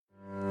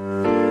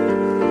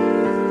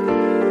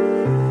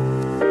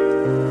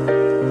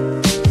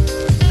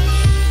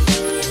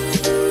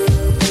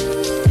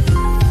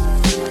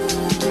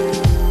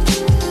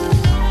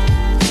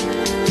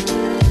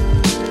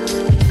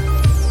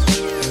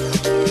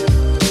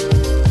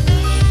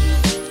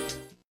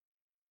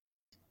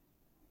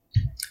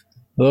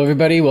Hello,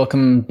 everybody.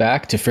 Welcome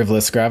back to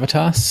Frivolous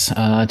Gravitas.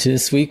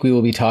 This week, we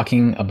will be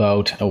talking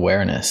about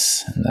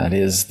awareness, and that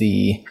is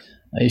the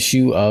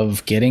issue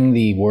of getting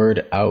the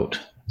word out.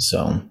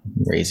 So,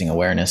 raising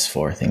awareness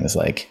for things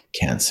like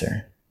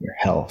cancer, your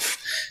health,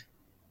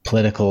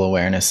 political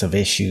awareness of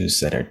issues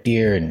that are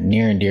near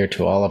and dear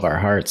to all of our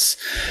hearts,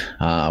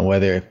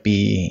 whether it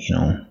be,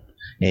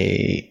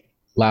 a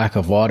lack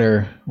of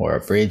water or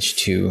a bridge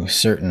to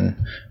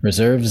certain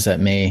reserves that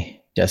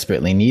may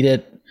desperately need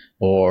it,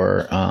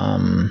 or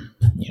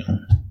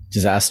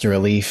disaster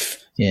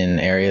relief in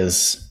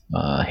areas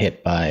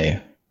hit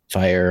by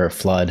fire or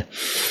flood,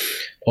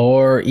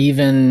 or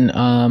even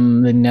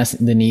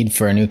the need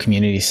for a new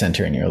community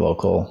center in your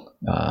local,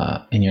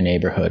 in your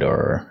neighborhood,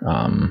 or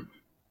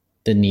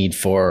the need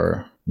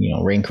for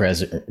rink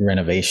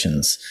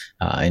renovations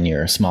in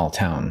your small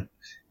town.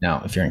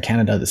 Now, if you're in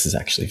Canada, this is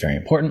actually very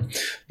important,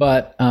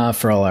 but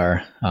for all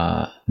our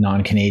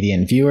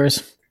non-Canadian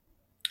viewers.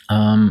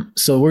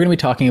 So we're going to be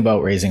talking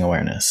about raising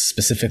awareness,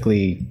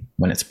 specifically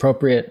when it's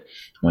appropriate,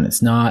 when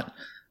it's not,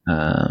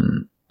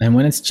 and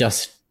when is it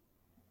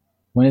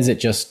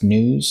just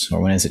news, or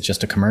when is it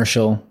just a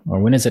commercial, or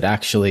when is it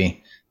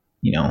actually,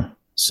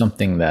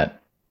 something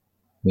that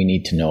we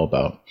need to know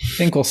about. I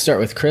think we'll start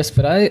with Chris,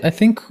 but I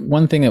think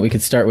one thing that we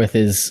could start with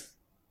is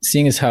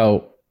seeing as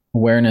how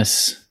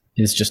awareness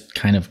is just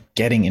kind of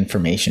getting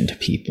information to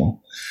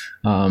people.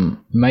 It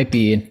might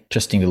be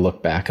interesting to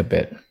look back a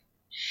bit,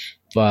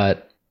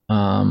 but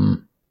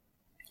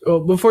well,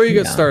 before you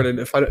get started,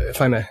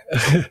 if I may,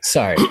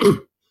 sorry,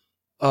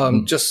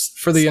 just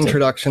for the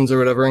introductions or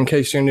whatever, in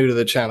case you're new to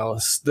the channel,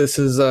 this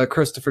is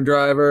Christopher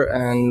Driver,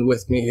 and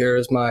with me here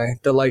is my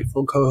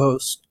delightful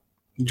co-host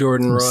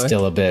Jordan Roy. I'm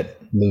still a bit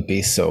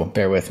loopy, so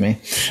bear with me.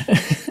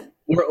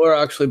 we're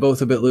actually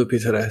both a bit loopy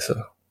today,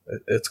 so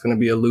it's going to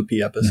be a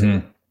loopy episode.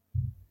 Mm-hmm.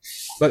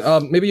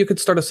 But maybe you could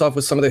start us off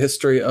with some of the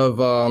history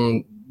of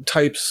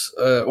types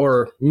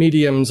or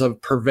mediums of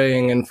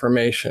purveying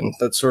information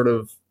that sort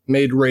of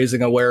made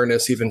raising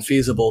awareness even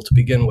feasible to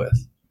begin with,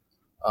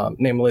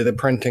 namely the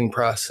printing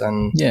press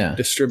and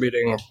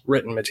distributing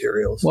written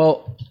materials.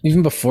 Well,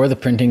 even before the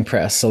printing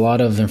press, a lot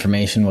of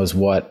information was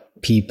what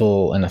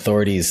people and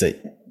authorities,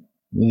 that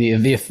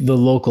the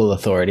local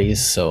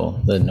authorities, so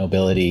the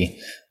nobility,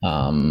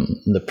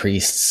 the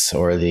priests,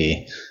 or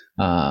the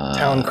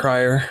town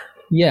crier.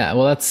 Yeah,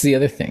 well, that's the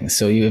other thing.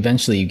 So you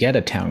eventually get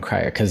a town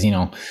crier, because,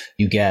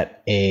 you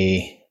get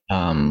a,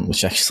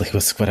 which actually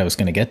was what I was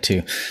going to get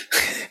to,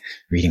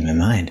 reading my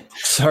mind.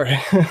 Sorry.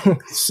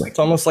 It's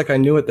almost like I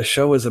knew what the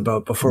show was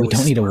about before we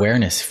don't need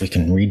awareness if we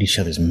can read each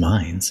other's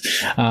minds.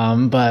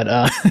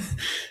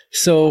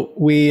 So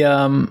we,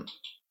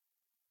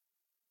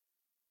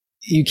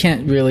 you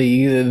can't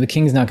really, the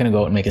king's not going to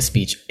go out and make a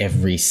speech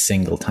every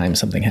single time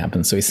something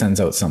happens. So he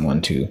sends out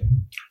someone to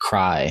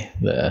cry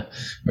the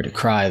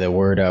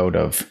word out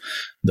of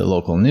the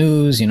local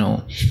news.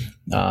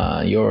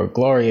 Your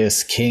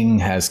glorious king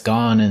has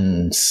gone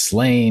and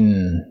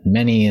slain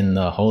many in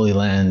the Holy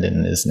Land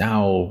and is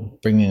now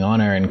bringing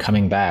honor and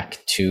coming back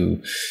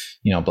to,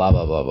 blah,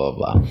 blah, blah, blah,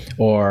 blah.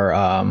 Or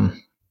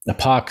a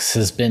pox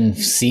has been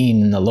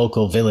seen in the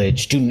local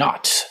village. Do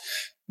not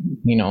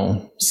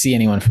see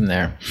anyone from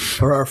there.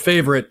 Or our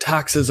favorite,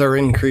 taxes are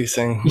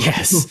increasing.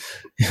 Yes.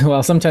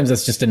 Well, sometimes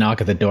that's just a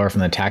knock at the door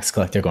from the tax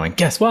collector going,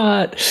 guess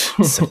what?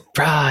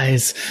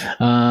 Surprise.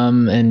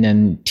 And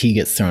then tea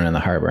gets thrown in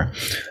the harbor.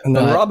 And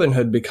then Robin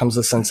Hood becomes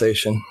a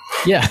sensation.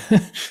 Yeah.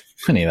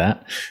 Funny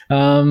that.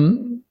 I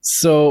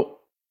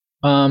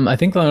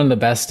think one of the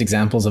best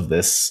examples of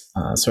this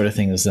sort of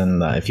thing is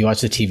if you watch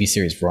the TV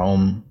series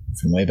Rome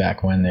from way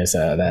back when, there's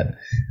that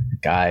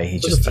guy.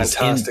 He's a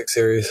fantastic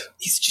series.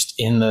 He's just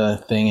in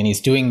the thing and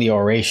he's doing the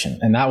oration.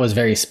 And that was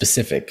very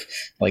specific,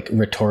 like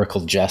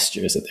rhetorical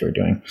gestures that they were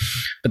doing.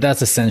 But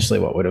that's essentially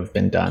what would have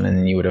been done. And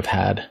then you would have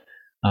had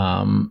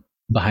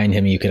behind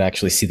him, you could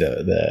actually see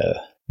the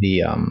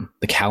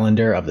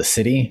calendar of the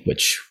city,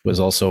 which was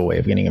also a way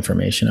of getting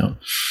information out.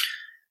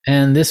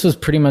 And this was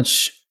pretty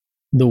much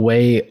the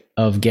way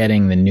of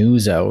getting the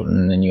news out.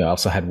 And then you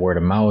also had word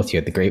of mouth. You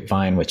had the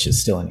grapevine, which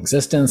is still in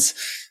existence.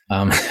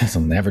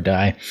 It'll never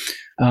die.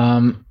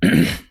 And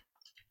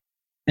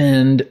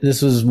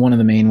this was one of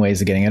the main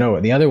ways of getting it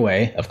out. The other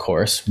way, of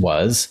course,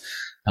 was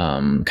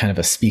kind of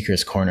a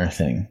speaker's corner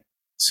thing.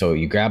 So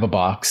you grab a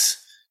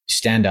box, you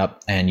stand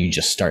up, and you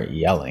just start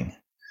yelling,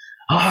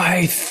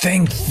 I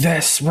think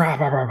this, rah,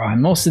 rah, rah, rah.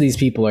 And most of these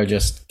people are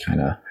just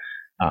kind of,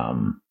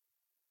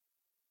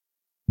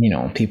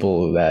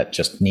 people that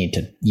just need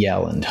to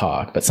yell and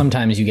talk. But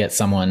sometimes you get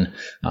someone,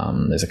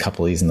 there's a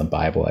couple of these in the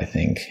Bible, I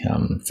think,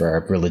 for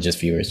our religious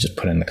viewers, just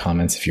put in the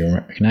comments if you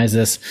recognize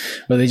this,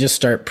 where they just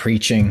start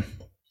preaching.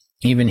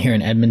 Even here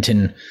in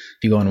Edmonton,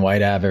 if you go on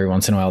White Ave, every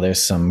once in a while,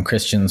 there's some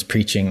Christians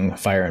preaching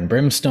fire and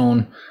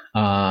brimstone,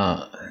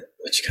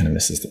 which kind of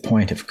misses the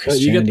point of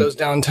Christianity. You get those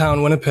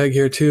downtown Winnipeg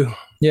here too.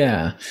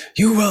 Yeah,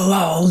 you will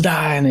all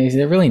die, and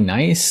they're really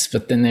nice,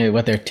 but then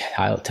what they're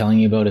telling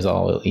you about is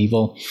all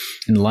evil.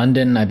 In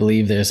London, I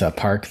believe there's a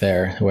park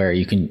there where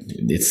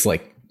it's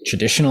like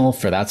traditional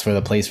for that's for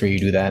the place where you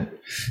do that.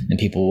 And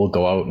people will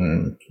go out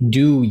and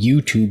do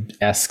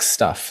YouTube-esque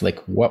stuff like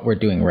what we're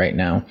doing right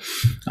now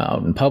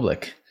out in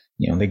public.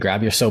 They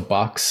grab your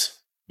soapbox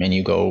and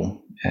you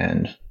go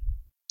and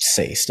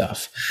say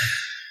stuff.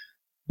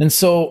 And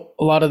so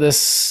a lot of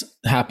this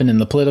happened in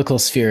the political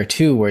sphere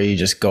too, where you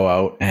just go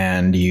out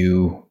and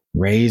you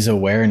raise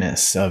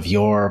awareness of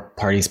your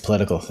party's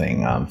political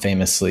thing.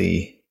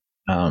 Famously,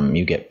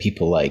 you get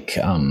people like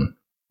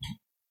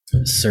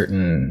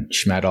certain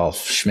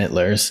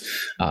Schmidlers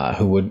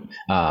who would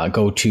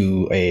go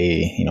to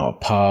a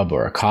pub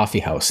or a coffee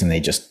house, and they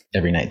just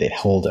every night they'd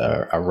hold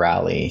a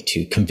rally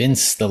to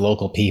convince the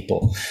local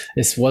people.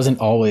 This wasn't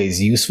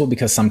always useful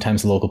because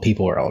sometimes local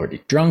people were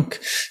already drunk.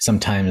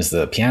 Sometimes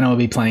the piano would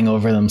be playing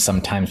over them.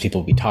 Sometimes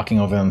people would be talking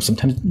over them.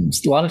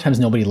 Sometimes, a lot of times,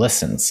 nobody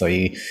listens. So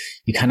you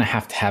kind of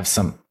have to have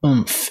some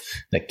oomph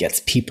that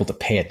gets people to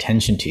pay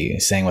attention to you,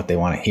 saying what they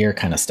want to hear,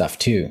 kind of stuff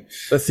too.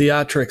 The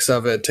theatrics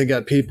of it to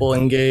get people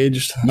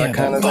engaged, that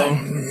kind of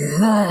thing.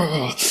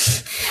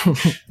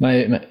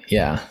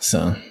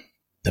 So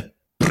the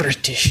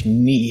British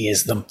knee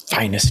is the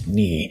finest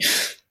knee.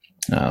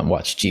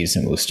 Watch Jeeves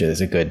and Wooster.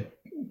 There's a good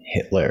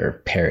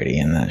Hitler parody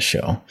in that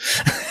show.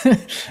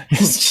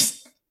 It's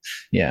just,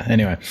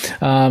 anyway.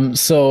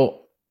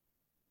 So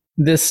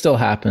this still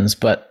happens,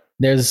 but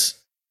there's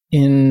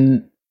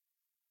in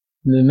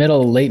the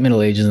late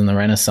Middle Ages and the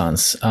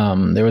Renaissance,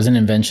 there was an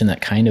invention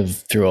that kind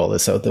of threw all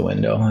this out the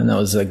window, and that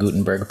was the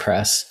Gutenberg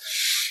press.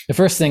 The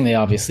first thing they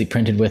obviously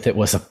printed with it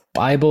was a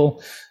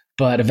Bible,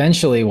 but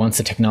eventually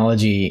once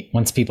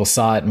people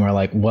saw it and were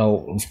like,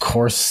 well, of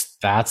course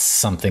that's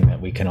something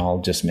that we can all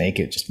just make.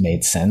 It just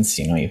made sense.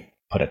 You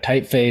put a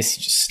typeface,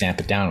 you just stamp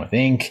it down with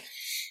ink,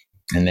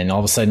 and then all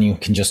of a sudden you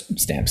can just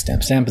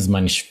stamp as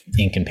much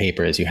ink and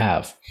paper as you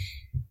have.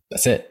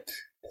 That's it.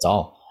 That's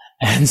all.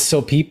 And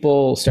so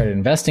people started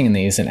investing in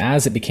these, and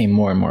as it became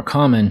more and more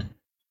common,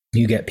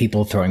 you get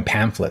people throwing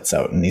pamphlets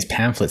out, and these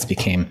pamphlets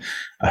became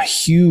a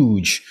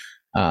huge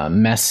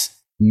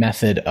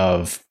method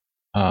of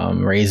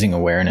raising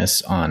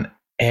awareness on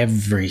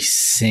every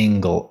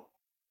single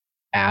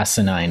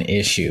asinine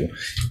issue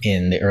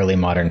in the early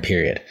modern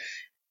period.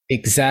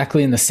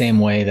 Exactly in the same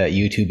way that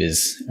YouTube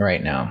is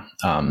right now.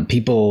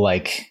 People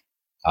like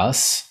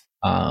us,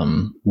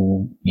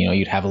 who,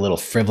 you'd have a little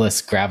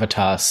frivolous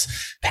gravitas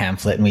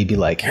pamphlet and we'd be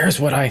like, here's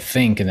what I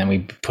think. And then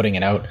we'd be putting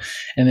it out,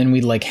 and then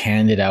we'd like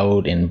hand it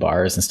out in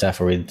bars and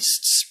stuff, or we'd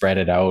spread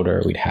it out,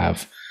 or we'd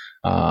have,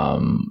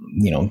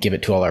 give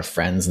it to all our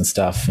friends and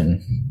stuff.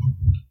 And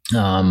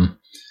a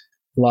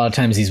lot of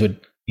times these would,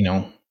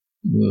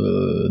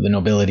 the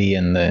nobility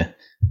and the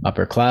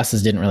upper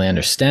classes didn't really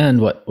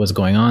understand what was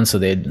going on, so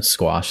they'd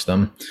squash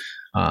them.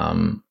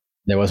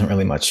 There wasn't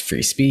really much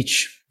free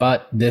speech,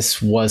 but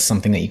this was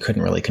something that you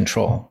couldn't really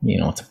control.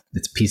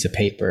 It's a piece of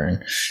paper,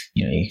 and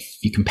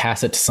if you can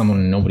pass it to someone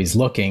and nobody's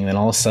looking, then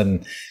all of a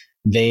sudden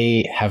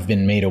they have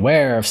been made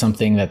aware of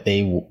something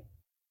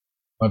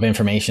of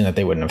information that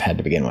they wouldn't have had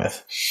to begin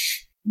with.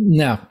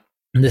 Now,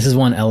 this is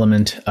one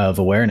element of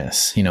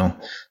awareness,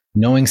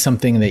 knowing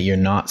something that you're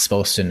not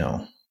supposed to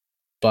know.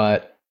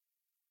 But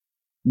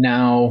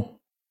now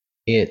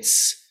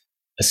it's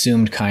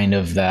assumed kind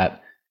of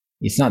that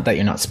it's not that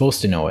you're not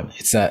supposed to know it.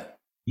 It's that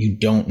you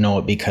don't know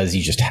it because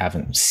you just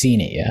haven't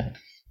seen it yet.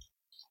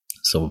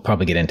 So we'll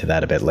probably get into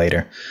that a bit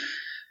later.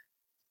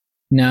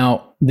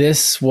 Now,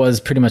 this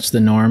was pretty much the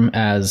norm,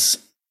 as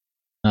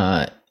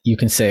you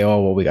can say,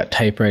 oh, well, we got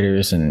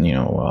typewriters and,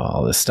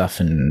 all this stuff.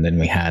 And then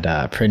we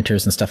had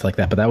printers and stuff like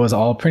that. But that was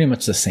all pretty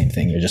much the same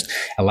thing. You're just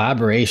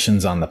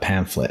elaborations on the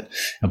pamphlet.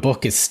 A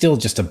book is still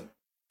just a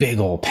big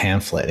old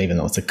pamphlet, even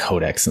though it's a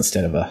codex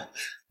instead of a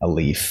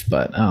leaf.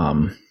 But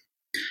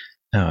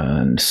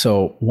and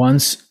so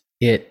once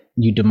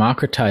you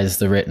democratize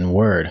the written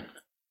word,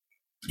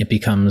 it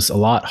becomes a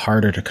lot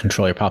harder to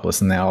control your populace,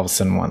 and they all of a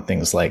sudden want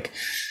things like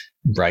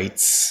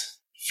rights,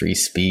 free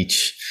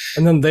speech,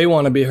 and then they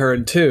want to be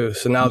heard too.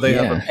 So now they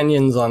have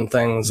opinions on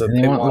things that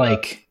they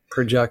want to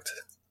project.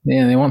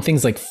 Yeah, they want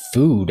things like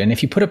food, and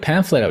if you put a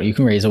pamphlet out, you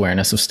can raise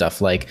awareness of stuff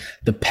like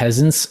the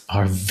peasants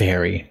are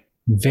very,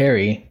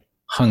 very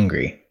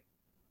hungry.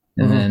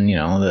 And then,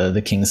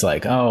 the king's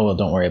like, oh, well,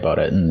 don't worry about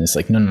it. And it's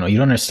like, no, you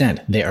don't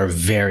understand. They are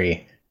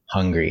very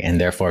hungry and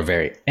therefore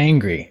very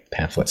angry.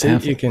 Pamphlet.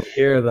 You can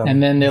hear them.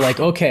 And then they're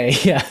like, okay,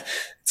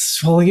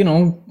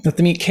 well, let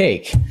them eat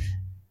cake.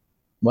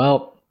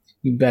 Well,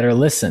 you better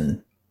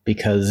listen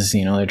because,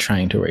 they're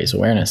trying to raise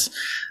awareness.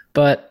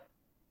 But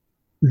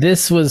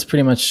this was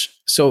pretty much,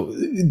 so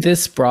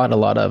this brought a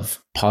lot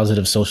of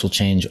positive social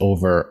change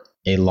over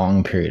a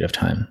long period of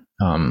time.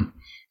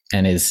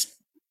 And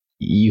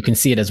you can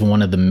see it as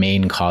one of the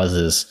main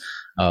causes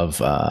of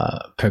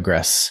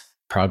progress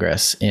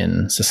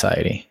in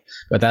society.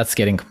 But that's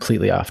getting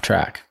completely off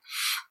track.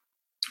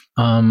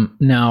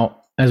 Now,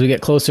 as we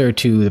get closer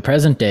to the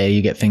present day,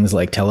 you get things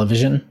like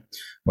television,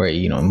 where,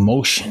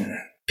 motion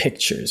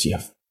pictures. You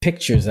have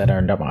pictures that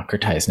are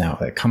democratized now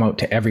that come out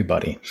to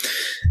everybody.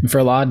 And for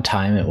a lot of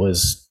time, it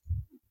was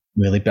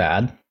really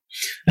bad.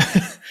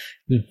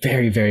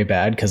 very, very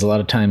bad, because a lot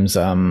of times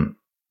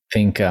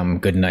think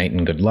Good Night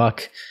and Good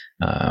Luck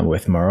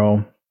with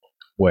Moreau,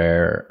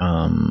 where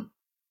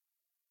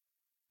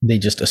they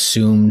just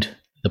assumed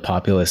the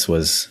populace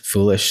was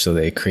foolish, so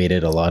they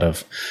created a lot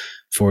of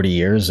 40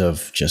 years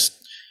of just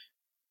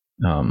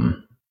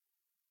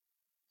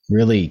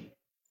really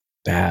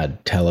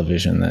bad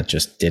television that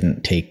just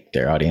didn't take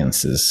their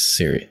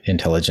audience's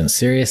intelligence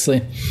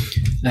seriously.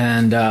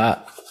 And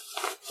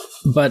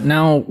but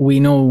now we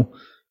know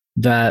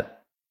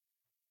that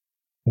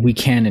we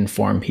can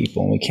inform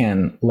people, we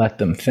can let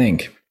them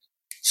think.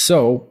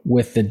 So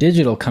with the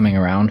digital coming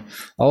around,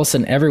 all of a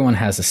sudden everyone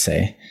has a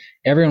say.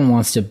 Everyone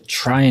wants to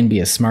try and be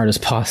as smart as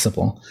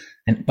possible.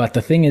 But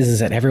the thing is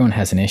that everyone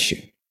has an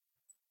issue.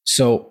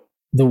 So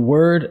the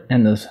word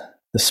and the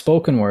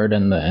spoken word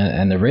and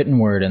the written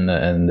word and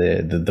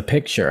the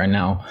picture are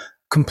now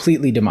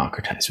completely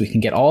democratized. We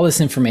can get all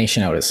this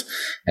information out as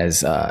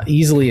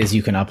easily as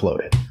you can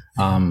upload it.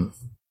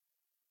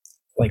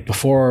 Like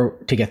before,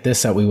 to get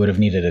this out, we would have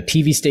needed a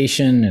TV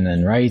station and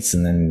then rights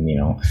and then,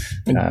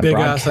 big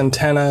ass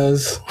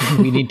antennas.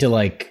 We need to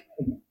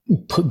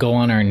go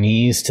on our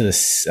knees to the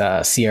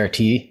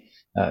CRTC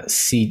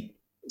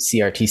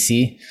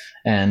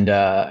and,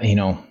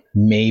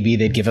 maybe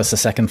they'd give us a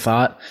second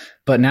thought,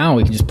 but now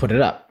we can just put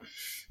it up.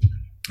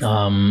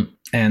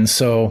 And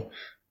so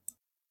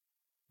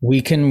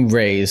we can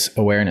raise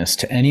awareness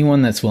to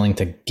anyone that's willing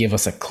to give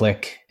us a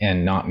click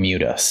and not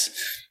mute us.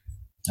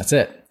 That's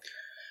it.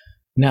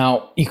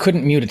 Now, you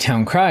couldn't mute a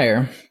town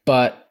crier,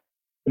 but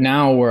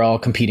now we're all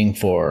competing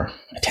for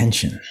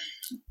attention.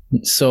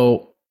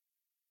 So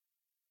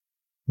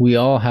we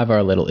all have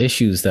our little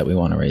issues that we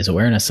want to raise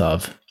awareness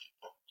of.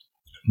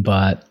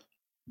 But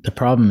the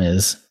problem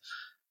is,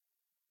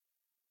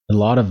 a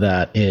lot of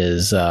that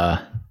is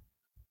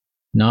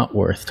not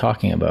worth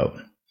talking about.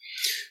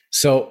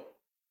 So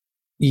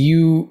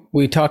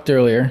we talked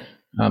earlier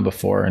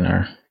before in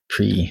our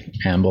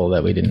preamble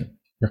that we didn't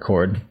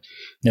record.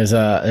 There's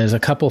a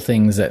couple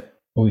things that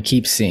we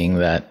keep seeing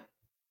that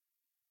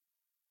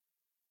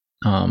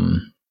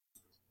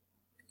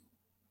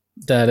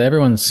that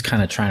everyone's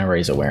kind of trying to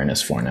raise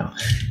awareness for now.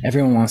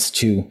 Everyone wants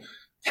to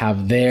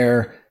have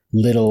their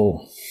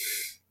little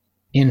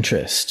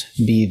interest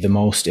be the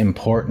most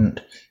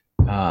important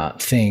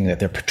thing that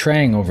they're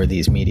portraying over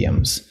these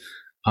mediums.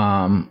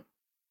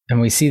 And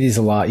we see these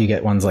a lot. You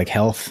get ones like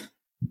health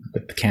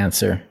with the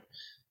cancer,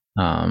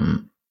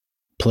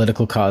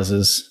 political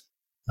causes.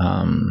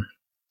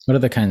 What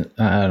other kind?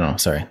 I don't know.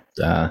 Sorry.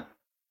 I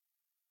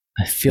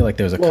feel like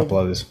there's a couple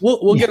others.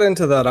 We'll get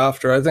into that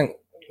after. I think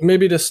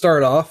maybe to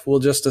start off, we'll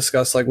just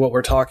discuss what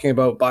we're talking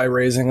about by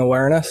raising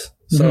awareness.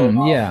 So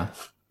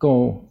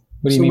go.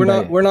 What do you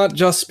mean? We're not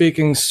just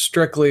speaking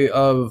strictly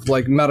of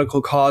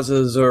medical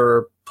causes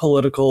or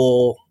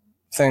political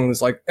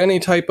things. Any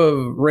type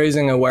of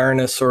raising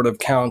awareness sort of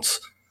counts.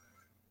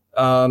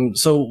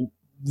 So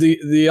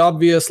the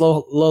obvious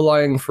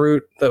low-lying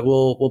fruit that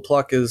we'll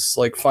pluck is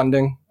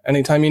funding.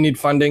 Anytime you need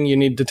funding, you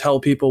need to tell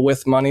people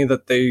with money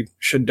that they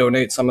should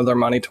donate some of their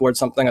money towards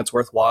something that's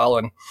worthwhile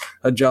and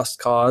a just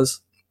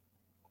cause.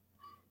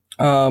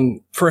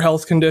 For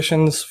health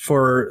conditions,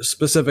 for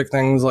specific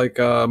things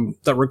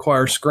that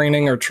require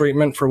screening or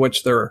treatment for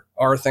which there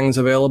are things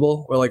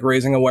available, or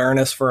raising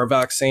awareness for a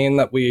vaccine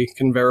that we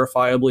can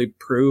verifiably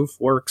prove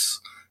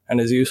works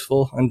and is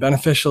useful and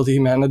beneficial to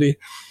humanity.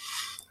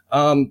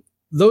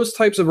 Those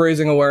types of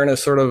raising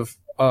awareness sort of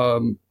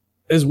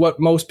is what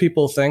most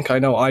people think. I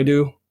know I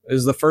do.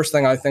 Is the first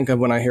thing I think of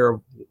when I hear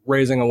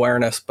raising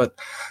awareness. But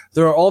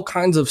there are all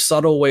kinds of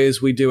subtle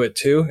ways we do it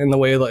too, in the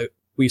way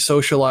we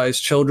socialize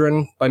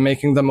children by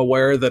making them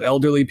aware that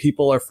elderly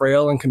people are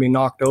frail and can be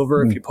knocked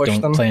over if you push them.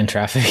 Don't play in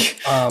traffic.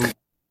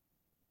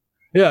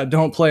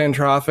 Don't play in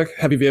traffic.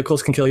 Heavy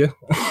vehicles can kill you.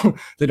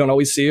 They don't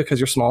always see you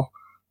because you're small.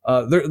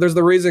 There's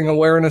the raising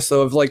awareness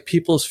though, of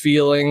people's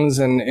feelings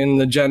and in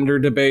the gender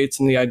debates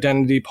and the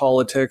identity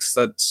politics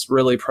that's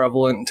really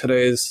prevalent in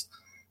today's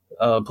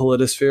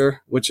politisphere,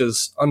 which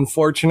is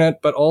unfortunate,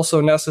 but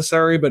also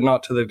necessary, but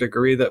not to the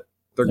degree that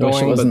they're going. I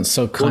wish it wasn't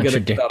so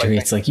contradictory.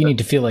 It's you need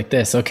to feel like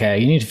this. Okay,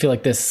 you need to feel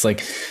like this.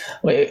 It's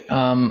wait,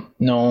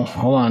 no,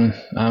 hold on.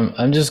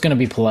 I'm just going to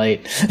be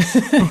polite.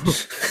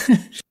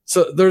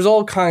 So there's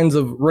all kinds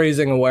of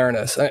raising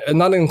awareness,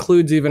 and that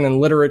includes even in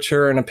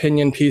literature and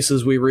opinion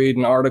pieces we read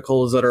and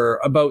articles that are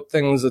about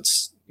things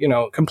that's,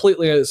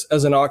 completely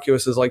as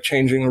innocuous as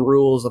changing the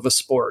rules of a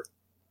sport.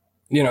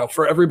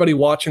 For everybody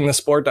watching the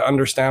sport to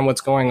understand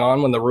what's going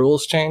on when the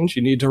rules change,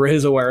 you need to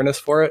raise awareness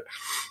for it.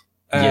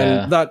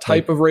 And that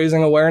type of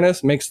raising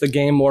awareness makes the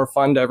game more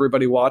fun to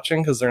everybody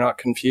watching because they're not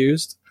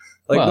confused.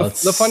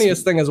 The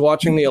funniest thing is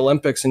watching the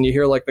Olympics and you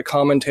hear the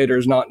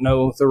commentators not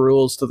know the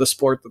rules to the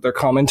sport that they're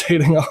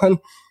commentating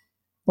on.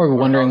 We're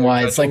wondering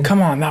why it's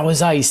come on, that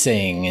was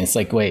icing. And it's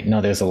wait,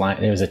 no, there's a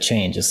line, there's a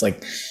change. It's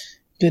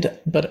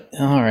but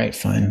all right,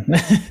 fine.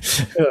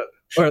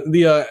 Or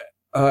the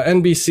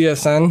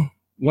NBCSN,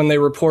 when they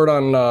report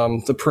on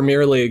the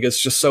Premier League,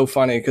 it's just so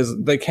funny because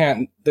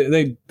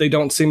they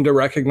don't seem to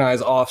recognize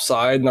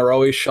offside, and they're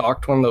always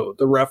shocked when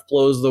the ref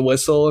blows the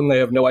whistle and they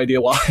have no idea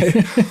why.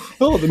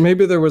 Oh,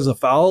 maybe there was a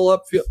foul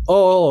upfield.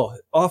 Oh,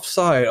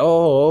 offside.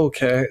 Oh,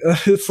 okay.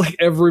 It's like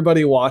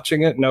everybody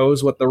watching it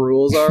knows what the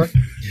rules are.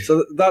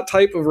 So that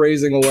type of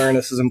raising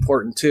awareness is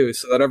important too,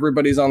 so that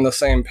everybody's on the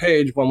same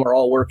page when we're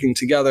all working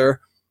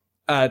together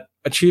at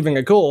achieving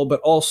a goal,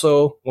 but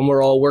also when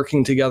we're all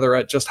working together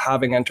at just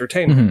having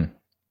entertainment. Mm-hmm.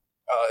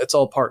 It's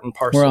all part and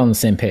parcel. We're all on the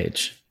same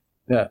page.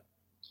 Yeah.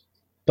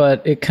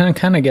 But it kind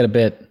of get a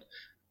bit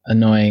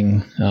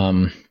annoying.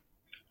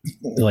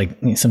 Like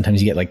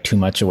sometimes you get like too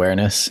much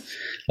awareness.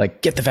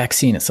 Like, get the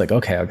vaccine. It's like,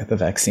 okay, I'll get the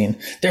vaccine.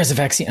 There's a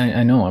vaccine.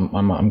 I know.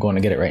 I'm going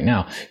to get it right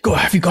now. Go.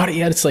 Have you got it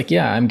yet? It's like,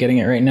 yeah, I'm getting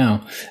it right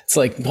now. It's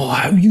like,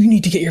 well, you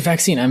need to get your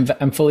vaccine.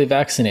 I'm fully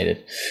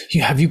vaccinated.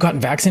 Have you gotten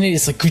vaccinated?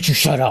 It's like, could you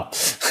shut up?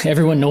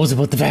 Everyone knows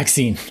about the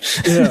vaccine.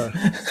 Yeah.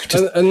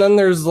 and then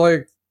there's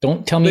like,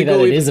 don't tell me that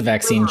it is a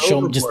vaccine.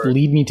 Just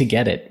lead me to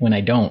get it when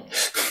I don't.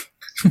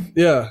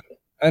 Yeah.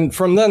 And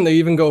from then they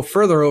even go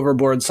further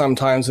overboard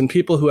sometimes, and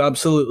people who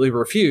absolutely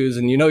refuse,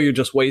 and you're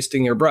just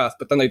wasting your breath,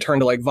 but then they turn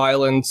to like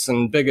violence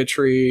and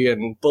bigotry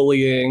and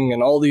bullying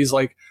and all these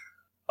like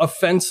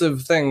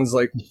offensive things.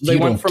 Like they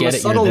went from a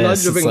subtle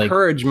nudge of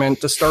encouragement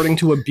to starting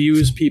to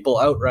abuse people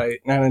outright.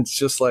 And it's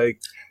just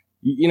like,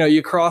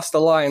 you crossed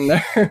the line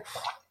there.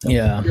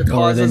 Yeah. Your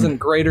cause isn't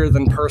greater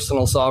than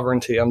personal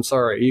sovereignty. I'm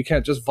sorry. You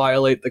can't just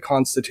violate the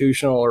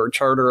constitutional or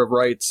charter of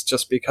rights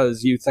just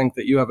because you think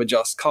that you have a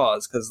just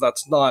cause, because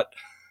that's not,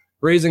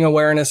 raising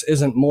awareness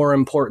isn't more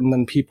important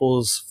than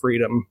people's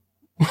freedom.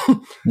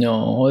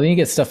 No. Well, then you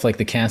get stuff like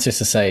the Cancer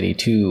Society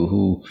too,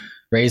 who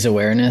raise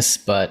awareness,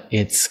 but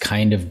it's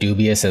kind of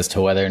dubious as to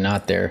whether or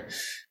not they're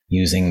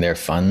using their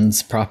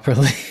funds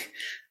properly.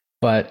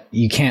 But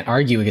you can't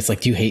argue. It's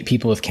like, do you hate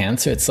people with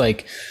cancer? It's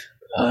like,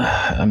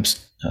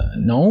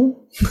 no.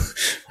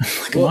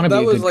 Well,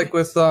 that was like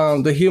with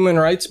the Human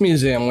Rights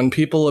Museum, when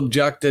people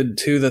objected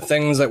to the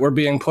things that were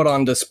being put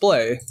on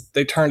display,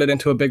 they turned it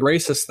into a big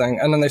racist thing,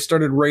 and then they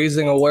started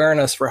raising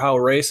awareness for how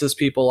racist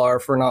people are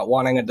for not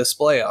wanting a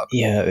display up.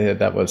 Yeah,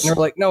 that was. And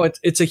they're like, no,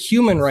 it's a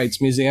human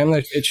rights museum.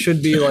 It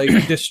should be like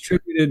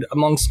distributed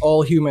amongst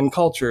all human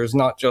cultures,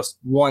 not just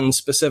one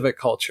specific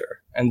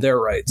culture and their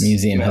rights.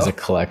 Museum has a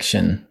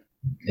collection.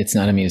 It's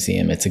not a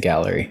museum; it's a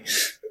gallery.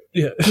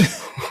 Yeah.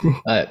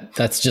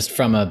 That's just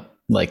from a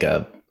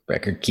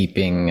record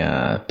keeping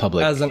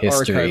public as an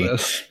history.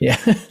 Archivist. Yeah.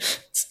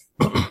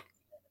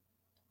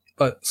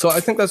 But so I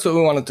think that's what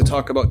we wanted to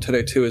talk about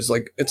today too, is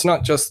like, it's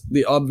not just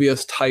the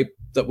obvious type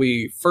that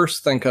we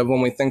first think of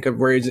when we think of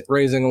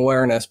raising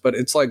awareness, but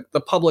it's like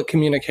the public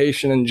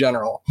communication in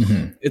general.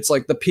 Mm-hmm. It's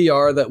like the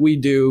PR that we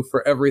do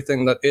for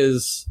everything that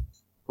is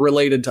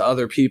related to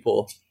other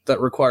people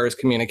that requires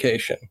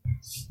communication.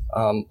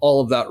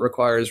 All of that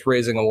requires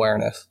raising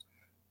awareness.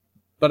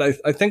 But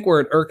I think where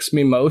it irks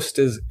me most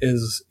is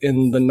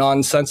in the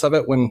nonsense of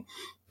it, when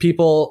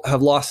people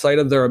have lost sight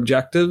of their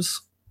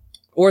objectives,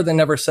 or they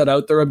never set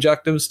out their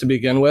objectives to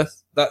begin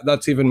with.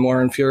 That's even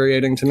more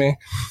infuriating to me,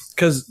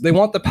 because they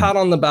want the pat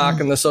on the back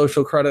and the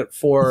social credit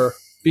for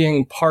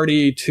being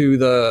party to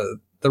the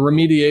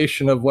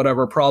remediation of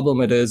whatever problem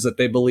it is that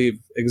they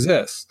believe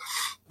exists.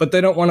 But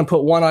they don't want to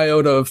put one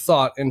iota of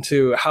thought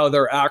into how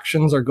their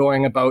actions are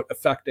going about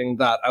affecting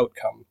that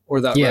outcome or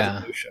that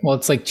resolution. Well,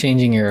 it's like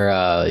changing your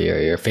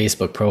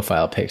Facebook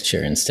profile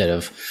picture, instead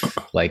of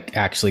like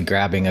actually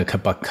grabbing a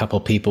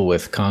couple people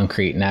with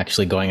concrete and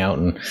actually going out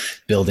and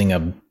building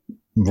a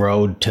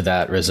road to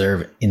that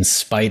reserve in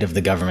spite of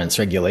the government's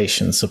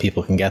regulations so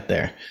people can get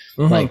there.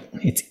 Mm-hmm. Like,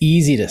 it's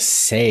easy to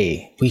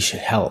say we should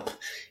help,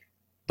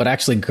 but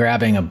actually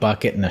grabbing a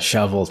bucket and a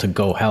shovel to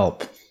go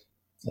help,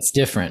 that's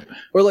different.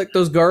 Or like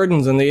those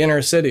gardens in the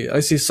inner city. I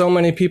see so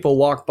many people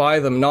walk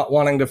by them not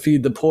wanting to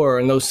feed the poor,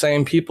 and those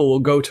same people will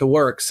go to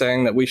work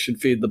saying that we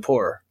should feed the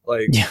poor.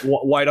 Like,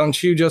 why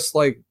don't you just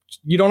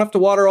you don't have to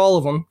water all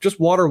of them. Just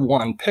water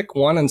one. Pick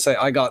one and say,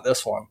 I got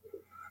this one.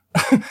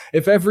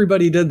 If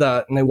everybody did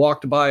that and they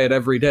walked by it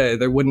every day,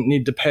 they wouldn't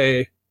need to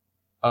pay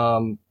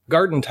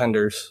garden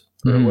tenders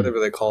or whatever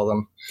they call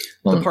them.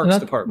 Well, the Parks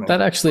Department.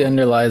 That actually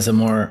underlies a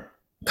more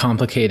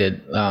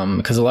complicated,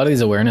 because a lot of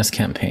these awareness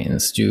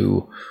campaigns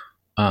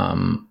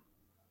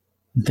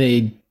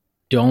they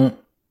don't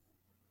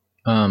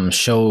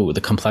show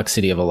the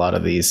complexity of a lot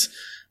of these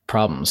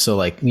problems. So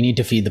like, we need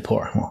to feed the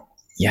poor. Well,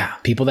 yeah,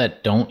 people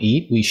that don't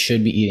eat, we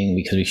should be eating,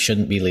 because we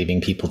shouldn't be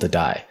leaving people to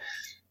die.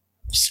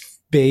 Just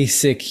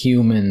basic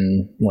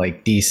human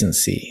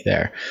decency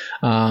there.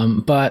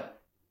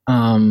 But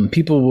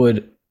people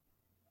would,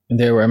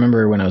 I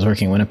remember when I was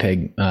working in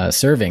Winnipeg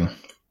serving,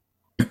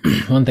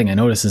 one thing I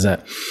noticed is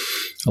that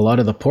a lot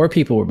of the poor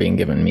people were being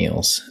given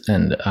meals,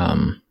 and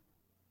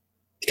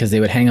because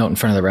they would hang out in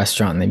front of the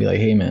restaurant and they'd be like,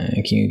 hey man,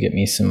 can you get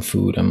me some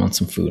food? I want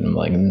some food.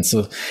 And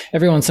so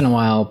every once in a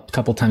while, a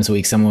couple times a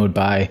week, someone would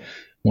buy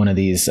one of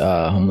these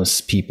homeless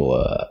people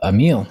a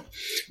meal.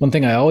 One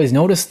thing I always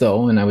noticed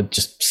though, and I would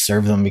just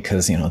serve them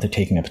because, they're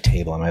taking up a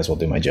table, I might as well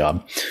do my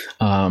job.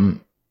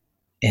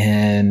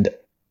 And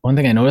one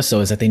thing I noticed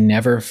though is that they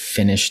never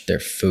finished their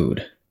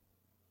food.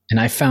 And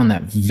I found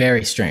that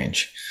very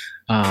strange.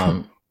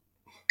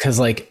 Cause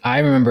like, I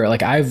remember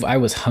like I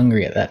was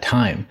hungry at that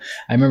time.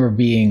 I remember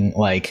being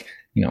like,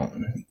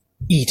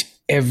 eat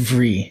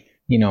every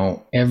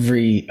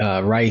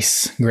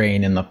rice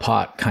grain in the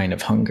pot kind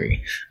of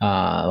hungry.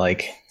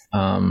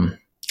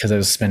 Cause I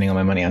was spending all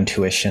my money on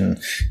tuition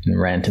and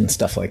rent and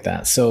stuff like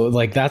that. So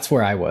like, that's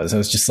where I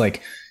was just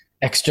like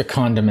extra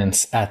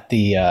condiments at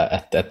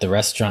the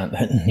restaurant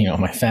that,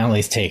 my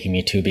family's taking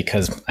me to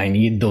because I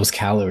need those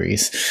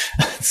calories.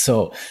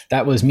 So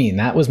that was me. And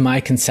that was my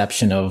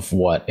conception of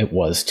what it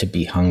was to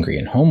be hungry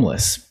and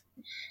homeless.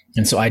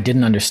 And so I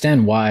didn't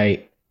understand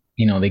why,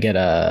 they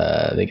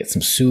get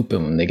some soup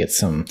and they get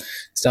some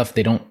stuff.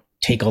 They don't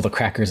take all the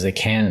crackers they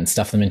can and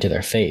stuff them into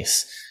their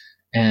face.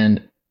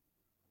 And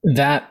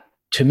that,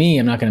 to me,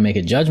 I'm not going to make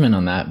a judgment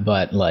on that,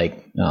 but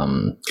like,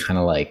 kind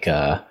of like,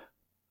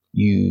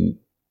 you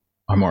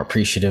are more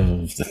appreciative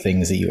of the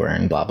things that you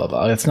earn, blah, blah,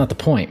 blah. That's not the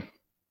point.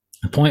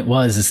 The point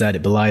is that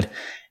it belied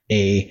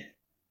a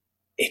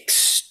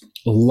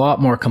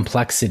lot more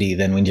complexity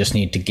than we just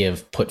need to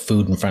put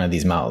food in front of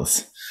these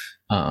mouths.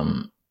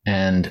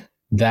 And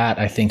that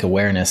I think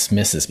awareness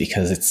misses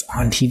because it's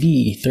on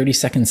TV,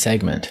 30-second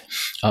segment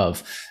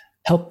of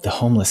help the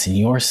homeless in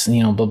your,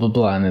 blah, blah,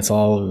 blah. And it's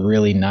all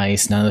really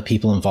nice. None of the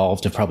people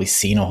involved have probably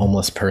seen a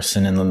homeless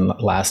person in the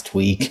last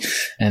week.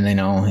 And they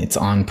know it's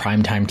on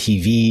primetime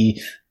TV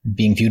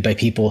being viewed by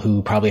people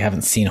who probably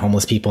haven't seen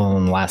homeless people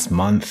in the last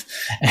month.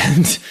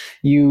 And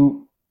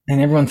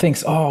everyone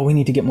thinks, oh, we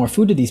need to get more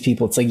food to these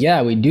people. It's like,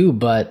 yeah, we do.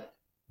 But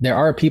there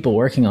are people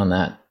working on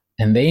that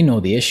and they know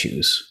the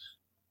issues.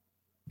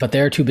 But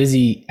they're too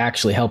busy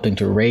actually helping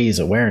to raise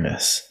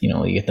awareness.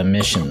 You get the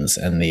missions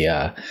and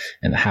the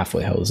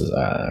halfway houses,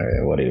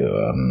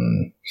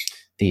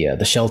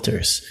 the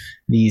shelters,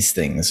 these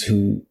things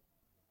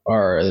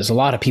there's a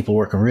lot of people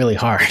working really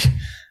hard,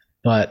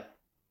 but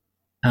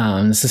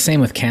it's the same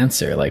with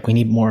cancer. Like we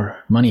need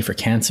more money for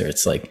cancer.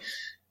 It's like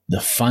the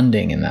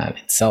funding in that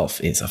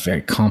itself is a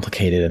very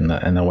complicated and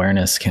the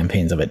awareness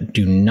campaigns of it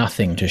do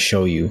nothing to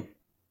show you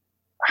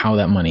how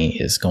that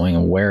money is going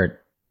and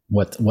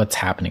what's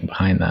happening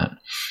behind that.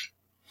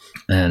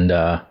 And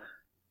I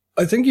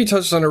think you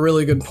touched on a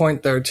really good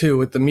point there too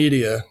with the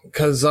media,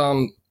 because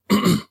I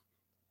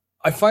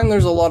find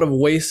there's a lot of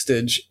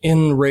wastage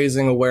in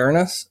raising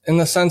awareness in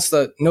the sense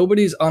that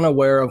nobody's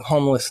unaware of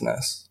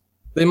homelessness.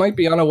 They might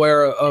be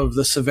unaware of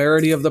the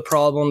severity of the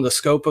problem, the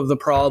scope of the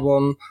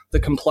problem, the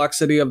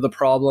complexity of the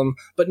problem,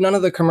 but none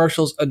of the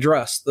commercials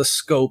address the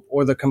scope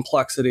or the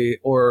complexity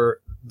or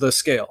the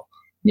scale.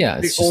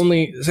 Yeah. They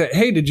only say,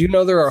 hey, did you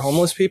know there are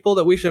homeless people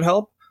that we should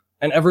help?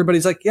 And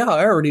everybody's like, yeah,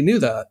 I already knew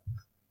that.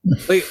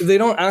 They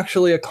don't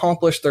actually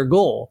accomplish their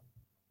goal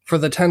for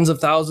the tens of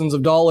thousands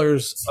of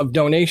dollars of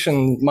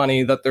donation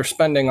money that they're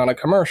spending on a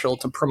commercial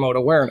to promote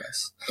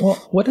awareness. Well,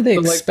 what do they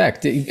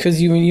expect?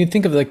 Because you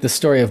think of like the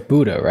story of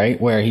Buddha,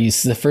 right? Where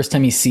he's the first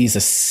time he sees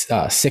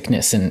a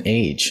sickness and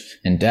age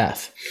and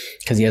death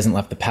because he hasn't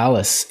left the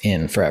palace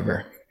in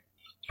forever.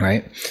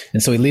 Right.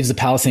 And so he leaves the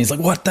palace and he's like,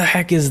 what the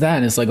heck is that?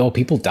 And it's like, oh,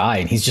 people die.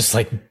 And he's just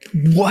like,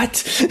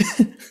 what?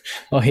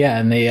 Oh, yeah.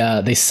 And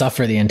they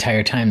suffer the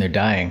entire time they're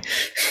dying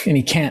and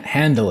he can't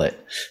handle it.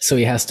 So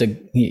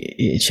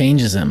it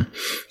changes him.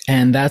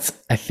 And that's,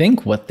 I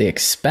think, what they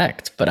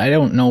expect. But I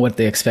don't know what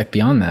they expect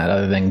beyond that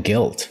other than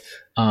guilt.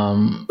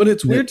 But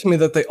it's weird to me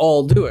that they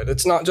all do it.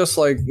 It's not just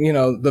like,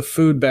 the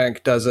food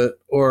bank does it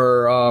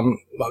or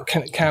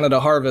Canada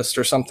Harvest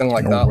or something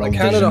like that. Like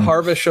Canada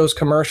Harvest shows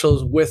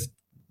commercials with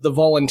the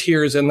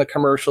volunteers in the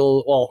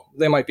commercial. Well,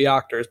 they might be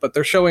actors, but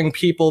they're showing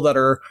people that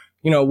are,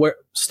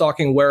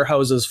 stocking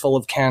warehouses full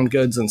of canned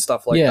goods and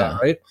stuff like that,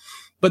 right?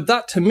 But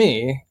that to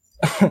me,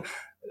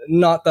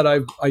 not that I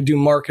do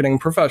marketing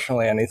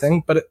professionally or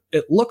anything, but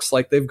it looks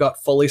like they've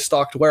got fully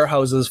stocked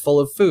warehouses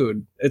full of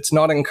food. It's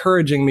not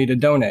encouraging me to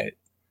donate.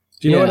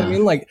 Do you know what I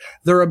mean? Like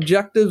their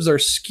objectives are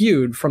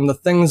skewed from the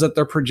things that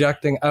they're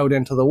projecting out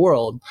into the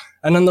world.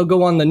 And then they'll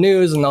go on the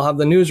news and they'll have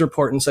the news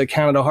report and say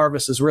Canada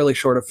Harvest is really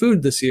short of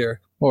food this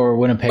year. Or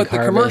Winnipeg Harvest. But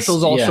the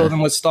commercials all show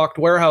them with stocked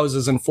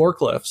warehouses and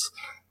forklifts.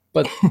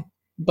 But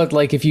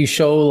like if you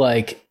show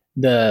like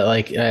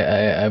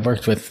I've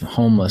worked with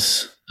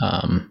homeless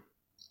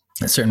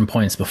at certain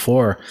points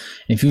before.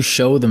 If you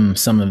show them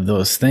some of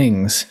those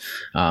things,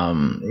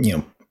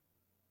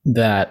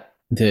 that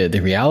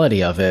the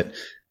reality of it,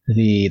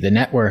 the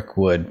network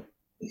would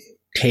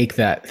take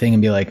that thing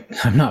and be like,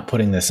 I'm not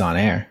putting this on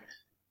air.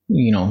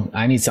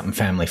 I need something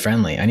family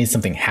friendly. I need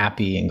something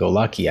happy and go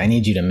lucky. I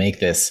need you to make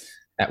this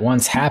at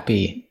once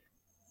happy.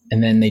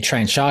 And then they try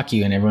and shock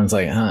you and everyone's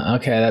like,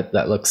 okay,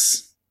 that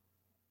looks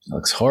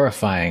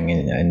horrifying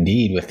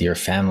indeed, with your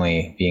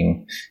family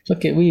being,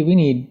 we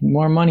need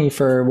more money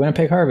for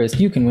Winnipeg Harvest.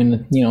 You can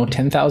win,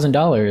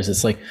 $10,000.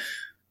 It's like,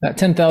 That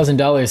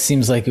 $10,000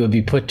 seems like it would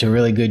be put to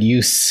really good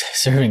use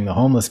serving the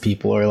homeless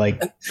people, or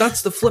like. And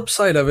that's the flip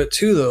side of it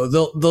too, though.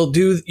 They'll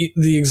do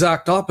the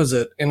exact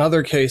opposite in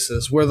other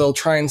cases, where they'll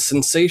try and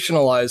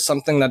sensationalize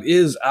something that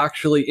is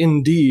actually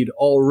indeed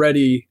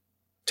already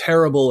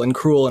terrible and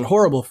cruel and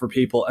horrible for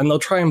people, and they'll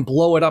try and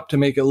blow it up to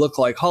make it look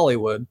like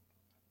Hollywood,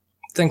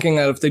 thinking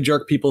that if they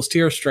jerk people's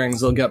tear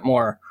strings, they'll get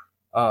more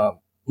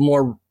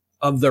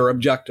of their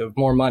objective,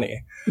 more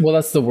money. Well,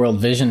 that's the World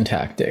Vision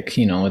tactic,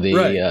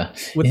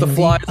 with the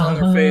flies on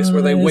their face,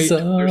 where they wait.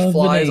 There's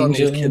flies on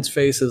these kids'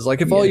 faces.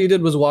 Like if all you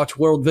did was watch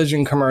World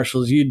Vision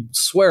commercials, you'd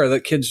swear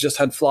that kids just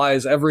had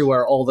flies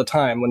everywhere all the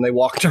time when they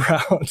walked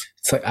around.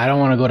 It's like, I don't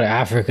want to go to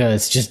Africa.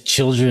 It's just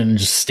children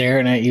just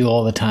staring at you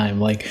all the time.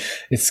 Like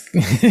it's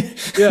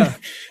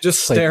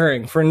just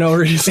staring for no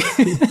reason.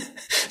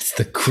 It's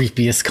the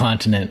creepiest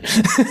continent.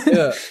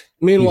 Yeah.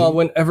 Meanwhile,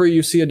 whenever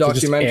you see a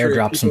documentary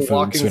of people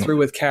walking food, through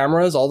with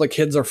cameras, all the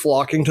kids are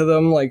flocking to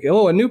them like,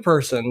 oh, a new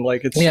person.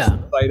 Like, it's just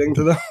exciting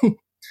to them.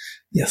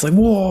 Yeah, it's like,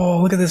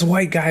 whoa, look at this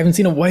white guy. I haven't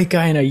seen a white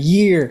guy in a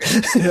year.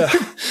 Yeah.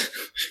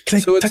 Can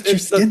I touch your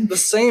skin? The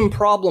same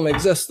problem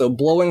exists, though,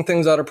 blowing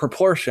things out of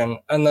proportion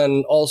and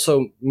then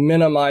also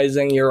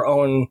minimizing your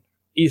own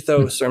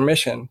ethos or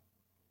mission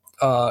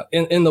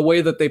in the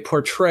way that they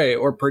portray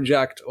or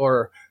project,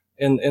 or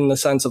in the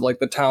sense of like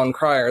the town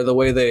crier, the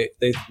way their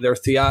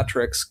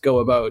theatrics go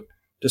about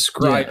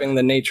describing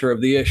the nature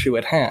of the issue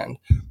at hand.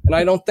 And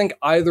I don't think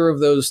either of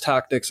those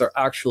tactics are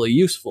actually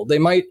useful.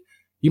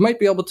 You might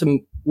be able to,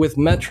 with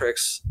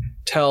metrics,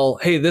 tell,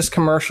 hey, this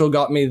commercial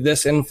got me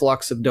this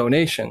influx of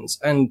donations.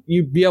 And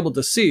you'd be able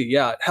to see,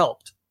 yeah, it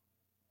helped.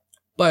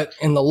 But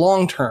in the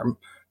long term,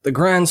 the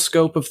grand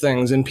scope of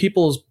things and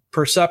people's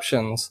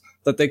perceptions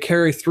that they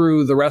carry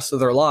through the rest of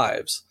their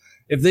lives,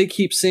 if they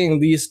keep seeing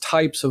these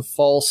types of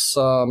false,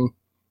 I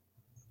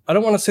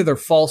don't want to say they're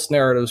false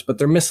narratives, but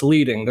they're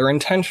misleading. They're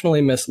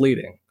intentionally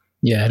misleading.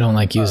 Yeah, I don't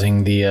like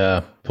using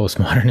the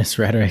postmodernist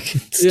rhetoric.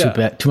 It's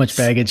too much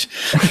baggage.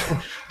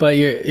 But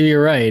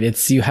you're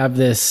right. You have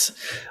this.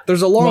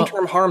 There's a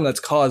long-term harm that's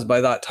caused by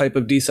that type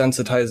of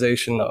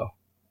desensitization, though.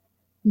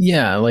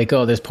 Yeah, like,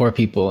 oh, there's poor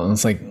people, and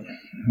it's like,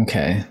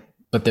 okay,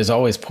 but there's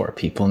always poor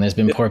people, and there's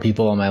been poor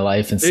people all my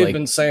life. And they've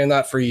been saying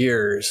that for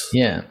years.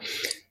 Yeah.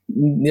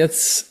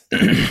 That's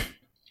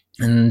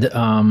and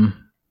and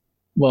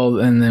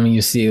then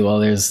you see,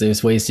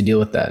 there's ways to deal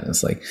with that. And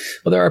it's like,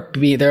 well,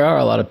 there are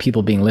a lot of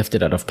people being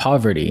lifted out of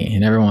poverty,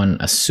 and everyone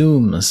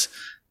assumes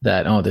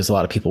that, oh, there's a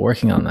lot of people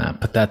working on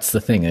that. But that's the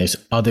thing, there's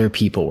other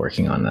people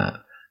working on that.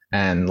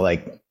 And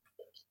like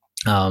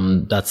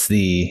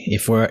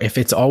if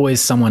it's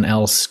always someone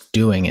else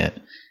doing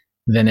it,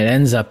 then it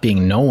ends up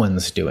being no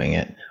one's doing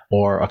it,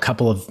 or a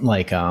couple of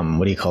like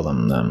what do you call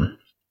them,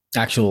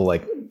 actual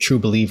like true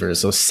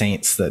believers, those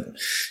saints that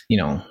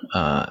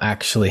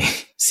actually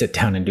sit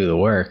down and do the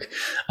work,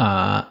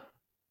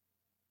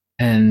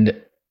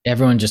 and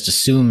everyone just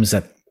assumes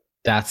that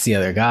that's the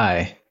other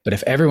guy. But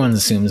if everyone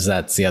assumes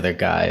that's the other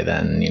guy,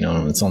 then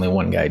it's only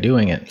one guy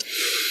doing it.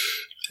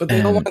 But they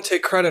don't want to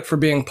take credit for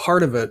being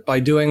part of it by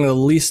doing the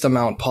least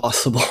amount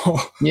possible.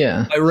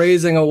 Yeah. By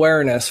raising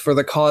awareness for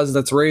the cause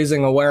that's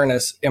raising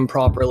awareness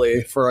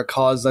improperly for a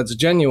cause that's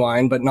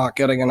genuine but not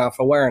getting enough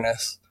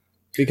awareness.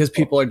 Because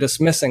people are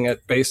dismissing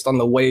it based on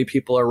the way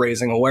people are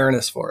raising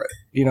awareness for it.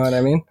 You know what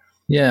I mean?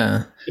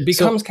 Yeah. It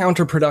becomes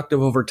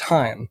counterproductive over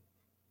time.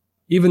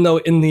 Even though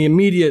in the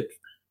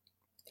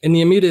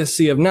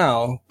immediacy of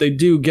now, they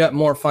do get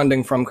more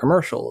funding from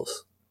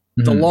commercials.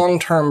 Mm-hmm. The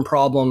long-term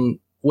problem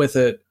with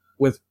it,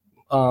 with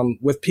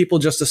people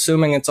just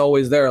assuming it's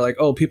always there, like,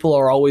 oh, people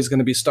are always going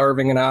to be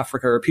starving in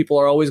Africa, or people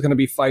are always going to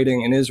be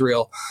fighting in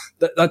Israel.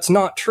 That's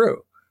not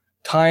true.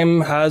 Time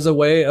has a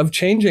way of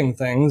changing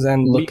things,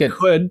 and look at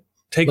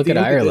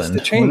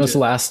Ireland. When was the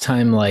last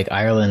time like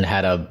Ireland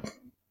had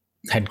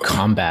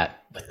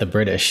combat with the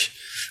British?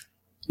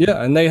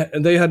 Yeah, and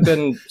they had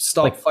been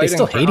stopped like, fighting. They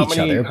still hate each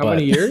other. How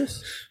many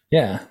years?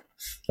 Yeah,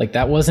 like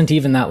that wasn't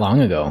even that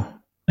long ago,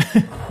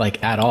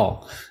 like at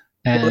all.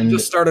 And they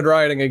just started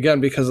rioting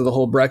again because of the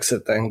whole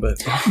Brexit thing. But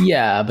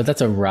yeah, but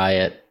that's a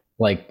riot.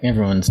 Like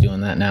everyone's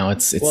doing that now.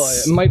 It's it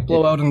might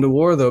blow out into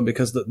war though,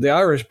 because the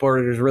Irish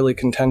border is really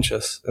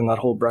contentious in that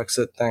whole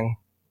Brexit thing.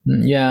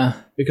 Yeah,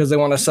 because they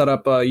want to set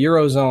up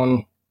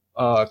Eurozone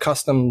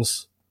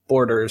customs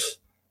borders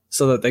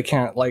so that they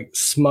can't like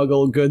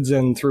smuggle goods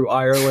in through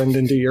Ireland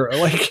into Europe,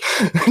 like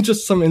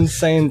just some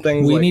insane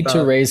things. We need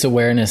to raise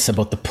awareness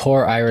about the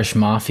poor Irish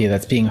mafia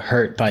that's being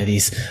hurt by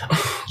these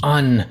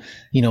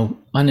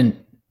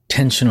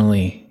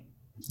unintentionally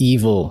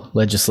evil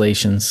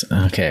legislations.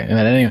 Okay,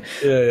 but anyway,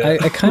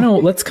 I kind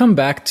of let's come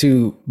back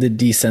to the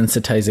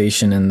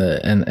desensitization and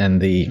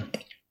the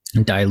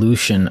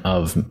dilution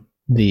of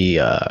the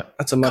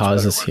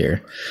causes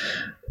here,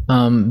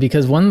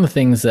 because one of the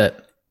things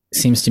that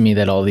seems to me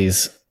that all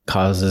these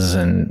causes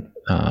and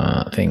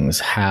things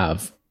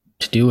have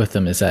to do with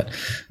them is that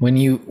when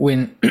you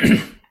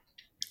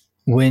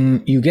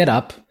get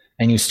up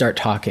and you start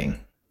talking,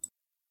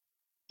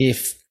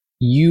 if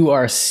you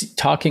are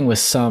talking with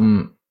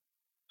some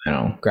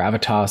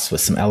gravitas,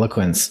 with some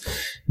eloquence,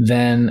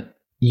 then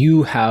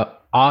you have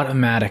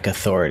automatic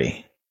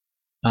authority.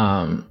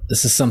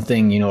 This is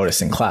something you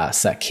notice in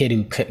class. That kid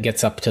who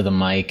gets up to the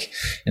mic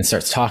and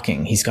starts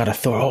talking, he's got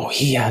authority. Oh,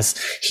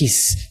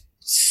 he's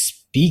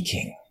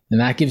speaking. And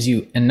that gives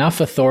you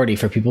enough authority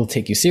for people to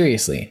take you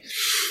seriously.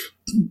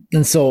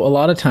 And so a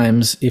lot of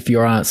times if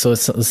you're on, so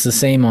it's the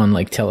same on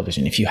like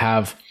television. If you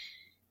have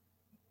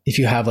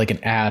like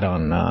an ad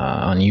on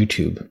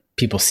YouTube,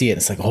 people see it.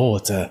 It's like, oh,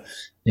 it's an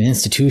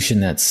institution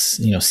that's,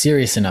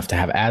 serious enough to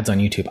have ads on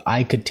YouTube.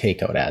 I could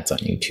take out ads on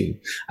YouTube.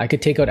 I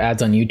could take out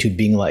ads on YouTube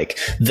being like,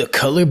 the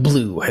color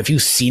blue. Have you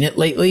seen it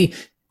lately?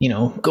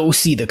 Go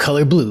see the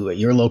color blue at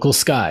your local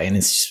Sky. And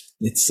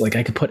it's like,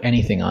 I could put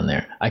anything on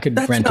there. I could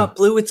That's not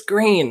blue, it's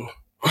green.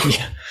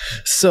 Yeah.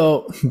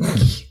 So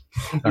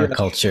our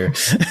culture,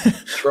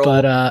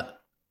 but,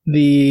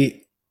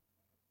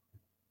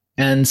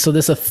 and so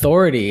this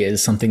authority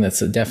is something that's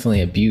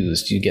definitely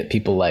abused. You get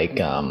people like,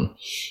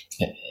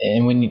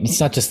 and when it's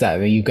not just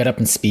that, you get up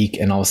and speak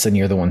and all of a sudden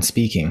you're the one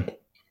speaking,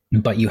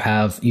 but you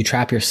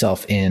trap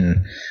yourself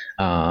in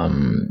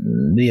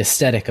the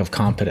aesthetic of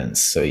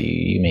competence. So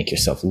you make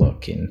yourself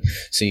look, and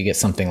so you get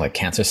something like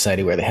Cancer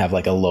Society where they have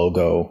like a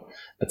logo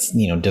that's,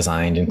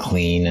 designed and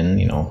clean and,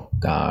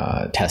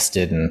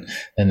 tested. And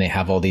then they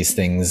have all these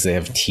things. They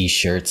have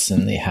t-shirts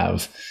and they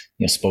have,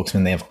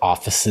 spokesmen, they have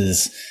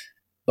offices,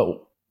 but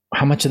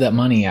how much of that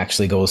money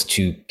actually goes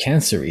to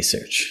cancer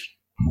research?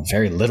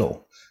 Very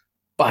little.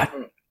 But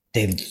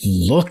they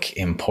look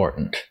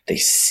important. They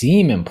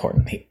seem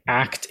important. They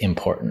act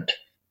important.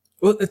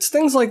 Well, it's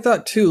things like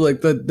that too,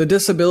 like the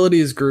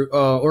disabilities group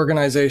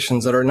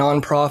organizations that are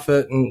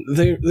nonprofit, and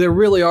they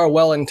really are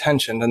well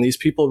intentioned, and these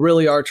people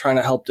really are trying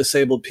to help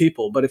disabled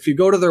people. But if you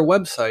go to their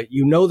website,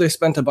 they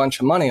spent a bunch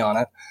of money on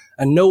it,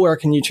 and nowhere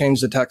can you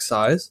change the text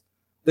size.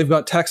 They've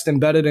got text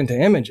embedded into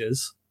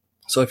images.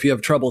 So if you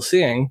have trouble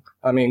seeing,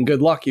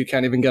 good luck. You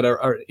can't even get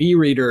an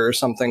e-reader or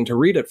something to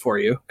read it for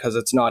you because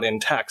it's not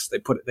in text.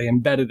 They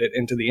embedded it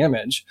into the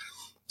image.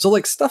 So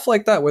like stuff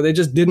like that, where they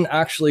just didn't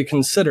actually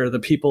consider the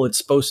people it's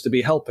supposed to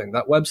be helping.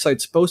 That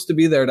website's supposed to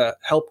be there to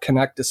help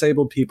connect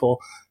disabled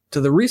people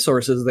to the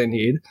resources they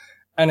need.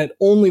 And it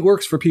only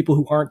works for people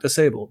who aren't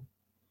disabled.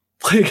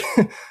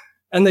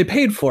 And they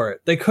paid for it.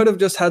 They could have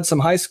just had some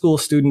high school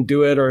student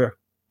do it, or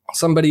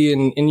somebody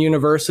in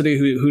university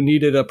who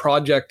needed a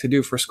project to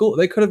do for school.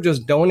 They could have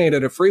just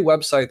donated a free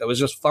website that was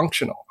just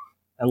functional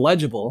and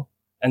legible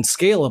and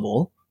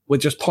scalable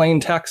with just plain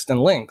text and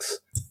links.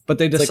 But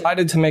they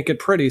decided to make it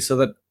pretty so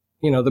that,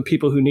 the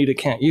people who need it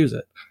can't use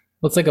it.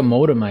 Well, it's like a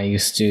modem I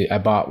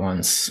bought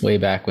once, way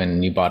back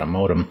when you bought a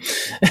modem.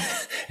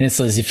 And it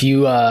says, if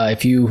you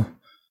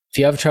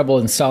have trouble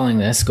installing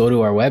this, go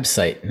to our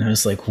website. And I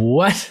was like,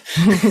 what?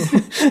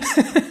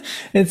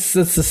 It's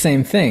the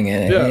same thing.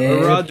 Yeah,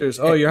 Rogers.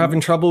 Oh, you're having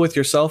trouble with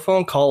your cell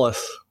phone? Call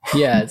us.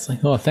 Yeah, it's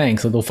like, oh,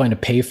 thanks. I'll go find a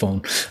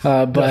payphone.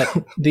 But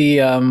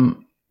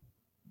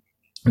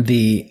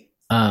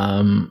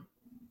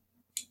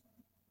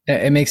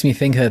it makes me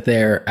think that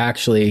they're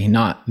actually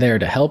not there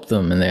to help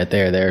them, and that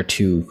they're there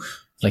to,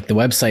 like, the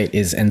website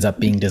ends up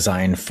being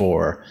designed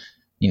for,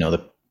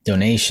 the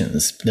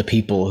donations, the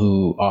people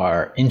who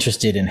are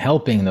interested in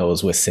helping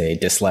those with, say,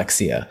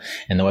 dyslexia,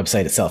 and the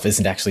website itself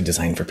isn't actually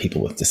designed for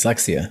people with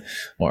dyslexia.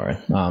 Or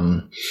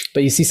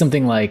but you see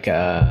something like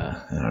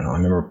I don't know, I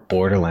remember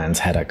Borderlands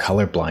had a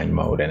colorblind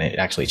mode, and it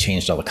actually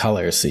changed all the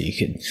colors so you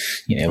could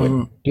it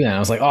would do that. And I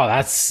was like, oh,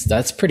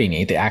 that's pretty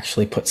neat. They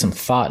actually put some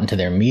thought into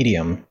their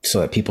medium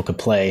so that people could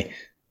play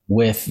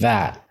with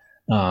that.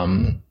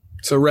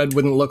 So red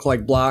wouldn't look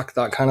like black,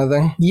 that kind of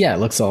thing? Yeah, it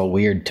looks all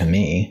weird to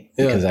me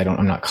because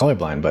I'm not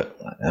colorblind, but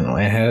I don't know.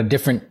 It had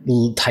different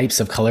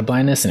types of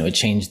colorblindness, and it would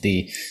change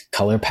the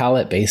color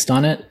palette based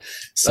on it.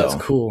 So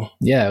that's cool.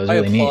 Yeah, it was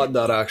really neat. I applaud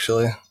that,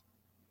 actually.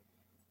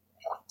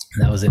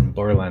 That was in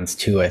Borderlands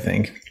 2, I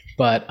think.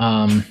 But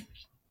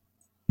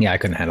yeah, I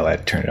couldn't handle it. I had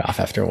to turn it off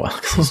after a while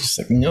because I was just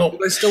like, nope.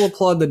 But I still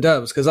applaud the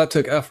devs because that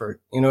took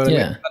effort. You know what I mean?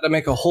 I had to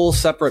make a whole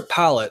separate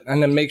palette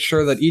and then make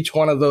sure that each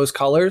one of those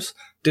colors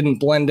didn't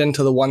blend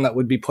into the one that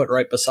would be put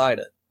right beside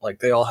it. Like,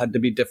 they all had to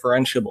be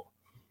differentiable.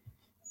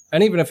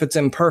 And even if it's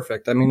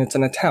imperfect, it's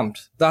an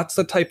attempt. That's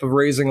the type of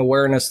raising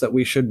awareness that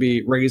we should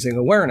be raising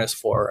awareness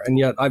for. And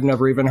yet I've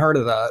never even heard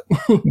of that.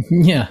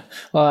 Yeah.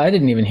 Well, I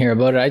didn't even hear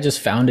about it. I just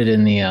found it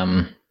in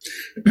the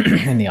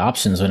in the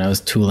options when I was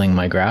tooling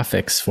my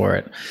graphics for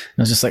it. I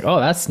was just like, oh,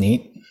 that's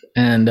neat.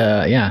 And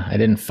I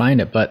didn't find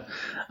it. But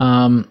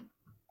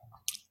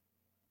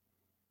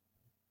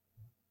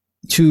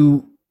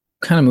to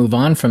kind of move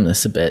on from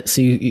this a bit.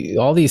 So you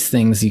all these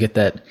things, you get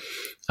that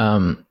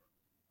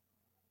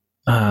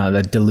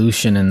that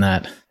dilution and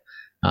that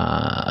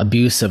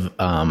abuse of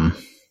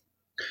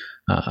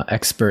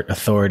expert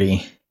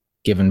authority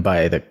given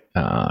by the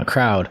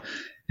crowd.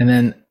 And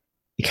then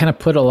you kind of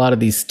put a lot of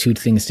these two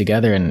things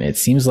together, and it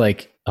seems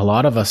like a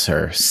lot of us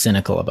are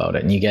cynical about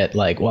it. And you get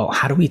like, well,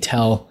 how do we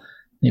tell,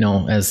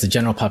 as the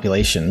general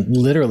population,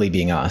 literally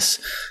being us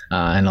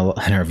and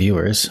our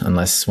viewers,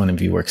 unless one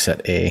of you works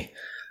at a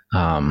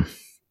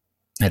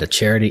at a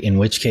charity, in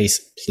which case,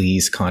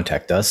 please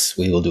contact us.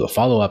 We will do a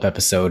follow-up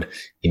episode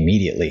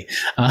immediately.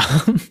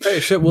 Hey,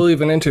 shit, we'll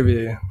even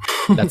interview you.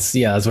 That's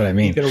what I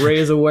mean. You can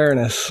raise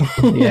awareness.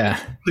 Yeah.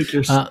 Like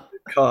your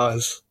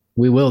cause.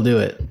 We will do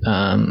it.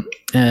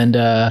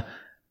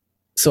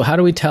 So how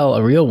do we tell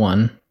a real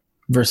one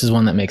versus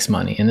one that makes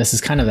money? And this is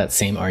kind of that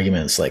same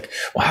argument. It's like,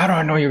 well, how do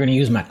I know you're going to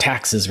use my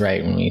taxes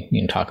right when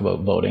we talk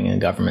about voting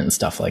and government and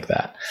stuff like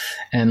that?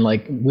 And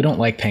like, we don't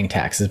like paying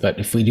taxes, but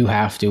if we do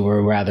have to,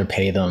 we'd rather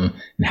pay them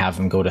and have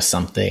them go to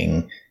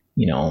something,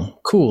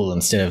 cool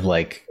instead of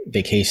like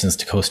vacations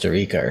to Costa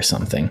Rica or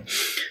something.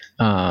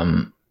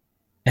 And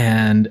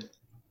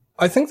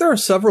I think there are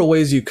several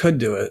ways you could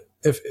do it.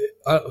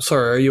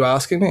 Sorry, are you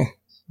asking me?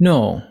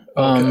 No,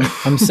 okay.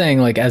 I'm saying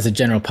like as a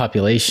general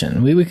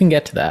population, we can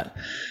get to that.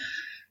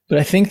 But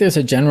I think there's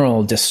a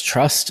general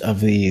distrust of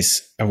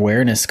these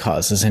awareness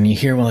causes. And you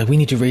hear, well, like, we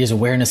need to raise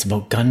awareness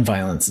about gun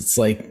violence. It's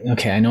like,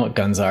 okay, I know what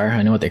guns are.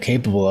 I know what they're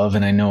capable of.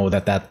 And I know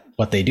that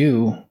what they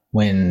do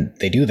when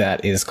they do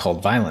that is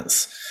called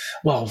violence.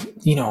 Well,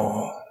 we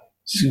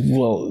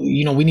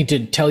need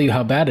to tell you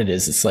how bad it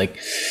is. It's like,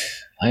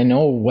 I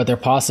know what they're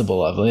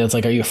possible of. It's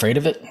like, are you afraid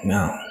of it?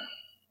 No.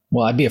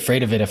 Well, I'd be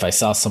afraid of it if I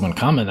saw someone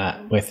coming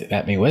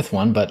at me with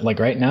one. But like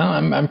right now,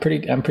 I'm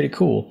pretty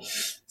cool.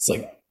 It's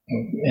like,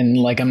 and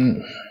like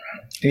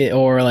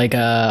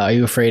are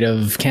you afraid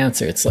of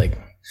cancer? It's like,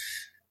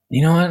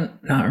 you know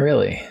what? Not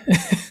really.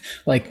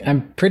 Like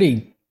I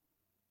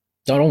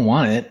don't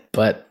want it,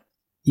 but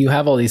you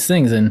have all these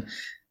things. And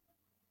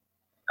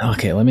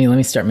okay, let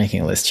me start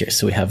making a list here.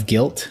 So we have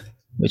guilt,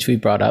 which we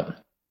brought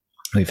up.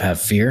 We have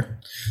fear,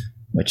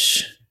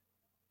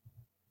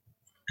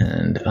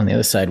 and on the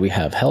other side, we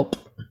have help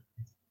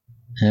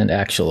and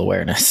actual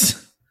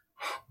awareness.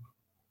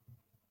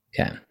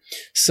 Okay.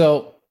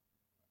 So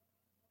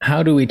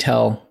how do we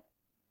tell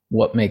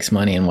what makes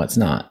money and what's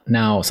not?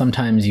 Now,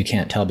 sometimes you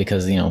can't tell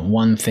because,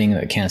 one thing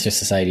that Cancer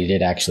Society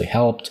did actually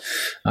helped.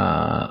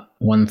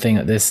 One thing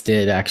that this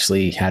did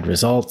actually had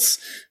results.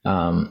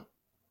 I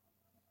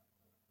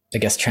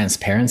guess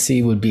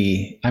transparency would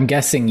be, I'm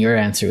guessing your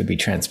answer would be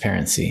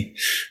transparency.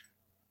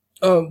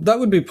 That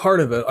would be part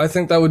of it. I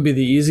think that would be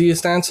the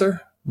easiest answer.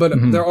 But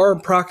there are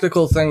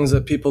practical things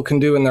that people can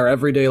do in their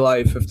everyday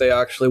life if they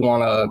actually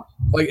want to,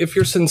 like if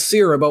you're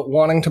sincere about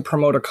wanting to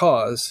promote a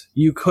cause,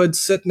 you could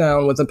sit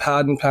down with a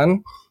pad and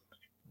pen,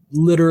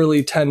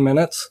 literally 10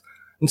 minutes,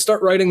 and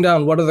start writing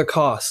down what are the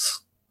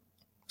costs.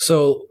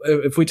 So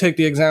if we take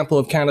the example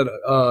of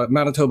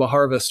Manitoba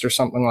Harvest or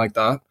something like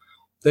that,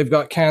 they've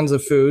got cans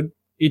of food.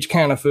 Each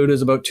can of food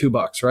is about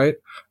 $2, right?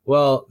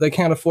 Well, they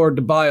can't afford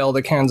to buy all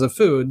the cans of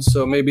food,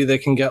 so maybe they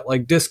can get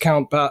like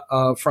discount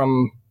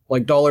from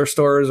like dollar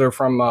stores or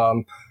from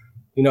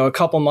a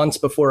couple months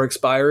before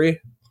expiry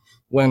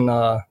when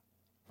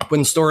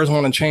stores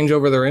want to change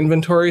over their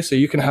inventory. So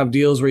you can have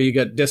deals where you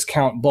get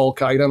discount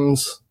bulk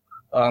items,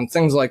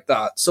 things like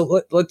that.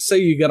 So let's say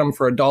you get them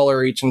for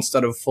 $1 each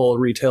instead of full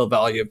retail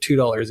value of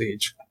 $2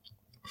 each.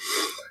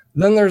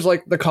 Then there's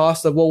like the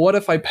cost of, well, what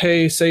if I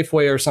pay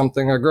Safeway or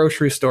something, or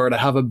grocery store, to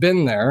have a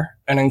bin there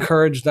and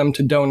encourage them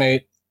to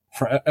donate,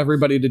 for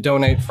everybody to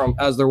donate from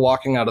as they're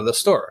walking out of the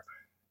store.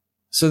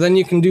 So then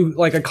you can do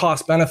like a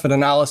cost benefit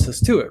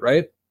analysis to it,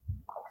 right?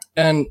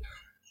 And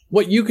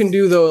what you can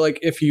do though, like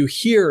if you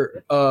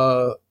hear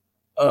a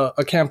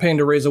campaign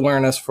to raise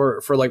awareness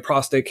for like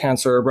prostate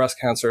cancer or breast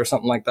cancer or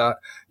something like that,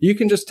 you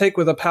can just take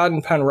with a pad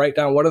and pen, write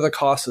down what are the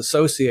costs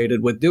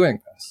associated with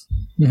doing this.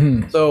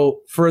 Mm-hmm.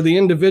 So for the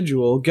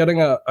individual,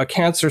 getting a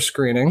cancer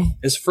screening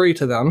is free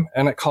to them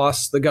and it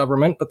costs the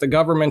government, but the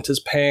government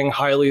is paying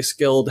highly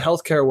skilled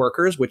healthcare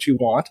workers, which you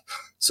want.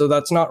 So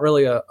that's not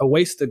really a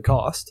wasted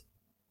cost.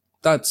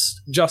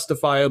 That's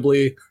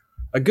justifiably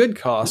a good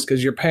cost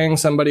because you're paying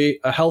somebody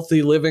a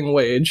healthy living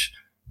wage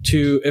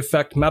to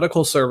effect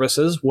medical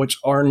services, which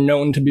are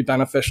known to be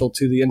beneficial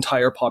to the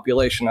entire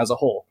population as a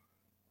whole.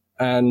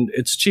 And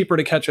it's cheaper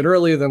to catch it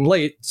early than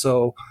late,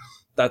 so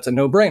that's a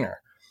no-brainer.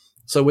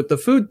 So with the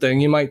food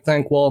thing, you might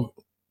think, well,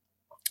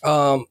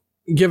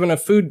 given a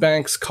food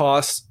bank's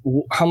cost,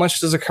 how much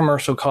does a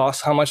commercial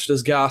cost? How much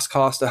does gas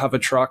cost to have a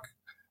truck?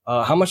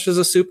 How much does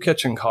a soup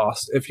kitchen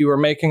cost? If you were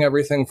making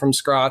everything from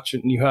scratch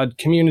and you had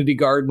community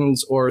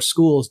gardens or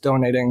schools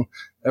donating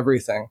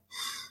everything.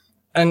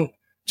 And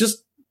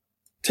just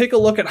take a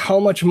look at how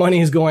much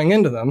money is going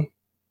into them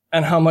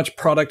and how much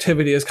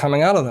productivity is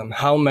coming out of them.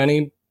 How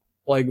many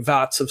like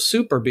vats of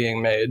soup are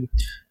being made.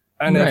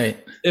 And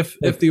right.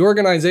 if the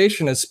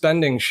organization is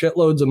spending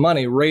shitloads of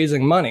money,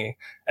 raising money,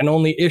 and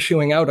only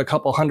issuing out a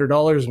couple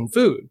 $100 in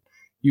food,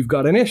 you've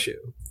got an issue.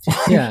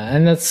 Yeah,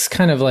 and that's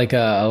kind of like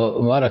a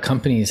lot of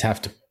companies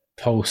have to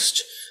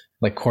post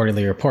like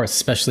quarterly reports,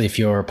 especially if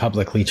you're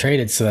publicly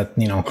traded, so that,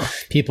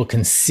 people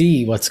can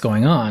see what's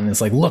going on.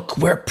 It's like, look,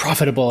 we're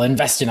profitable,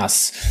 invest in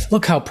us.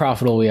 Look how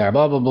profitable we are,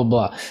 blah, blah, blah,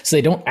 blah. So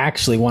they don't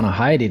actually want to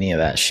hide any of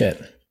that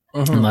shit.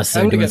 Mm-hmm. Unless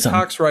they're doing something.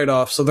 Tax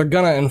write-off, so they're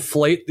going to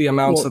inflate the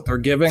amounts that they're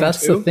giving.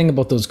 That's the thing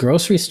about those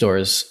grocery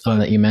stores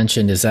that you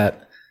mentioned, is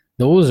that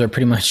those are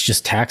pretty much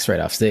just tax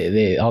write-offs.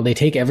 They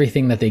take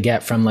everything that they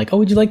get from like, oh,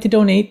 would you like to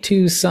donate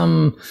to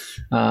some,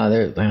 I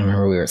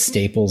remember we were at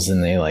Staples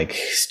and they like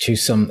to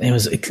some, it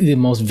was the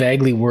most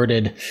vaguely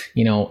worded,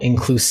 you know,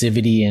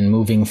 inclusivity and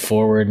moving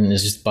forward, and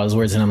it's just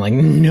buzzwords. And I'm like,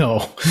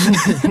 no.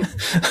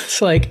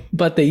 It's like,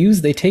 but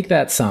they take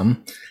that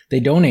sum,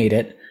 they donate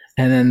it,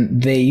 and then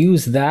they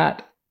use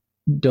that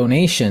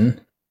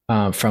donation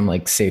from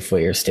like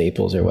Safeway or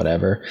Staples or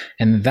whatever,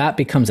 and that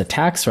becomes a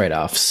tax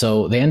write-off.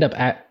 So they end up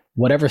at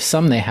whatever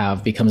sum they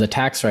have becomes a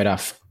tax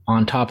write-off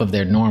on top of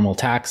their normal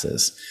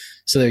taxes.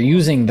 So they're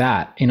using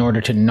that in order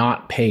to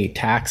not pay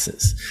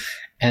taxes.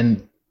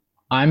 And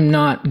I'm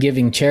not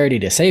giving charity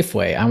to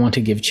Safeway. I want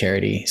to give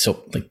charity.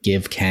 So like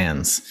give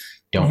cans,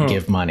 don't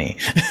give money.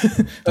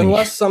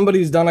 Unless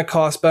somebody's done a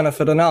cost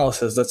benefit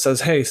analysis that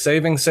says, hey,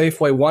 saving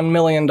Safeway $1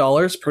 million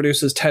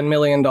produces $10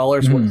 million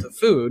worth of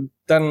food,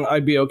 then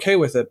I'd be okay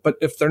with it. But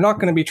if they're not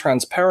going to be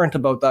transparent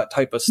about that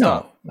type of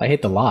stuff. No, I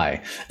hate the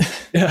lie.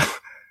 Yeah.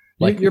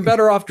 Like, you're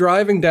better off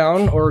driving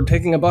down or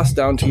taking a bus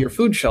down to your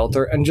food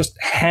shelter and just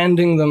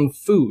handing them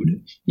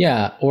food.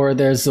 Yeah, or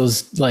there's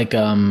those like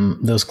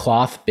those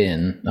cloth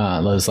bin,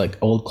 those like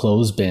old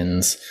clothes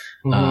bins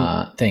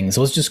things.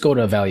 Let's just go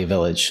to Value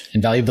Village,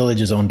 and Value Village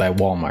is owned by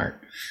Walmart.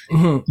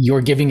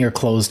 You're giving your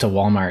clothes to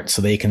Walmart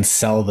so they can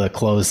sell the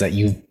clothes that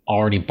you've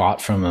already bought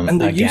from them.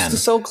 And they used to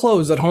sell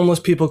clothes that homeless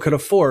people could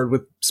afford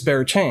with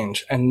spare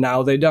change, and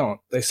now they don't.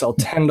 They sell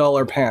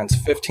 $10 pants,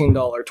 $15,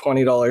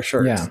 $20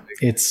 shirts. Yeah,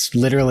 it's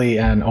literally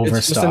an overstock.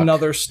 It's just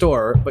another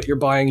store, but you're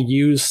buying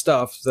used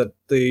stuff that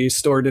the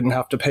store didn't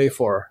have to pay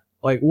for.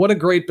 Like, what a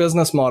great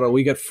business model.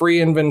 We get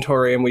free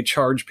inventory and we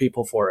charge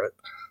people for it.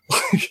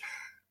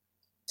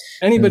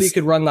 Anybody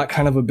could run that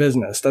kind of a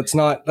business. It's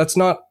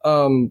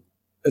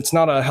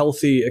not a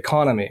healthy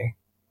economy.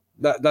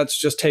 That's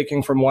just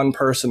taking from one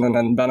person and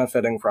then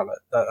benefiting from it.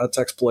 That's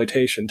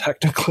exploitation,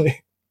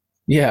 technically.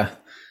 Yeah.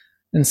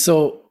 And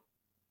so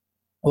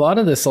a lot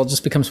of this all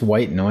just becomes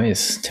white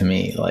noise to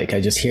me. Like,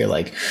 I just hear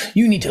like,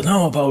 you need to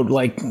know about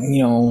like,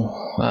 you know,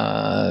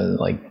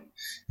 like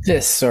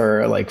this,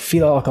 or like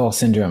fetal alcohol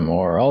syndrome,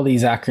 or all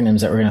these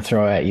acronyms that we're going to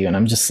throw at you. And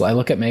I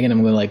look at Megan and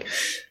I'm going like,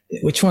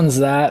 which one's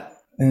that?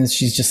 And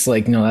she's just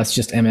like, no, that's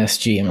just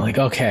MSG. I'm like,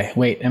 okay,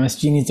 wait,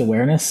 MSG needs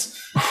awareness?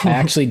 I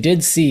actually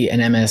did see an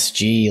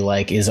MSG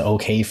like is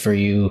okay for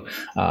you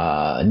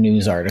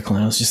news article.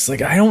 And I was just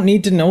like, I don't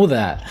need to know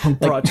that.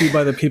 Brought to you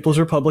by the People's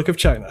Republic of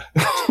China.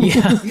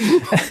 Yeah,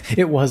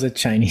 it was a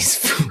Chinese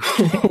food.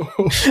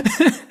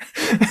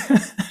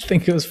 I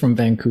think it was from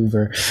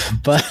Vancouver.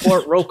 But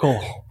Fort Rocal.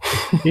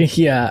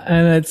 Yeah,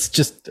 and it's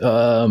just,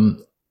 and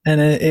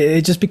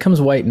it just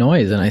becomes white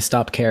noise, and I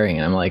stop caring.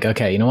 And I'm like,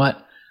 okay, you know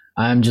what?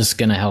 I'm just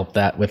going to help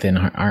that within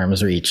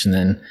arm's reach. And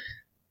then,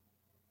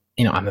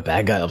 you know, I'm a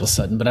bad guy all of a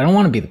sudden, but I don't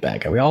want to be the bad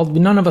guy.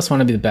 None of us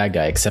want to be the bad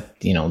guy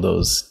except, you know,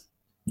 those,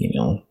 you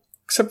know.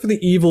 Except for the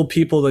evil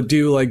people that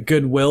do like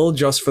goodwill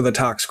just for the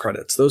tax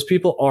credits. Those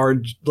people are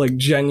like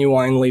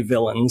genuinely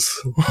villains.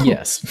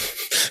 Yes.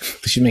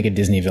 We should make a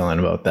Disney villain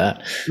about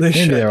that.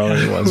 Maybe there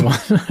already was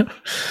one.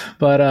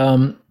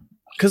 But,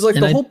 because like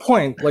the whole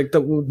point, like that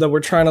we're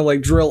trying to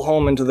like drill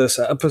home into this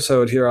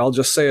episode here, I'll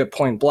just say it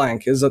point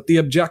blank, is that the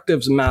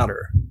objectives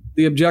matter.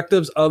 The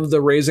objectives of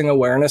the raising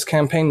awareness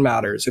campaign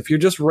matters. If you're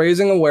just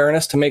raising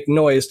awareness to make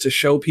noise to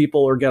show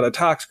people or get a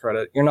tax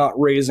credit, you're not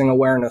raising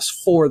awareness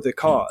for the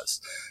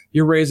cause.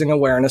 You're raising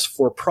awareness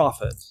for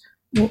profit.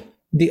 Well,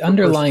 the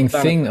underlying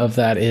thing of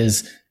that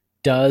is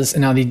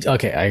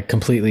I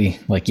completely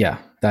like, yeah,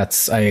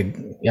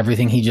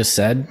 everything he just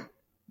said,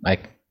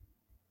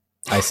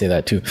 I say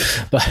that too,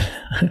 but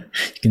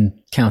you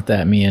can count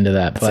me into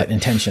that. But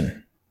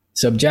intention.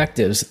 So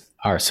objectives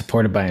are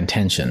supported by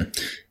intention.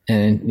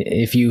 And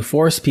if you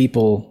force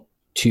people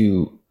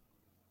to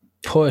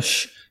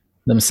push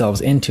themselves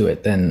into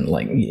it, then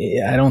like,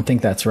 I don't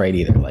think that's right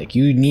either. Like,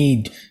 you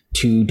need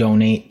to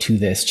donate to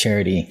this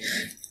charity.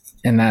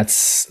 And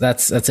that's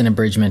an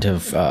abridgment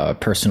of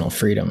personal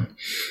freedom.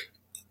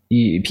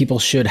 People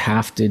should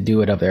have to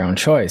do it of their own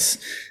choice.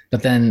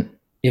 But then,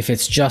 if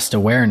it's just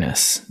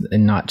awareness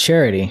and not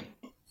charity,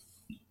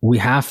 we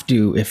have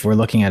to, if we're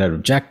looking at it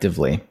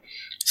objectively,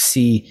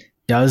 see,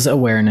 does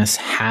awareness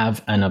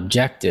have an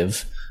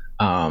objective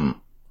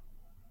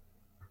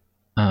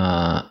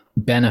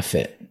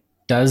benefit?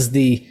 Does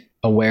the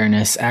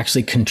awareness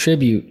actually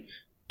contribute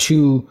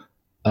to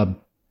a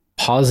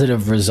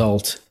positive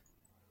result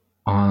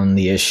on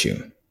the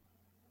issue?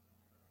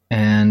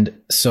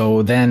 And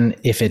so then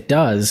if it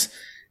does,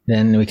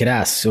 then we could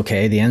ask,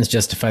 okay, the ends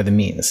justify the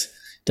means.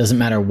 Doesn't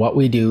matter what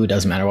we do,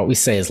 doesn't matter what we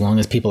say, as long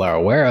as people are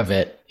aware of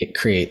it, it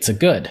creates a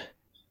good.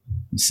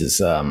 This is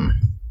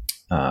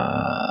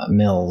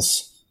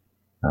Mill's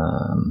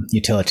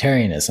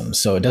utilitarianism.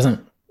 So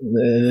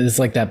it's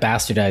like that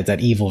bastardized, that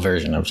evil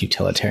version of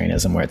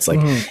utilitarianism, where it's like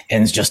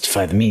ends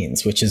justify the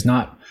means, which is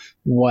not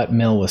what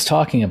Mill was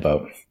talking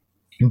about.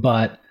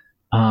 But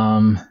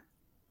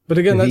But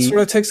again, that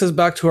sort of takes us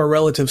back to our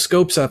relative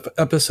scopes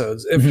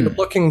episodes. If you're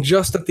looking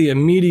just at the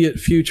immediate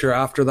future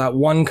after that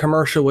one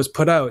commercial was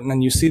put out, and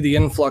then you see the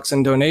influx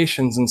in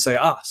donations and say,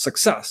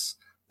 success,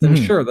 then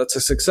sure, that's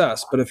a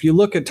success. But if you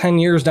look at 10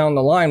 years down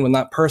the line when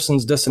that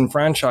person's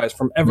disenfranchised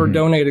from ever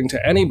donating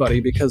to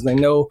anybody because they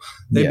know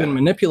they've been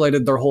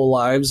manipulated their whole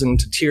lives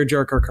into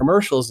tearjerker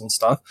commercials and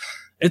stuff,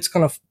 it's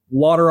going to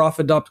water off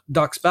a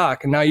duck's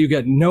back. And now you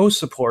get no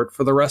support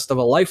for the rest of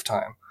a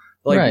lifetime.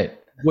 Like,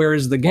 where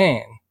is the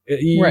gain?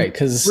 Right,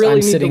 because really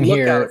I'm sitting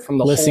here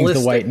listening to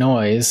the white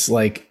noise,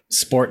 like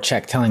Sport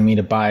Check telling me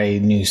to buy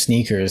new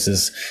sneakers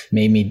has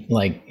made me,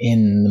 like,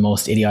 in the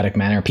most idiotic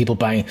manner, people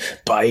buy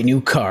a new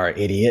car,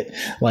 idiot,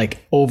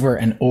 like over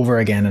and over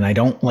again. And I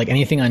don't like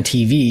anything on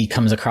TV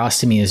comes across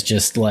to me as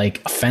just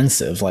like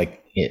offensive,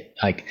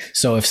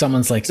 so if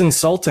someone's like, it's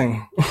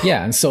insulting.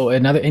 Yeah. And so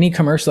any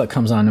commercial that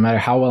comes on, no matter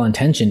how well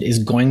intentioned, is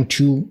going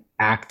to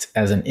act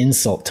as an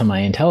insult to my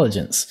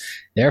intelligence.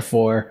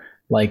 Therefore,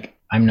 like,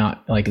 I'm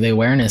not like the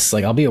awareness,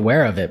 like I'll be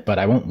aware of it, but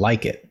I won't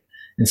like it.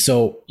 And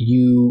so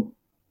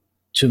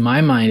to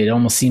my mind, it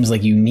almost seems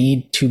like you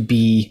need to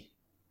be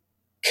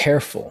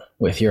careful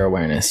with your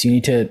awareness. You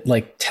need to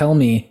like tell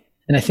me,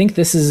 and I think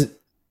this is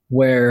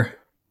where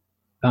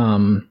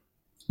you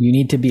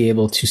need to be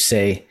able to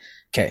say,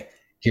 okay,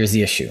 here's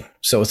the issue.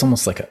 So it's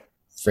almost like a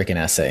freaking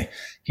essay.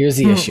 Here's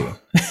the issue.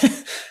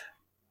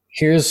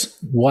 Here's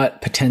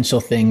what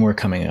potential thing we're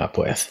coming up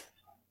with.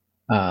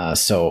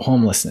 So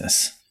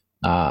homelessness.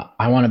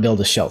 I want to build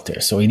a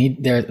shelter. So we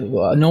need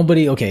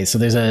so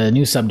there's a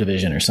new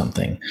subdivision or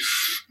something.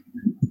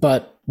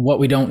 But what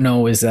we don't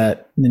know is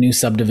that the new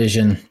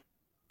subdivision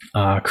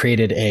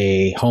created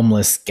a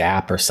homeless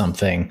gap or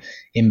something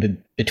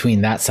in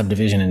between that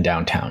subdivision and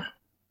downtown.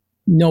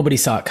 Nobody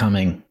saw it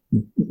coming.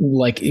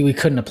 Like, we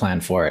couldn't have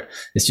planned for it.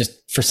 It's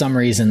just, for some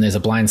reason, there's a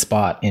blind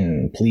spot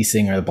in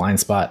policing or the blind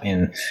spot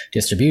in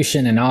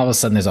distribution. And all of a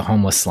sudden there's a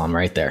homeless slum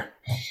right there.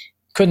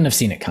 Couldn't have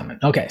seen it coming.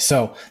 Okay,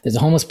 so there's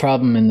a homeless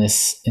problem in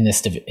this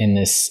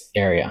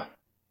area.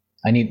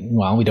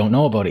 We don't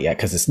know about it yet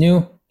because it's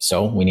new,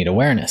 so we need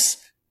awareness.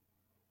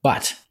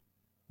 But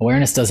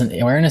awareness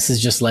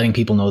is just letting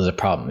people know there's a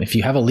problem. If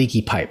you have a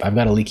leaky pipe, I've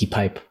got a leaky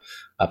pipe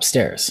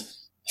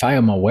upstairs. If I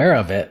am aware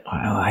of it,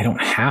 I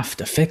don't have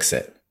to fix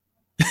it.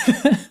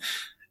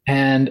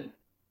 And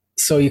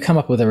so you come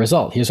up with a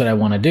result. Here's what I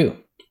want to do.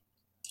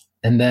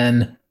 And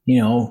then,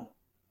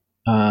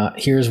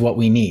 here's what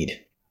we need.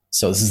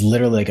 So this is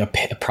literally like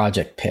a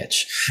project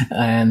pitch,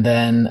 and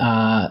then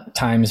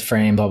times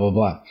frame, blah, blah,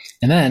 blah.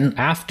 And then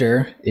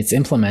after it's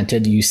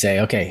implemented, you say,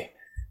 okay,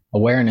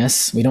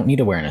 awareness, we don't need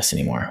awareness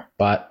anymore,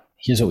 but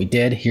here's what we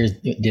did.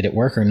 Did it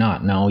work or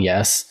not? No,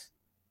 yes.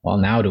 Well,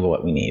 now do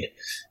what we need,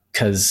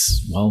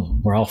 because,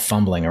 we're all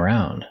fumbling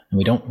around and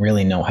we don't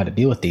really know how to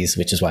deal with these,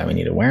 which is why we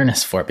need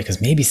awareness for it, because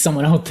maybe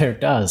someone out there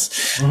does.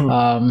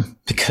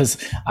 Because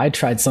I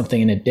tried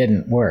something and it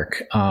didn't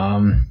work.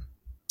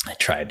 I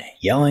tried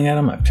yelling at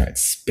him. I've tried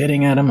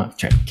spitting at him. I've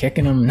tried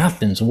kicking him.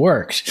 Nothing's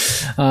worked.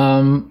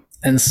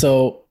 And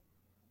so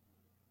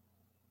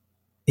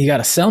you got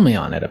to sell me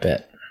on it a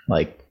bit.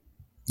 Like,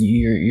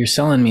 you're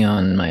selling me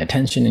on my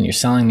attention, and you're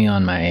selling me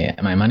on my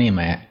money and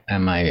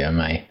my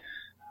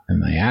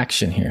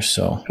action here.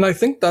 So, and I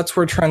think that's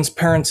where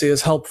transparency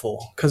is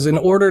helpful, because in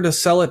order to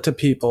sell it to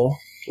people,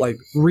 like,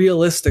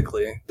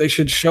 realistically, they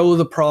should show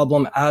the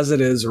problem as it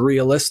is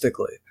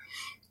realistically.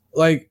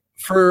 Like,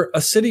 for a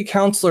city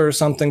councilor or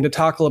something to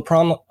tackle a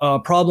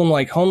problem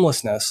like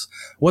homelessness,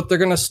 what they're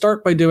going to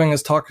start by doing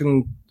is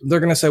they're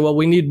going to say, well,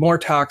 we need more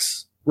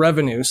tax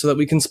revenue so that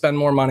we can spend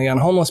more money on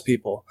homeless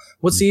people.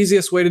 What's the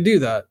easiest way to do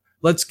that?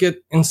 Let's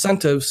get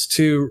incentives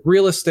to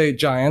real estate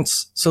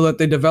giants so that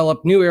they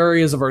develop new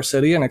areas of our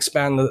city and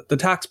expand the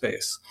tax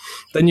base.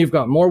 Then you've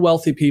got more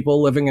wealthy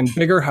people living in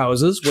bigger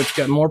houses, which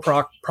get more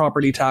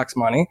property tax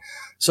money.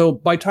 So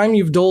by the time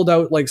you've doled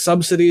out like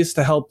subsidies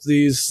to help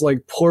these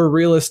like poor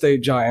real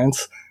estate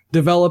giants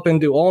develop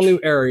into all new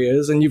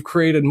areas, and you've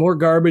created more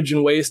garbage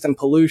and waste and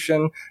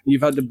pollution,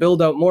 you've had to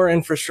build out more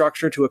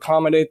infrastructure to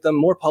accommodate them,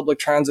 more public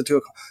transit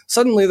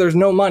suddenly there's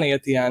no money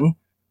at the end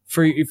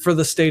for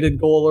the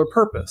stated goal or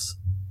purpose.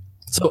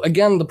 So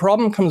again, the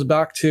problem comes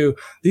back to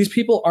these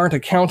people aren't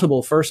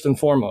accountable first and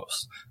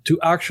foremost to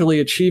actually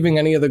achieving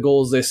any of the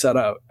goals they set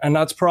out. And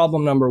that's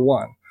problem number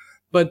one.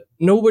 But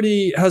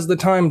nobody has the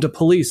time to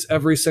police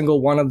every single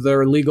one of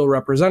their legal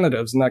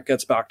representatives. And that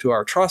gets back to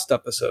our trust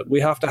episode. We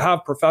have to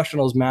have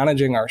professionals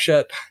managing our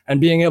shit and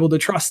being able to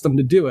trust them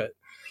to do it.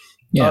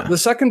 Yeah. The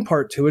second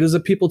part to it is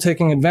that people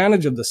taking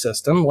advantage of the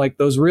system, like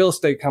those real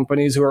estate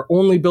companies who are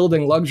only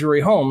building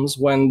luxury homes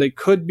when they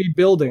could be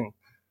building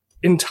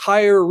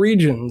entire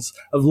regions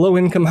of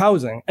low-income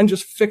housing and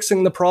just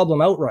fixing the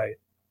problem outright.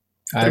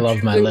 I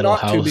love my little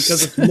house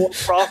because it's more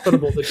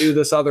profitable to do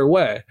this other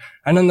way.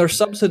 And then they're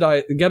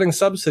getting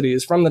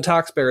subsidies from the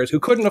taxpayers who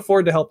couldn't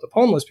afford to help the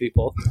homeless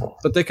people,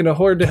 but they can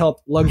afford to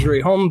help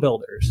luxury home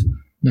builders.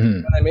 Mm-hmm. You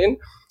know what I mean?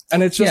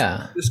 And it's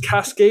just this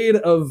cascade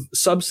of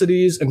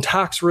subsidies and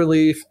tax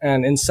relief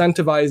and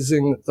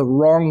incentivizing the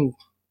wrong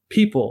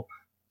people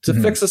to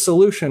fix a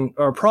solution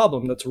or a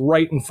problem that's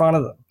right in front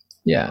of them.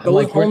 Yeah.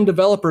 Those home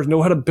developers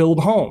know how to build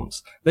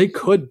homes. They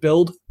could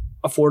build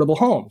affordable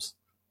homes,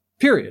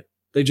 period.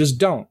 They just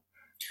don't.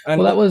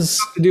 And what we have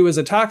to do as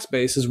a tax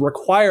base is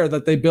require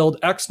that they build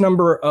X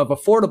number of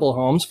affordable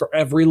homes for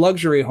every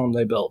luxury home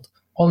they build.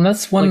 Well, and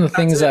that's one of the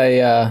things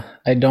I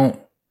don't,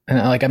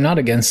 like, I'm not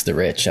against the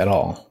rich at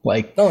all.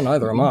 Like, no,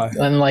 neither am I.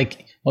 And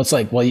like, well, it's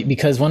like, well,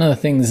 because one of the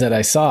things that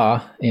I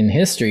saw in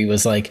history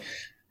was like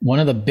one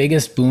of the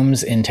biggest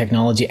booms in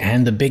technology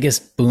and the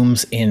biggest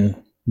booms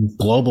in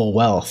global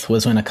wealth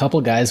was when a couple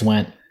guys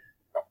went,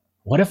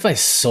 what if I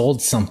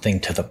sold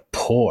something to the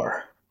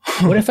poor?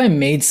 What if I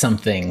made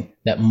something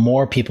that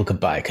more people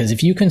could buy? Because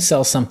if you can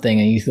sell something,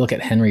 and you look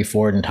at Henry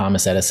Ford and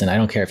Thomas Edison, I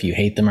don't care if you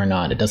hate them or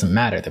not, it doesn't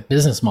matter. The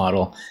business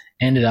model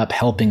ended up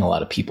helping a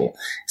lot of people.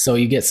 So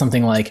you get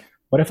something like,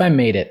 what if I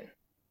made it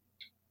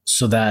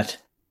so that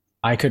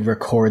I could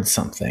record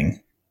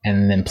something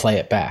and then play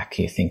it back?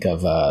 You think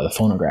of the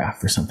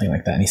phonograph or something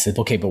like that. And he said,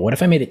 okay, but what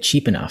if I made it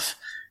cheap enough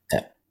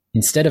that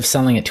instead of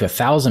selling it to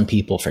 1,000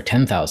 people for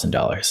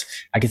 $10,000,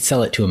 I could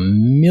sell it to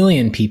 1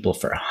 million people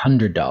for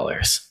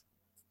 $100.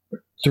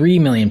 3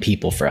 million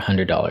people for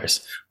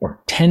 $100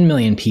 or 10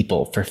 million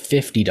people for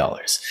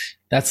 $50.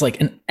 That's like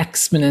an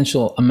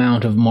exponential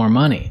amount of more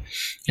money.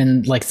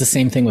 And like the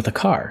same thing with a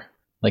car.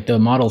 Like the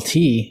Model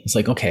T, it's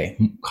like, okay,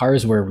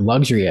 cars were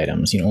luxury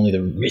items. You know, only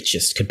the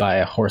richest could buy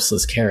a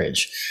horseless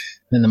carriage.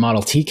 Then the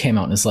Model T came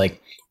out and it's like,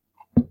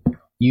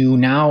 you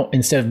now,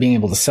 instead of being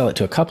able to sell it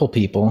to a couple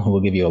people who will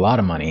give you a lot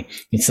of money,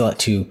 you can sell it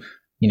to,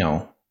 you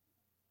know,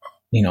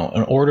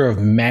 an order of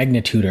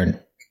magnitude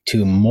or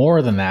to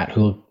more than that,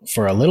 who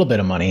for a little bit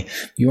of money,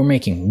 you're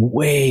making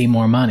way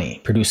more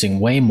money, producing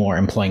way more,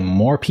 employing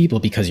more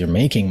people because you're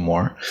making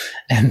more.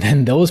 And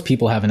then those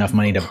people have enough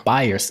money to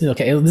buy your,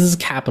 okay, this is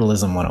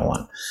capitalism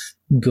 101.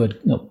 Good,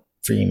 no,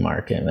 free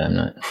market. I'm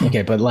not,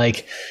 okay, but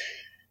like,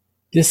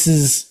 this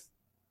is,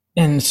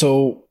 and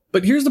so.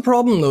 But here's the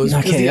problem though, is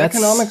because the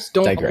economics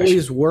don't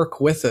always work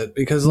with it,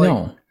 because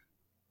like,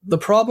 the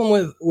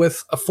problem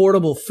with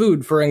affordable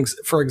food, for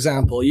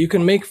example, you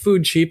can make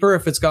food cheaper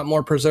if it's got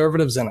more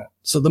preservatives in it.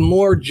 So the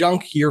more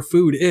junk your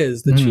food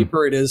is, the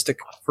cheaper it is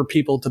for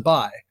people to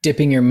buy.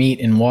 Dipping your meat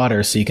in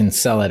water so you can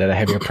sell it at a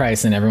heavier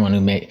price, and everyone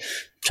who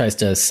tries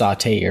to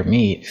saute your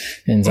meat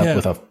ends up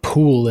with a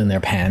pool in their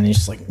pan. And you're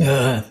just like,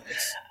 ugh.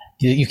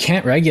 You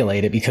can't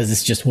regulate it because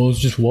it's just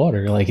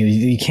water. Like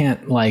you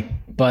can't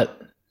but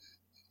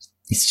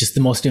it's just the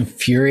most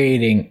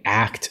infuriating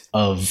act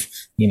of,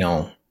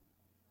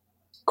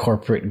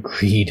 corporate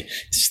greed.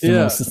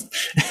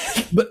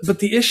 But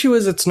the issue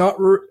is, it's not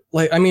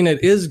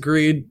it is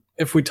greed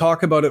if we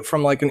talk about it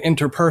from like an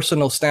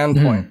interpersonal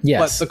standpoint.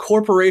 Yes. But the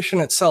corporation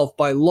itself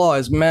by law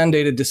is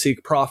mandated to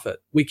seek profit.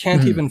 We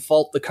can't even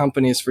fault the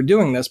companies for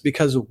doing this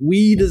because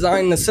we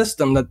design the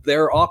system that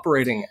they're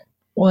operating in.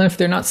 Well, if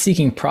they're not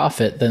seeking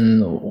profit,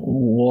 then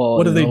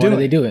what are they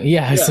doing?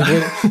 Yeah. So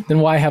then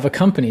why have a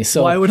company?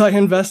 So why would I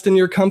invest in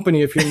your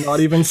company if you're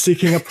not even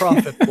seeking a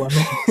profit for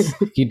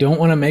me? You don't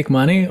want to make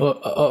money?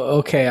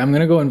 Okay, I'm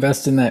going to go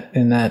invest in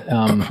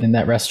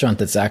that restaurant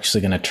that's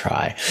actually going to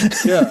try.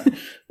 Yeah.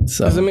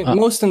 So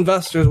most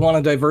investors want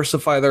to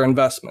diversify their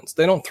investments.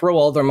 They don't throw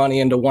all their money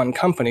into one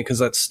company because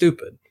that's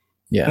stupid.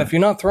 Yeah. And if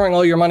you're not throwing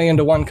all your money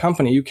into one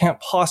company, you can't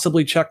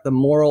possibly check the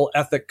moral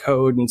ethic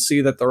code and see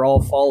that they're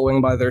all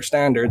following by their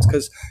standards,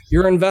 because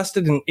you're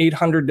invested in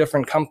 800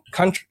 different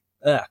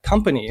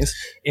companies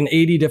in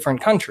 80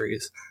 different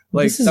countries.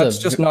 Like, that's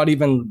just not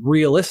even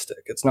realistic.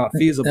 It's not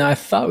feasible. Now, I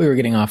thought we were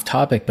getting off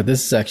topic, but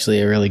this is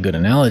actually a really good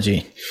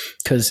analogy,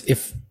 because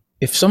if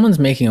someone's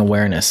making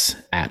awareness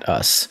at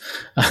us,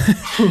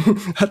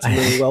 that's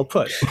really well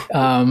put.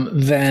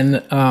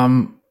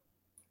 Then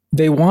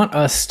they want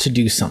us to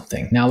do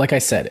something. Now, like I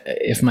said,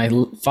 if my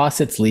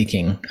faucet's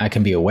leaking, I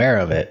can be aware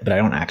of it, but I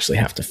don't actually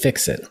have to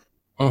fix it.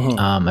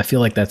 I feel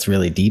like that's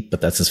really deep,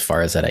 but that's as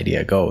far as that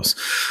idea goes.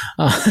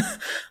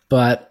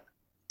 But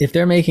if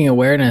they're making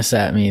awareness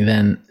at me,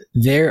 then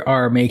they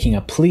are making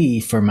a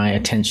plea for my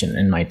attention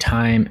and my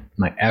time,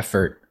 my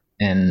effort,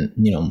 and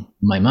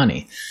my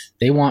money.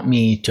 They want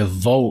me to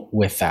vote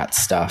with that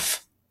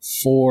stuff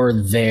for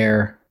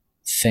their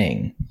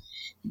thing.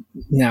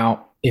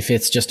 Now, if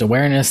it's just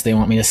awareness, they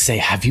want me to say,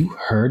 have you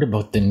heard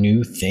about the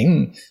new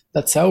thing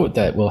that's out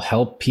that will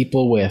help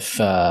people with,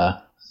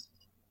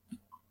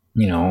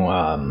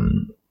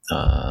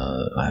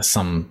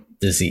 some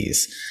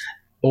disease?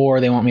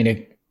 Or they want me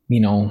to,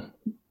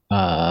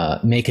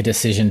 make a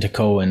decision to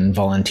go and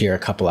volunteer a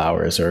couple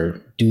hours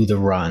or do the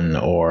run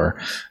or,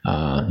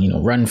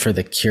 run for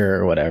the cure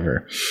or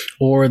whatever.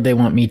 Or they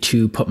want me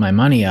to put my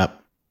money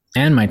up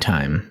and my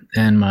time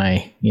and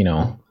my,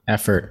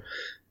 effort,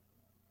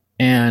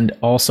 and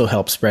also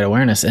help spread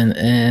awareness.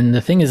 And the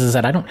thing is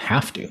that I don't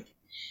have to.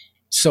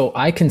 So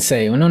I can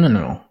say, well,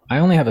 no. I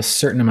only have a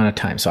certain amount of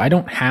time. So I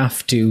don't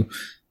have to,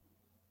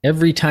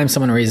 every time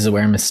someone raises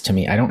awareness to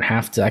me, I don't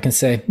have to, I can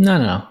say,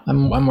 no,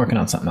 I'm working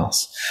on something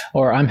else,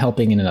 or I'm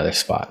helping in another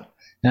spot.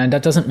 And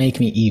that doesn't make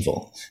me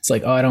evil. It's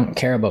like, oh, I don't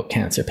care about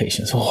cancer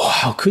patients. Oh,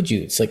 how could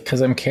you? It's like,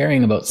 because I'm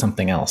caring about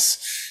something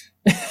else.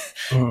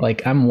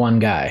 Like, I'm one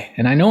guy,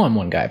 and I know I'm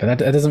one guy, but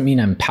that doesn't mean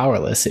I'm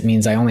powerless. It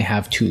means I only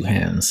have two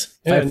hands.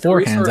 Yeah, if I have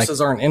four hands,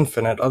 resources aren't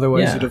infinite.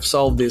 Otherwise, you'd have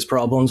solved these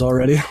problems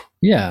already.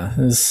 Yeah,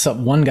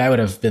 one guy would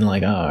have been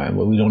like, oh,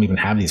 well, we don't even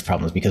have these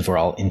problems because we're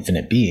all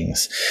infinite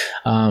beings.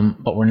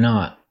 But we're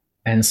not.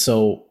 And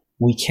so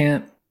we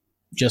can't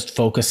just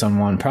focus on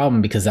one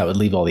problem, because that would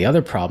leave all the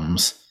other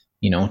problems,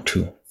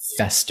 to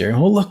fester.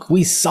 Oh, look,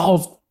 we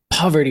solved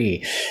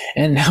poverty,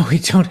 and now we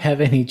don't have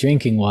any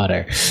drinking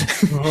water.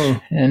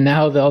 And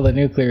now all the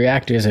nuclear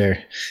reactors are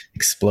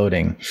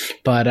exploding,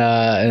 but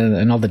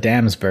and all the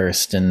dams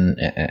burst, and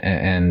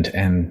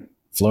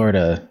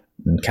Florida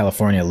and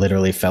California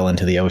literally fell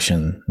into the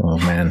ocean. Oh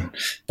man.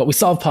 But we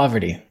solved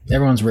poverty.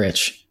 Everyone's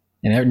rich,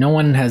 and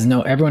everyone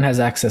has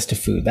access to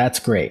food. That's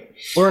great.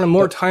 Or in a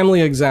more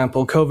timely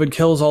example, COVID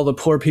kills all the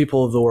poor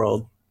people of the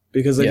world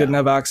because they didn't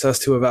have access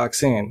to a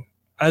vaccine.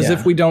 As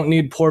if we don't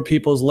need poor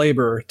people's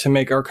labor to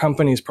make our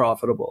companies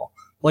profitable.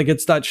 Like,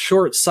 it's that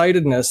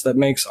short-sightedness that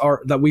makes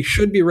that we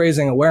should be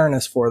raising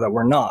awareness for, that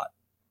we're not.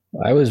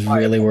 I was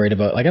really worried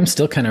about, I'm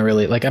still kind of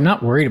really, I'm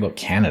not worried about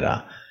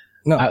Canada.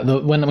 No.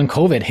 When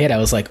COVID hit, I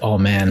was like, oh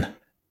man,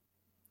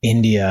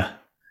 India.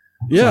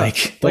 Yeah,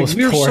 we're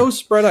so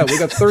spread out. We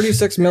got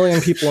 36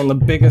 million people in the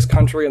biggest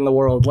country in the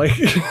world.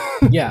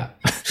 Yeah,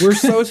 we're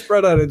so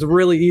spread out. It's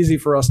really easy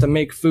for us to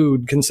make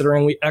food,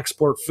 considering we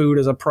export food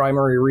as a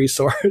primary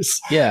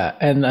resource. Yeah,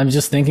 and I'm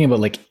just thinking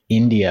about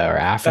India or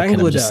Africa. And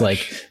I'm just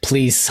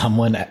please,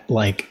 someone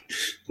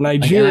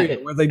Nigeria,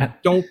 where they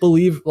don't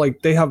believe,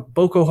 they have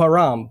Boko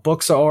Haram.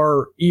 Books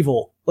are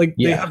evil.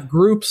 They have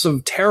groups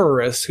of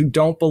terrorists who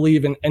don't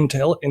believe in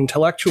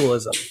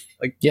intellectualism.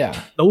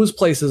 Those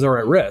places are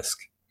at risk.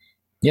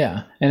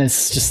 Yeah, and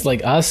it's just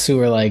us who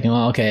are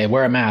well, okay,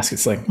 wear a mask.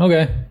 It's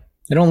okay,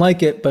 I don't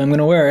like it, but I'm going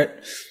to wear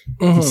it.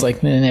 It's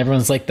and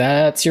everyone's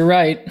that's your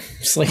right.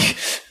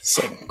 It's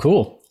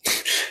cool.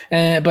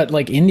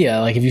 But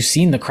India, if you've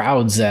seen the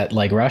crowds at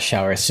rush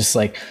hour, it's just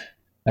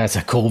that's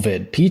a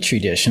COVID petri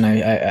dish. And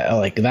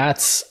I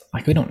that's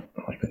we don't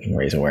we can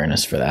raise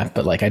awareness for that,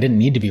 but I didn't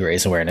need to be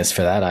raised awareness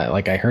for that.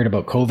 I heard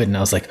about COVID and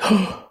I was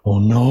oh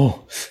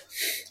no.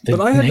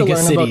 But I had to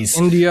learn about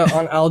India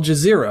on Al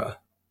Jazeera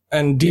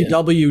and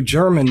DW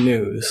German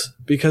news,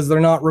 because they're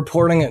not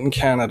reporting it in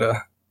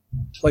Canada.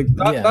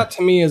 That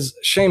to me is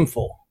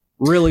shameful.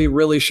 Really,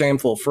 really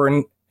shameful for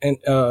an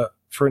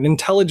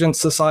intelligent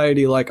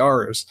society like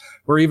ours,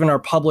 where even our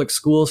public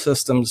school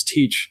systems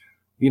teach,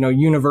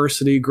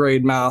 university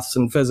grade maths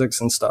and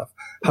physics and stuff.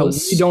 How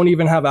we don't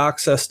even have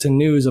access to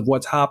news of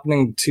what's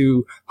happening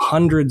to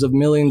hundreds of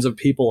millions of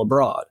people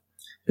abroad.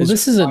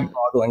 This is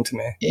mind-boggling to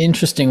me.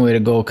 Interesting way to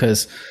go,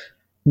 because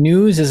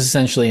news is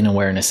essentially an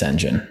awareness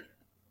engine.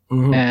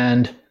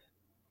 And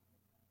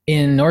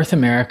in North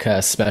America,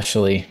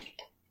 especially,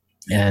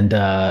 and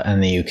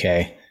the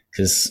UK,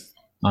 because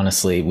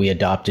honestly, we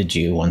adopted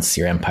you once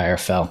your empire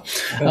fell.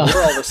 We're all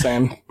the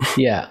same.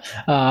 Yeah.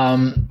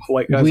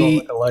 White guys all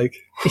look alike.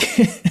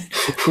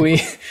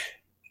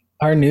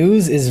 Our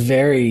news is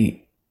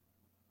very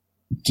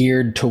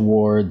geared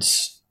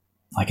towards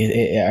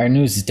our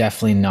news is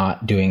definitely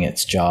not doing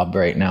its job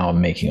right now of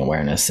making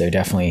awareness. They're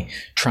definitely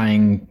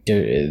trying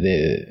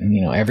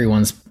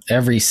to,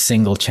 every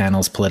single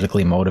channel's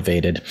politically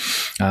motivated.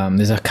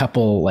 There's a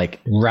couple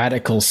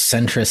radical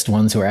centrist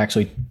ones who are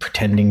actually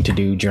pretending to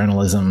do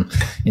journalism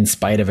in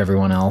spite of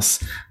everyone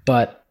else.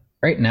 But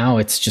right now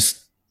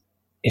it's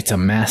a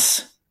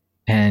mess,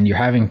 and you're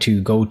having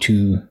to go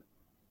to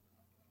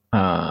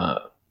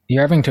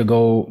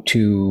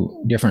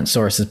different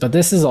sources. But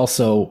this is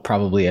also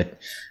probably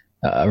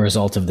a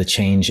result of the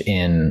change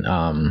in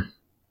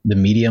the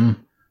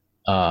medium.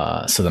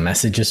 So the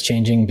message is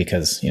changing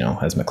because,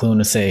 as McLuhan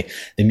would say,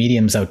 the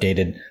medium's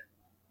outdated.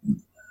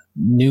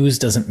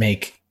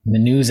 The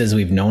news as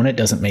we've known it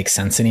doesn't make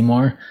sense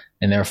anymore.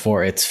 And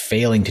therefore it's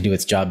failing to do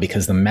its job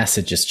because the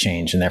message has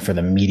changed, and therefore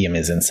the medium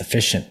is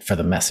insufficient for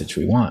the message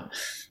we want.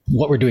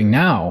 What we're doing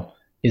now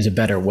is a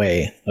better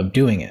way of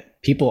doing it.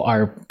 People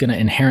are going to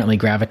inherently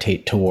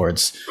gravitate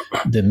towards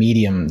the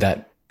medium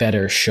that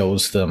better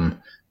shows them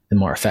the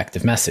more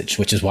effective message,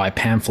 which is why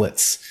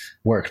pamphlets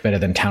worked better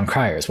than town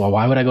criers. Well,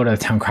 why would I go to a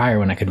town crier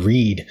when I could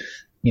read,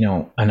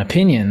 an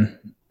opinion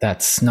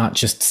that's not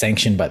just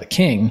sanctioned by the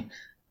king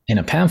in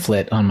a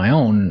pamphlet on my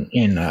own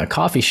in a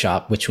coffee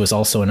shop, which was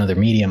also another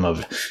medium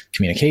of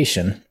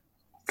communication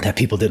that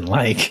people didn't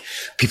like.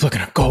 People are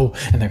going to go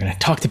and they're going to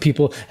talk to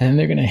people and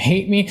they're going to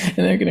hate me and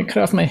they're going to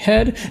cut off my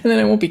head and then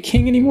I won't be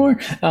king anymore.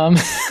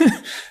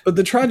 But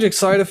the tragic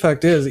side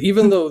effect is,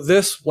 even though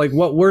this,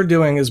 what we're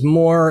doing is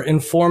more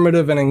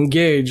informative and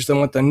engaged than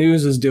what the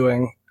news is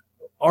doing,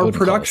 our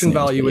production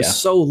value is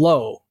so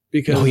low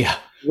because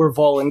we're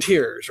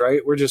volunteers,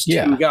 right? We're just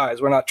two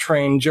guys. We're not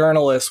trained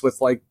journalists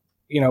with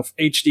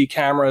HD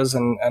cameras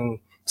and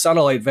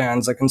satellite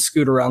vans that can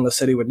scoot around the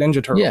city with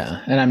Ninja Turtles.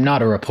 Yeah, and I'm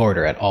not a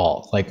reporter at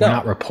all. Like, we're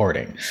not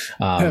reporting.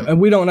 And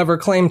we don't ever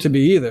claim to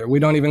be either. We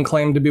don't even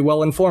claim to be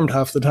well-informed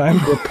half the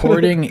time.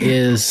 Reporting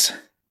is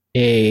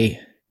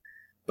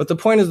But the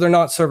point is they're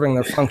not serving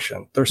their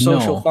function. Their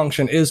social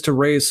function is to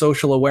raise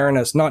social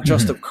awareness, not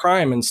just of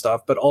crime and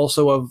stuff, but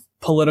also of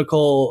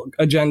political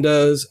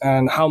agendas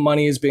and how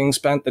money is being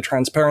spent, the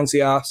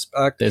transparency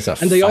aspect.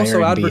 And they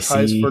also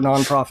advertise for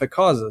nonprofit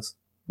causes.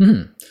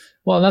 Mm-hmm.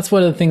 Well, that's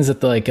one of the things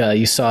that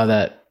you saw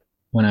that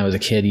when I was a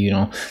kid,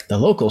 the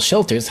local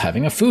shelter's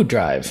having a food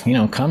drive,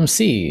 come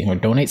see or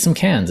donate some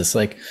cans. It's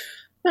like,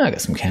 I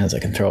got some cans I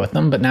can throw at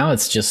them. But now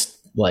it's just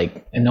I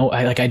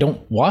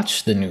don't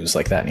watch the news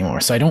like that anymore.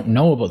 So I don't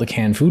know about the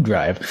canned food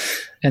drive.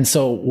 And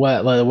so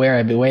the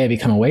way I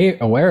become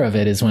aware of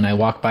it is when I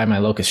walk by my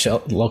local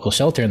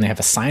shelter and they have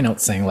a sign out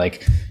saying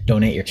like,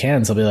 donate your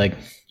cans. I'll be like,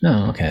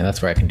 oh, okay,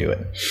 that's where I can do it.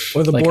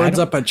 Or the boards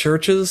up at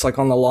churches, like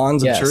on the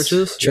lawns of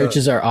churches.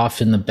 Churches are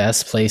often the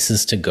best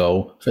places to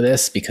go for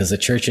this because the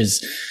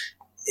churches,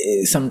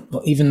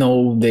 even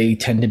though they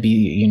tend to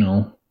be,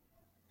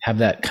 have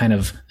that kind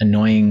of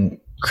annoying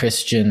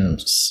Christian,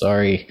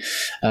 sorry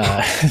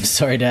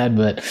Dad,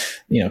 but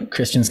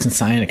Christians can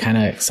kind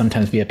of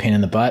sometimes be a pain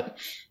in the butt,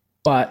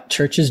 but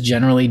churches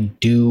generally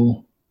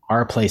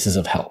are places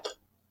of help.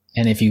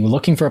 And if you're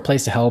looking for a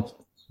place to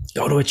help,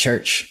 go to a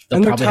church.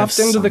 And they're tapped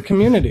into the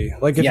community.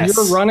 Like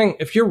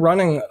if you're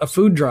running a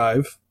food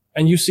drive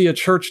and you see a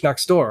church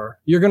next door,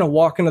 you're going to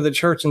walk into the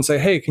church and say,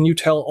 hey, can you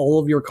tell all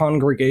of your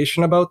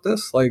congregation about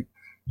this? Like,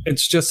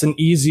 it's just an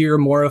easier,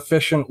 more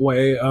efficient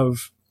way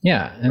of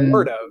and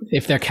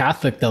if they're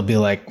Catholic, they'll be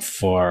like,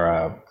 for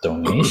a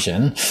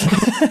donation.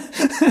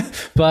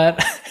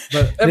 but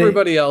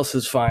everybody else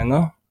is fine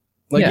though.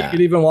 Like you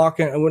could even walk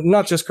in,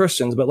 not just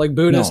Christians, but like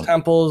Buddhist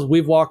temples.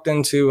 We've walked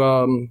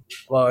into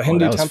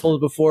Hindu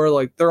temples before.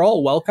 Like they're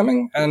all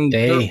welcoming and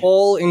they're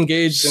all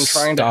engaged in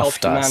trying to help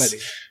humanity.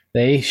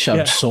 They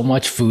shoved so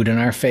much food in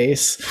our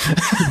face.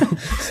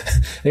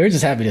 They were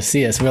just happy to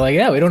see us. We're like,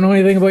 we don't know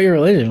anything about your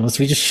religion.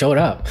 We just showed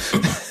up.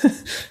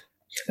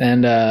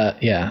 And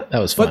that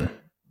was fun.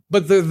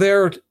 But they're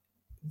there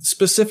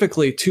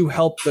specifically to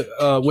help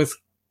with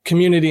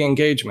community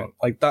engagement.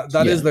 Like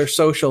that is their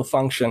social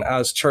function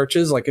as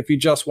churches. Like if you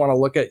just want to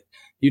look at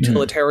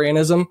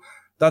utilitarianism,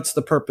 that's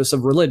the purpose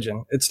of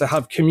religion. It's to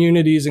have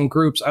communities and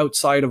groups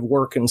outside of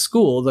work and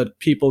school that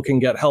people can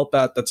get help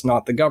at that's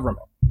not the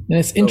government. And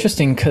it's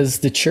interesting because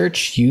the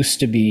church used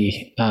to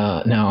be,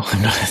 now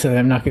I'm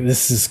not,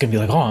 this is going to be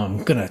like,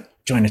 I'm going to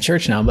join a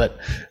church now, but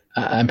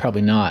I'm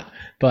probably not.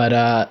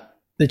 But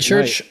the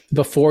church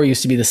before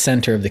used to be the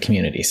center of the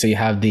community. So you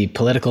have the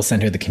political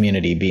center of the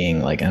community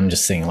being like, I'm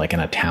just saying like in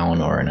a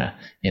town or in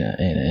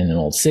an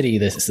old city.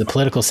 The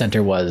political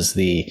center was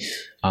the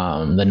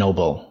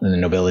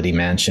nobility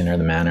mansion or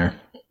the manor.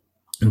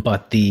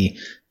 But the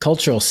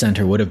cultural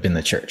center would have been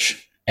the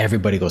church.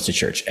 Everybody goes to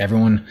church.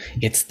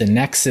 It's the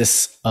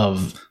nexus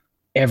of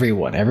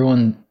everyone.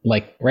 Everyone,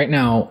 like right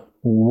now,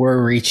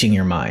 we're reaching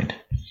your mind,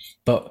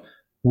 but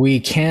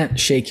we can't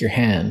shake your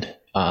hand,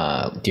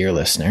 dear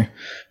listener,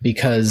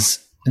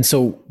 and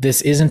so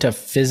this isn't a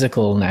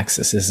physical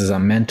nexus. This is a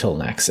mental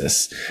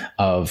nexus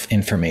of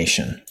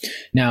information.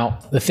 Now,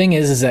 the thing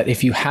is that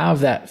if you have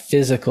that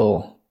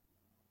physical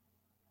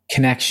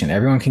connection,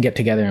 everyone can get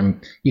together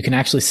and you can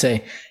actually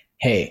say,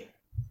 hey,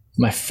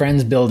 my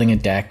friend's building a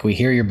deck. We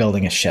hear you're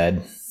building a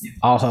shed.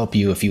 I'll help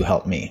you if you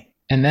help me.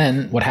 And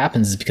then what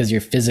happens is because you're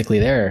physically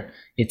there,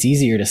 it's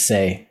easier to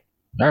say,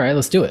 all right,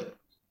 let's do it.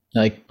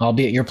 Like, I'll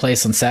be at your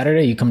place on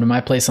Saturday. You come to my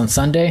place on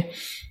Sunday.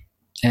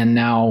 And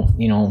now,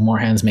 more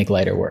hands make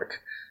lighter work.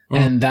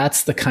 And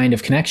that's the kind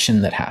of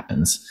connection that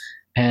happens.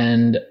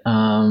 And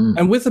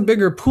with a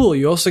bigger pool,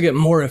 you also get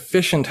more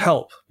efficient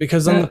help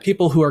because then the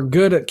people who are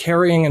good at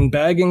carrying and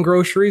bagging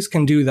groceries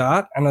can do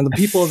that. And then the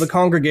people of the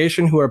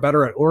congregation who are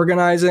better at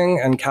organizing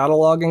and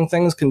cataloging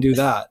things can do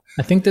that.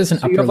 I think there's an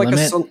upper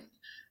limit.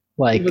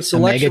 A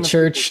mega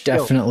church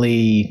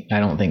definitely, I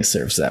don't think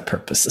serves that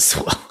purpose as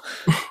well.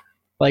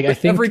 I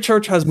think every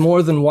church has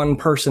more than one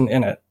person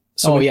in it.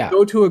 So when you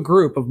go to a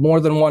group of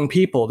more than one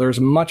people, there's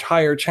a much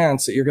higher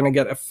chance that you're going to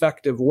get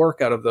effective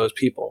work out of those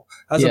people,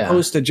 as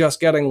opposed to just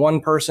getting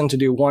one person to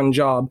do one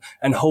job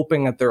and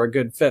hoping that they're a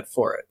good fit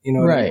for it. You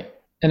know what I mean?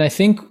 And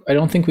I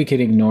don't think we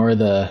could ignore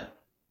the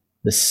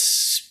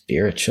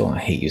spiritual, I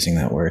hate using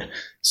that word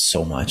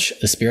so much,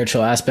 the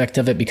spiritual aspect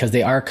of it, because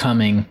they are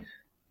coming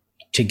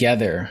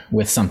together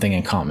with something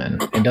in common.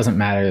 It doesn't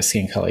matter the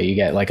skin color. You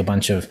get like a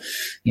bunch of,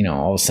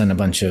 all of a sudden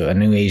a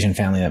new Asian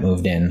family that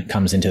moved in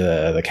comes into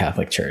the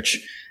Catholic Church.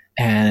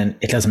 And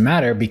it doesn't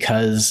matter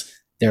because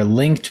they're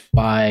linked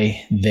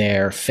by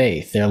their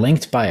faith. They're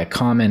linked by a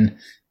common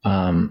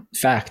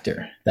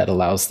factor that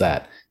allows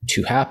that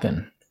to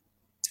happen.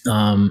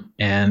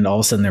 And all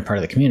of a sudden they're part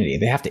of the community.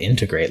 They have to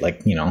integrate,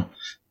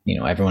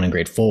 everyone in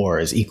grade 4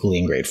 is equally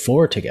in grade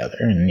 4 together.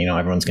 And,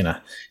 everyone's going to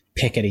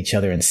pick at each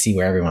other and see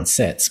where everyone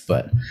sits,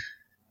 but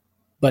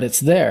it's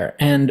there.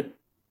 And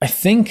I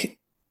think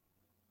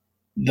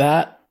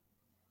that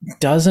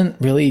doesn't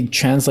really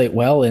translate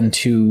well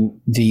into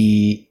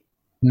the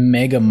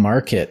mega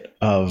market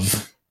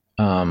of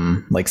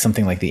like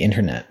something like the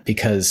internet,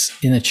 because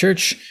in the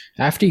church,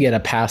 after you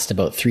get past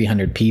about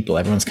 300 people,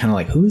 everyone's kind of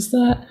like, who's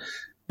that?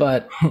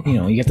 But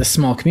you get the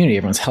small community,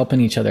 everyone's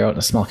helping each other out in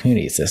a small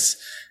community.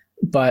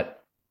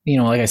 But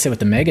like I said, with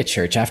the mega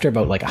church, after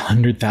about like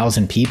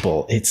 100,000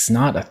 people, it's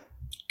not a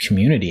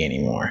community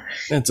anymore.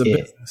 It's a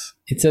business.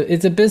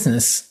 It's a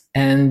business,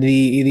 and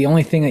the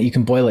only thing that you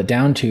can boil it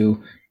down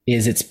to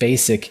is its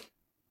basic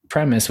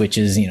premise, which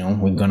is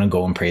we're gonna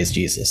go and praise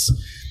Jesus,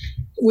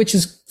 which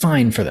is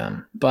fine for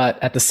them.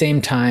 But at the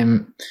same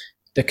time,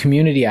 the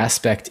community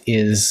aspect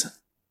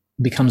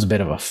becomes a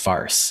bit of a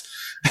farce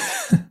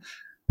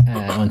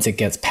once it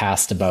gets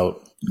past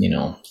about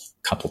a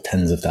couple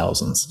tens of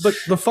thousands. But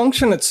the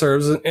function it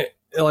serves,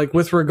 like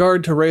with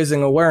regard to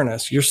raising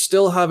awareness, you're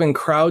still having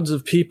crowds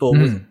of people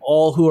with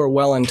all who are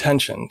well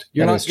intentioned.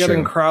 You're not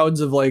getting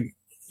crowds of like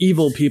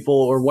evil people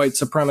or white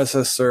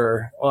supremacists,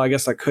 or I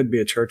guess that could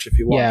be a church if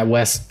you want. Yeah,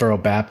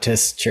 Westboro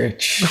Baptist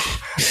Church.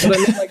 But I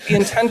mean, like, the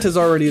intent is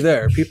already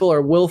there. People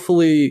are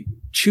willfully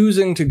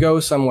choosing to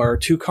go somewhere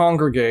to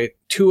congregate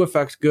to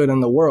affect good in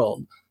the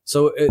world.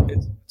 So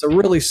it's a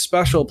really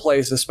special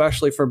place,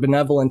 especially for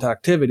benevolent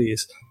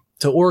activities,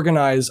 to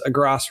organize a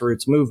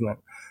grassroots movement.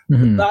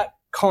 Mm-hmm. That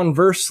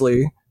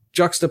conversely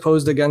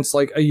juxtaposed against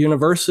like a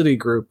university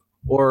group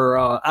or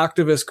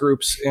activist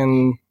groups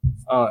in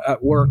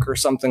at work or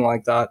something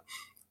like that.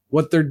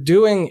 What they're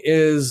doing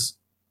is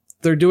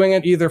they're doing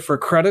it either for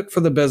credit for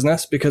the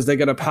business, because they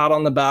get a pat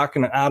on the back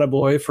and an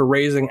attaboy for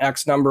raising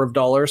X number of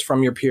dollars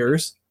from your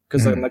peers,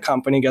 because then the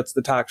company gets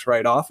the tax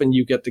write-off and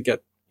you get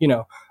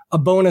a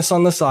bonus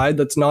on the side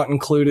that's not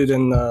included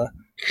in the,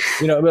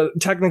 but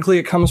technically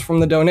it comes from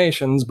the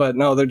donations, but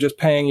no, they're just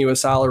paying you a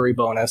salary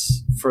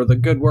bonus for the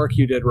good work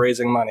you did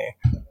raising money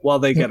while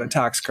they get a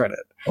tax credit.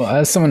 Well,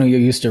 as someone who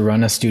used to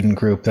run a student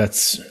group,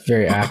 that's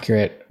very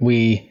accurate.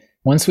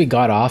 Once we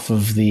got off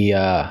of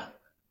the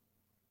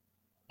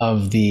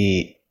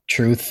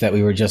truth that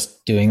we were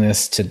just doing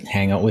this to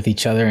hang out with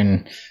each other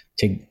and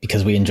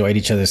because we enjoyed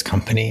each other's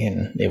company,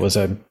 and it was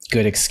a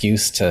good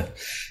excuse to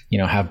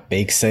have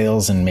bake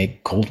sales and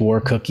make Cold War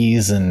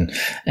cookies and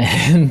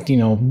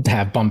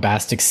have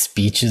bombastic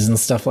speeches and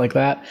stuff like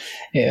that.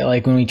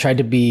 Like when we tried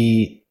to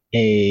be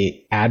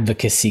a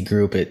advocacy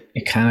group, it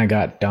kind of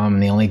got dumb.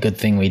 The only good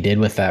thing we did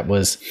with that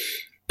was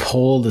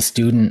poll the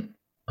student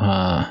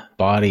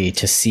body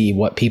to see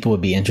what people would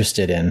be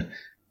interested in,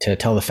 to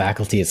tell the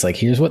faculty, it's like,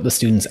 here's what the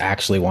students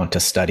actually want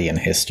to study in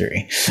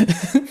history.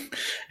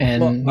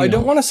 And I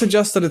don't want to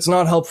suggest that it's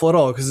not helpful at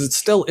all, because it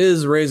still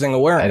is raising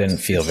awareness. I didn't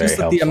feel very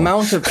helpful. The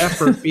amount of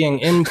effort being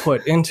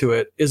input into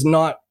it is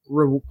not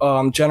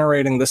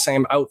generating the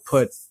same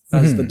output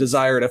as the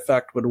desired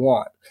effect would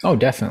want. Oh,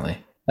 definitely.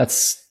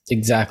 That's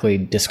exactly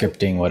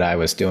descripting what I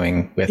was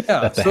doing with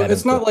at the head. So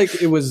it's not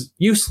like it was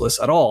useless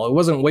at all. It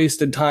wasn't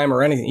wasted time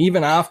or anything.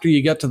 Even after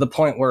you get to the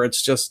point where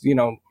it's just,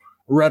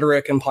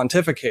 rhetoric and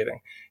pontificating,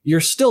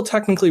 you're still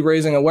technically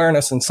raising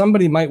awareness, and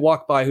somebody might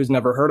walk by who's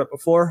never heard it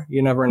before.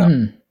 You never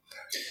know.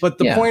 But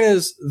the point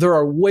is, there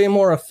are way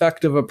more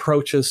effective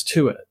approaches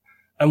to it.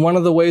 And one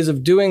of the ways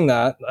of doing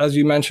that, as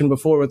you mentioned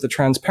before with the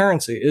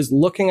transparency, is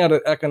looking at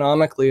it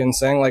economically and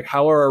saying, like,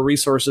 how are our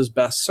resources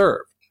best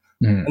served?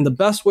 And the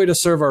best way to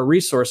serve our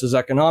resources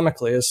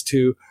economically is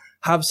to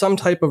have some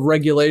type of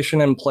regulation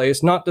in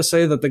place, not to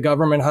say that the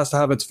government has to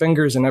have its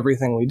fingers in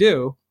everything we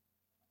do,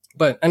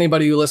 but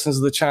anybody who listens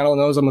to the channel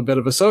knows I'm a bit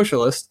of a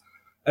socialist.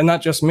 And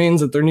that just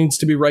means that there needs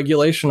to be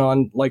regulation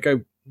on like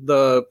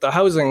the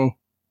housing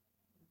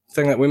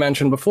thing that we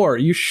mentioned before.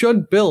 You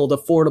should build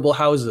affordable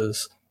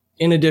houses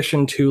in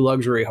addition to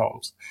luxury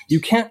homes.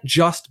 You can't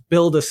just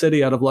build a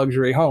city out of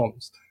luxury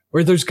homes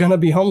where there's going to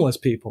be homeless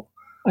people.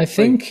 I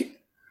think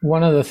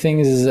one of the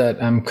things is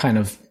that I'm kind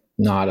of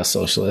not a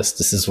socialist.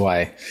 This is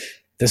why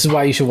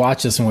you should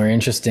watch this when we're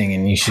interesting,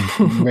 and you should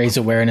raise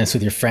awareness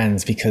with your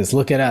friends, because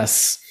look at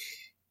us.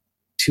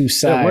 Two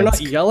sides. Yeah, we're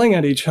not yelling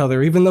at each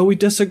other, even though we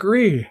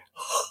disagree.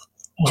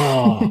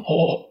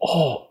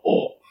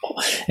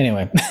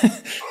 Anyway,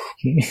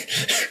 we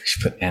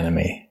should put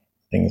anime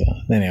things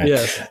on. Anyway,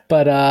 yes.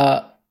 But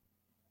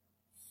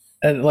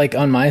like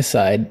on my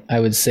side, I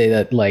would say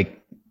that like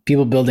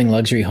people building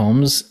luxury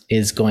homes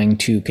is going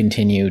to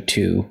continue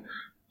to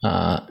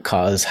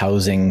cause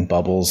housing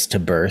bubbles to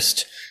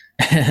burst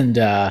and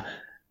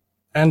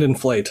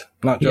inflate,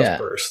 not just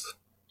burst.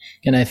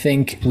 And I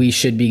think we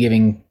should be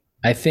giving.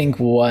 I think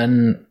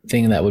one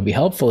thing that would be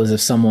helpful is if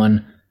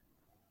someone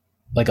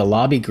like a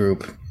lobby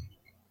group,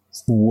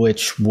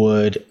 which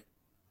would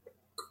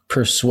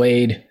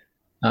persuade,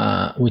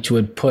 which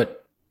would put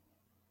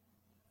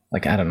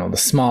like, I don't know, the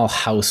small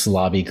house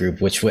lobby group,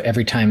 which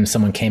every time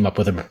someone came up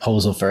with a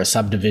proposal for a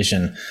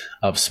subdivision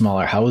of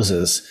smaller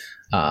houses,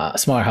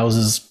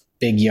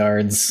 big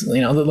yards,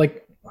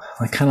 like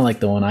kind of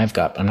like the one I've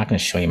got. I'm not going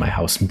to show you my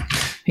house.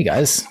 Hey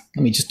guys,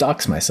 let me just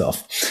dox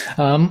myself.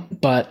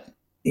 But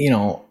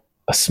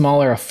a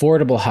smaller,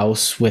 affordable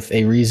house with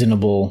a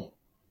reasonable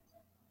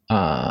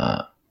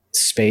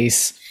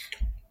space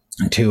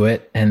to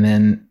it, and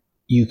then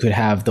you could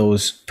have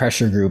those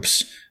pressure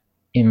groups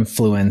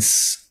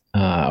influence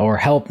or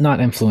help, not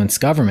influence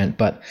government,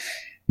 but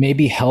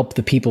maybe help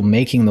the people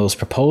making those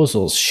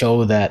proposals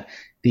show that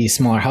these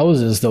smaller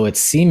houses, though it's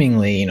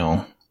seemingly,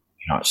 you're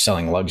not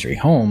selling luxury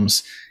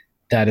homes,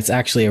 that it's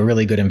actually a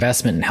really good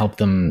investment, and help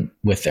them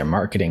with their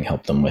marketing,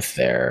 help them with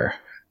their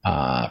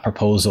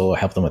proposal,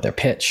 help them with their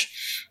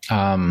pitch.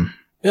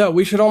 Yeah,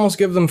 we should almost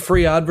give them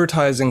free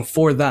advertising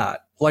for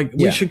that. Like,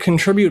 we should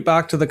contribute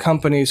back to the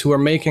companies who are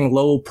making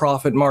low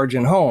profit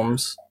margin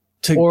homes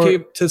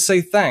to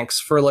say thanks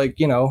for, like,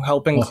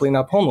 helping clean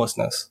up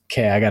homelessness.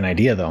 Okay, I got an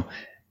idea though.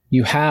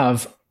 You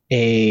have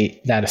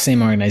that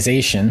same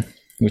organization,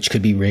 which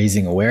could be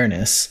raising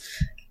awareness,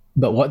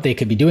 but what they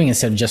could be doing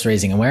instead of just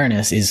raising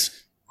awareness is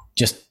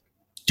just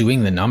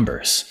doing the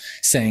numbers,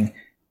 saying,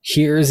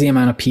 here's the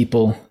amount of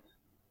people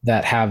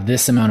that have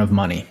this amount of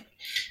money.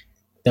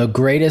 The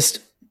greatest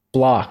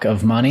block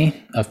of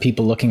money of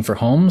people looking for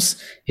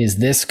homes is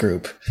this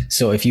group.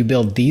 So if you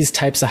build these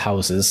types of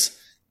houses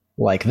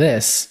like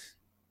this,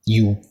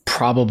 you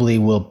probably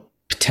will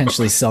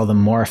potentially sell them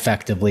more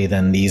effectively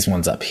than these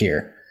ones up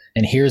here.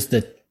 And here's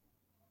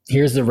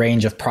the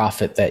range of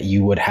profit that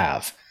you would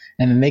have.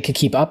 And then they could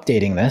keep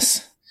updating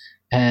this,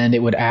 and it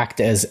would act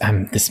as,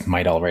 this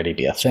might already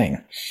be a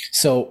thing.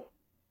 So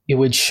it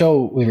would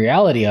show the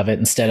reality of it,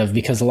 instead of,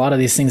 because a lot of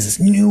these things is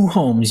new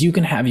homes, you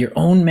can have your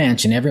own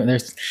mansion. They're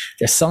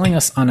selling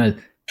us on a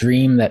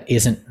dream that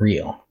isn't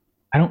real.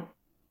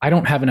 I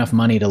don't have enough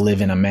money to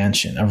live in a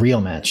mansion, a real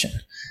mansion.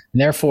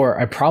 And therefore,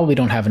 I probably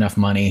don't have enough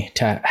money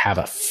to have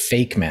a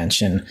fake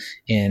mansion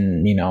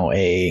in,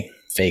 a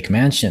fake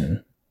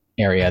mansion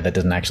area that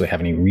doesn't actually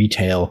have any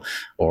retail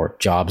or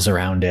jobs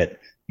around it.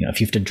 If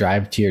you have to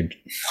drive to your,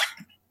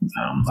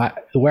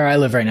 where I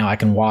live right now, I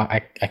can walk,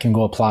 I can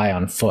go apply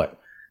on foot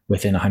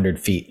within 100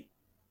 feet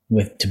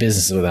to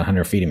businesses within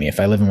 100 feet of me. If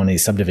I live in one of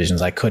these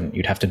subdivisions, I couldn't.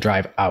 You'd have to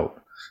drive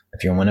out.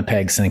 If you're in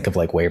Winnipeg, think of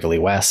like Waverly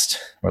West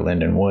or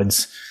Linden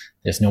Woods.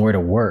 There's nowhere to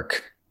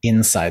work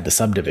inside the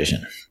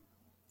subdivision.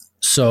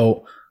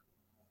 So,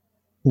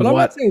 but I'm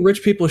not saying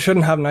rich people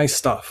shouldn't have nice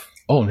stuff.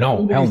 Oh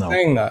no, hell no.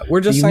 Saying that.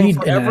 We're just you saying need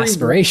for an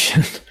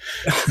aspiration.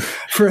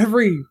 For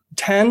every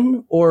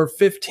 10 or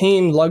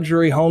 15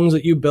 luxury homes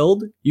that you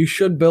build, you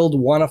should build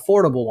one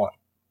affordable one.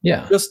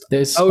 Yeah,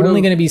 there's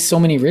only going to be so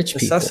many rich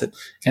necessity. People,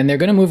 and they're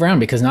going to move around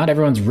because not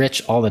everyone's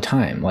rich all the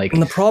time.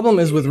 And the problem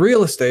is with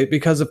real estate,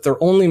 because if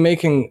they're only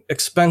making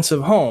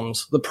expensive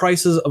homes, the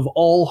prices of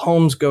all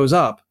homes goes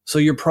up. So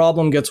your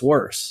problem gets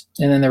worse.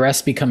 And then the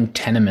rest become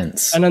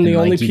tenements. And then the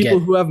only people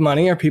who have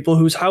money are people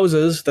whose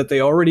houses that they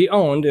already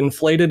owned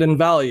inflated in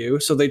value.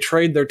 So they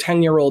trade their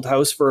 10-year-old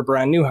house for a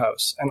brand new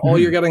house. And all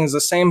you're getting is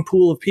the same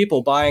pool of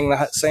people buying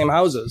the same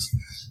houses.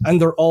 And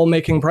they're all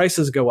making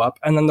prices go up.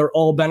 And then they're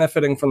all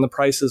benefiting from the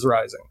prices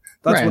rising.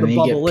 That's right, what a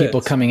bubble is.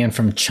 People coming in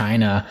from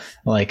China,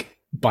 like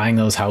buying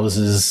those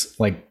houses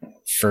like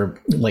for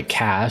like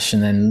cash.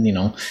 And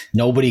then,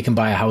 nobody can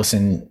buy a house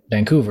in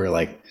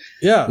Vancouver.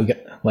 Yeah.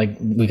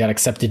 We got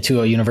accepted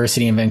to a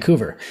university in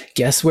Vancouver.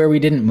 Guess where we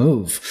didn't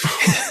move?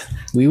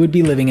 We would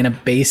be living in a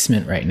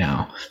basement right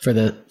now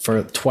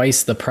for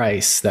twice the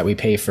price that we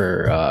pay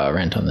for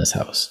rent on this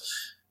house.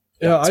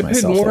 Yeah, I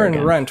paid more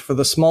in rent for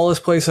the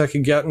smallest place I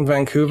could get in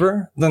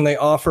Vancouver than they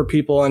offer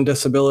people on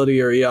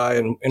disability or EI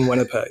in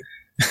Winnipeg.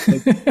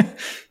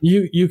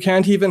 You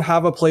can't even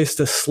have a place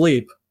to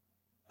sleep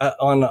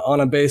on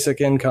a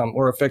basic income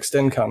or a fixed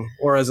income,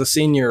 or as a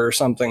senior or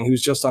something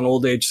who's just on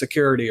old age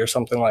security or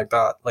something like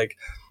that.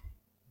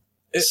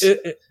 It's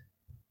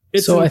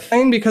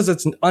insane because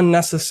it's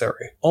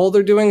unnecessary. All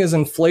they're doing is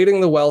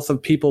inflating the wealth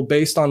of people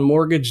based on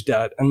mortgage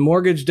debt, and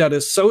mortgage debt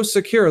is so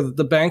secure that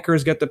the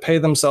bankers get to pay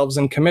themselves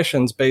in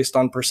commissions based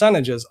on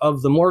percentages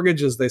of the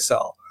mortgages they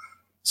sell.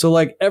 So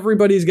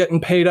everybody's getting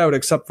paid out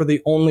except for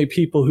the only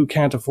people who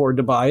can't afford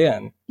to buy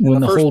in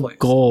when the whole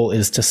goal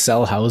is to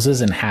sell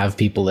houses and have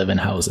people live in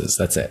houses.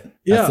 That's it.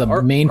 That's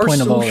the main point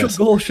of all this. Our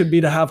social goal should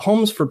be to have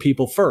homes for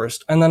people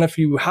first. And then if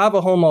you have a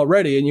home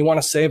already and you want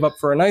to save up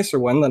for a nicer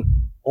one, then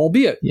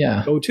albeit,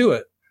 go to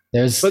it.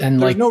 There's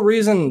no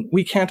reason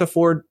we can't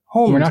afford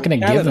homes. We're not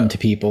going to give them to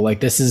people.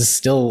 This is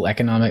still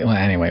economic. Well,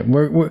 anyway,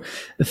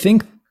 I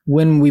think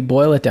when we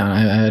boil it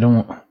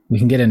down, we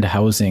can get into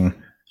housing,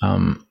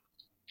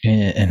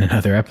 in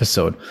another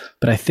episode,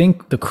 but I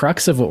think the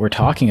crux of what we're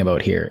talking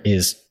about here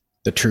is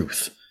the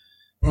truth.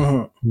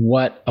 Mm-hmm.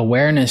 What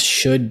awareness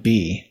should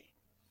be,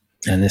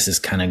 and this is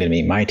kind of going to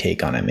be my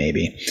take on it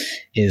maybe,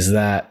 is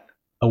that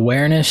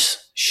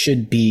awareness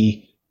should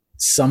be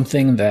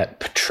something that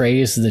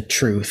portrays the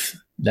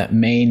truth that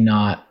may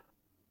not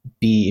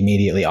be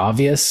immediately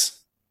obvious,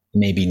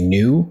 may be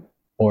new,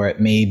 or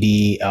it may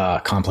be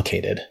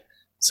complicated.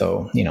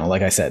 So,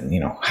 like I said,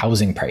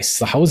 housing price,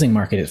 the housing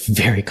market is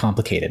very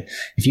complicated.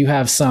 If you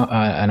have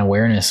an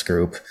awareness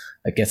group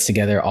that gets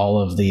together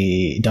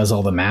does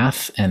all the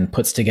math and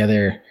puts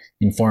together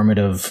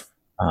informative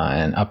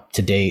and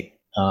up-to-date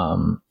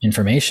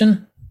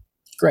information,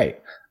 great.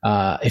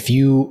 If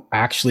you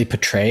actually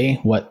portray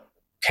what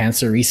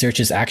cancer research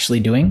is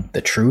actually doing,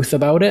 the truth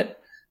about it,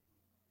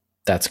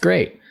 that's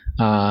great.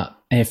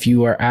 If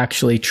you are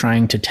actually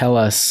trying to tell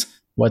us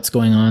what's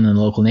going on in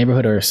the local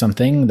neighborhood or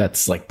something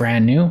that's like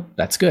brand new,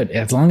 that's good,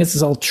 as long as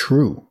it's all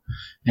true.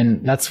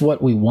 And that's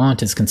what we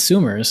want as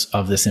consumers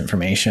of this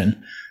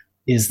information,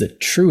 is the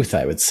truth,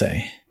 I would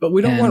say. But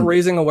we don't want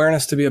raising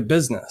awareness to be a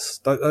business.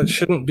 That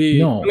shouldn't be,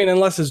 no. I mean,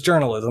 unless it's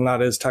journalism,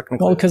 that is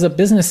technically. Well, because a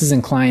business is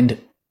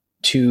inclined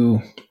to,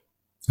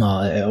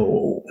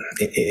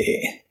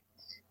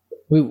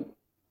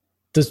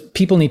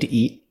 people need to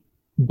eat,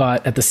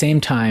 but at the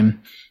same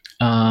time,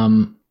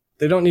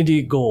 they don't need to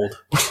eat gold.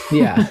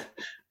 Yeah.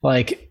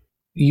 Like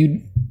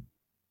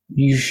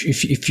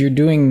if you're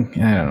doing,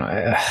 I don't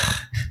know,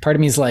 part of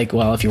me is like,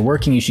 well, if you're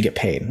working, you should get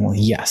paid. Well,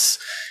 yes.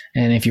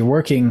 And if you're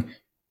working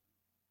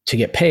to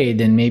get paid,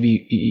 then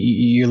maybe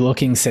you're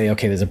looking, say,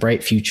 okay, there's a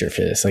bright future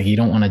for this. Like, you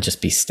don't want to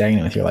just be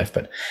stagnant with your life.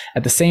 But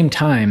at the same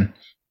time,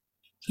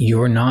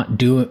 you're not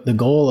the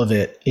goal of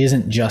it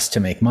isn't just to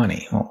make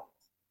money. Well,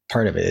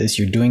 part of it is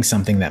you're doing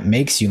something that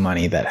makes you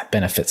money that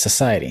benefits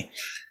society.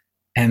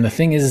 And the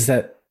thing is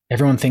that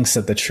everyone thinks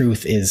that the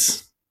truth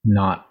is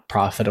not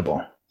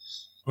profitable.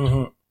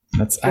 Mm-hmm.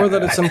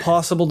 That it's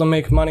impossible to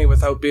make money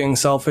without being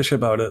selfish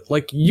about it.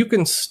 Like, you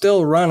can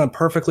still run a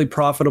perfectly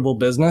profitable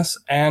business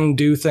and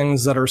do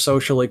things that are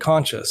socially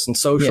conscious, and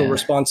social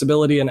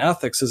responsibility and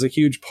ethics is a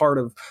huge part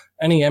of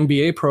any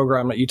MBA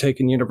program that you take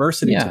in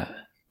university. Yeah.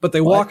 But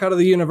they walk out of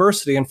the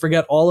university and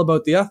forget all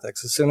about the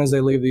ethics as soon as they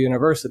leave the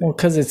university. Well,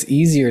 because it's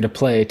easier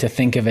to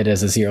think of it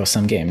as a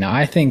zero-sum game. Now,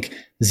 I think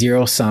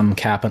zero-sum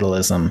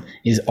capitalism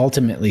is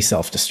ultimately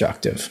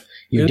self-destructive.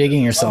 You're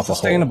digging yourself a hole.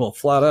 Sustainable,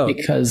 flat out.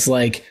 Because,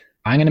 like,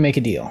 I'm going to make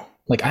a deal.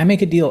 Like, I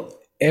make a deal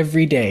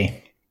every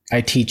day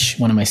I teach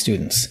one of my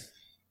students.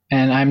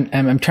 And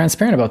I'm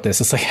transparent about this.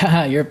 It's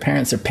like, your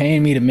parents are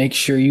paying me to make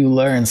sure you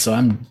learn, so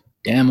I'm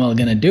damn well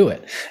going to do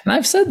it. And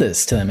I've said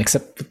this to them,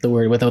 except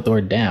without the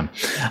word damn.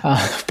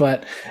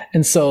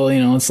 And so,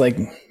 it's like,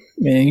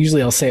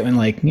 usually I'll say it when,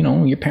 like,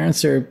 your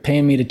parents are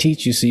paying me to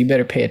teach you, so you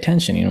better pay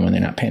attention. When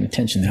they're not paying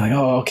attention, they're like,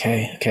 oh,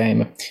 okay.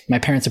 My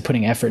parents are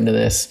putting effort into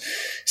this.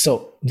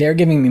 So they're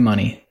giving me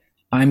money.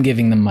 I'm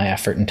giving them my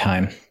effort and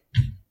time.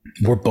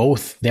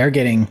 They're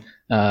getting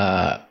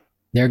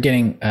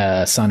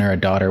a son or a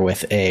daughter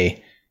with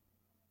a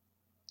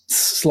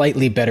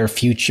slightly better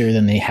future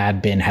than they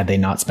had been had they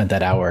not spent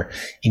that hour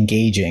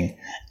engaging,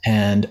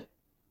 and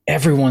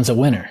everyone's a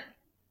winner.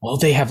 Well,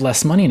 they have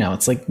less money now.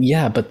 It's like,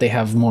 yeah, but they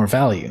have more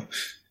value,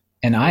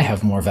 and I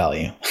have more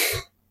value.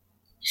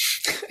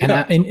 And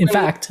in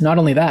fact, not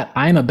only that,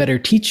 I'm a better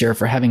teacher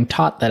for having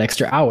taught that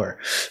extra hour.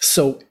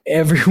 So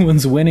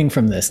everyone's winning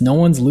from this. No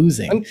one's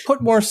losing. And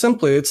put more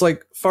simply, it's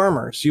like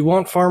farmers. You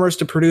want farmers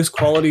to produce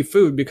quality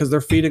food because they're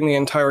feeding the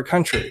entire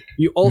country.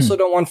 You also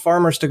don't want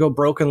farmers to go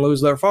broke and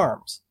lose their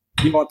farms.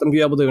 You want them to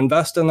be able to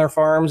invest in their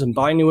farms and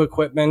buy new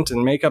equipment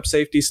and make up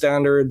safety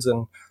standards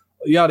and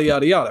yada,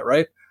 yada, yada,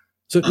 right?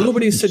 So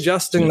nobody's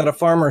suggesting that a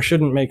farmer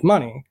shouldn't make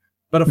money.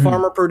 But a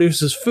farmer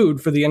produces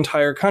food for the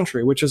entire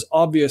country, which is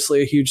obviously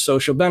a huge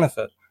social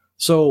benefit.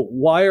 So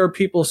why are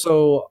people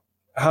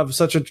have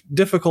such a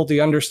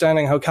difficulty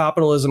understanding how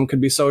capitalism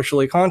could be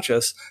socially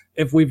conscious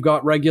if we've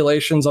got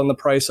regulations on the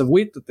price of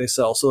wheat that they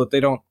sell so that they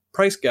don't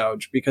price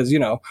gouge? Because,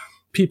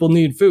 people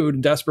need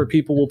food. Desperate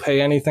people will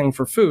pay anything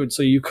for food.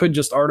 So you could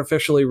just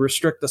artificially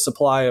restrict the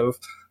supply of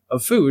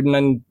food and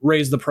then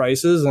raise the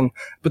prices.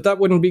 But that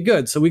wouldn't be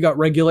good. So we got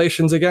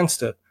regulations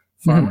against it.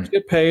 Farmers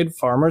get paid.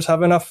 Farmers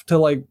have enough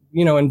to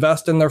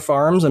invest in their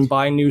farms and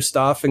buy new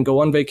stuff and go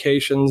on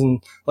vacations.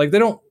 And they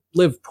don't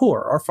live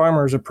poor. Our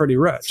farmers are pretty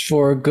rich.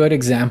 For a good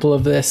example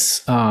of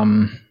this,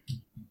 Simon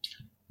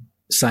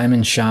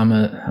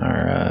Schama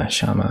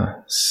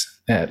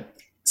at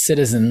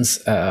Citizens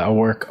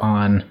work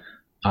on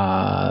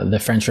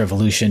the French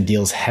Revolution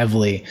deals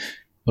heavily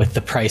with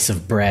the price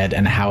of bread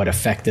and how it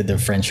affected the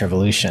French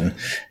Revolution.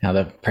 Now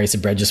the price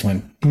of bread just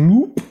went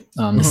bloop.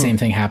 The same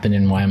thing happened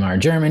in Weimar,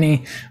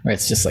 Germany, where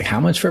it's just like, how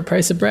much for a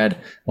price of bread?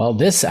 Well,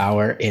 this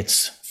hour,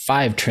 it's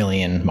 5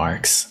 trillion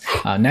marks.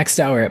 Next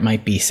hour, it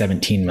might be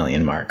 17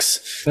 million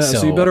marks. Yeah,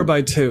 so you better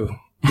buy 2.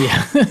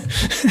 Yeah.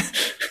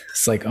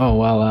 It's like, oh,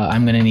 well,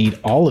 I'm going to need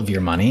all of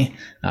your money.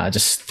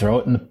 Just throw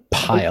it in the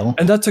pile.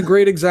 And that's a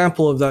great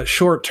example of that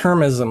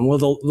short-termism, where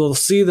they'll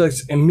see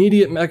this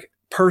immediate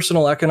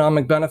personal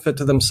economic benefit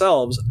to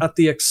themselves at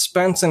the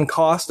expense and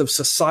cost of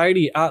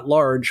society at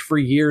large for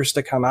years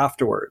to come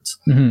afterwards.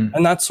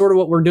 And that's sort of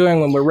what we're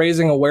doing when we're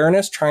raising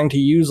awareness, trying to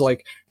use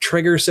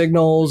trigger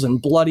signals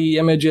and bloody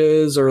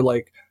images or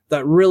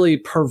that really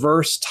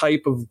perverse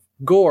type of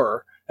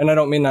gore. And I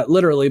don't mean that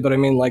literally, but I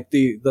mean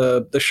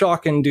the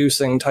shock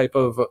inducing type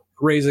of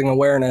raising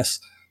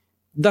awareness.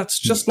 That's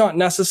just not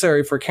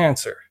necessary for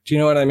cancer. Do you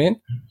know what I mean?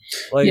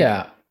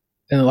 Yeah.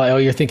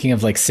 And you're thinking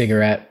of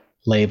cigarette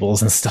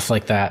labels and stuff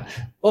like that.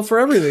 Well, for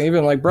everything,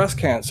 even breast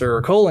cancer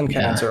or colon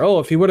cancer. Oh,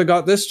 if he would have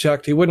got this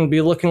checked, he wouldn't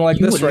be looking like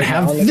this right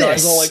now. And the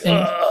guy's all it's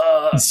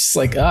just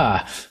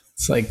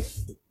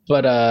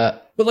but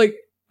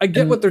I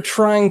get what they're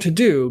trying to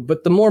do,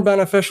 but the more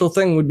beneficial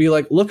thing would be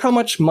like, look how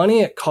much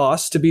money it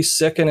costs to be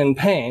sick and in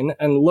pain,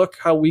 and look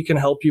how we can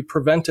help you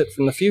prevent it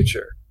from the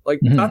future. Like,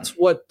 that's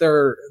what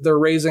they're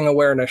raising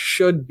awareness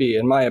should be,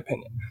 in my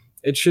opinion.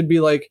 It should be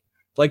like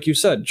you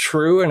said,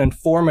 true and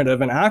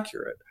informative and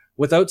accurate,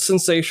 without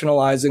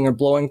sensationalizing or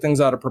blowing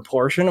things out of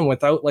proportion, and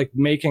without like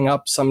making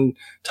up some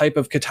type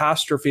of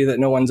catastrophe that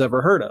no one's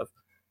ever heard of.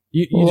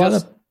 You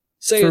just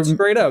say it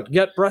straight out.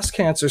 Get breast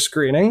cancer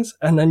screenings,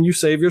 and then you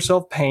save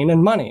yourself pain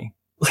and money.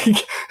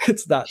 Like,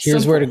 it's that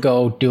Here's simple. where to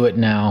go. Do it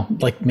now.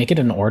 Like, make it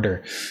an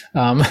order.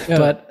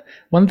 But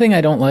one thing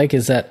I don't like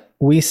is that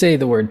we say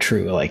the word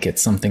true like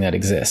it's something that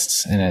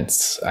exists, and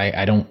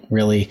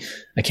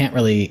I can't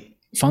really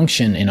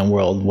function in a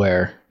world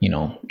where, you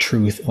know,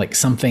 truth, like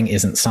something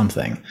isn't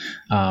something.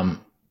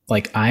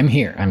 Like, I'm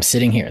here, I'm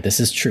sitting here, this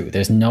is true.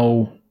 There's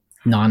no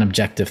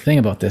non-objective thing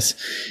about this.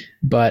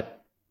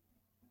 But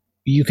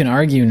you can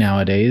argue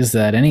nowadays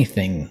that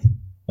anything,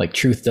 like,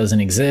 truth doesn't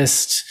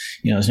exist.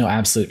 You know, there's no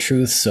absolute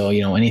truth. So,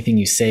 you know, anything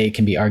you say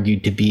can be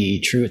argued to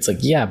be true. It's like,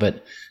 yeah, but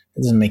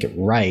it doesn't make it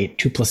right.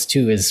 2 +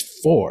 2 is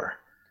 4.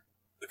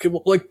 Okay,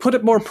 well, like, put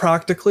it more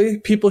practically.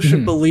 People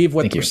should believe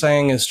what they're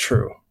saying is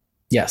true.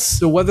 Yes.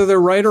 So whether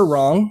they're right or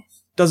wrong,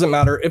 doesn't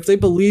matter. If they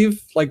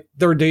believe like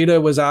their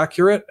data was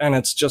accurate and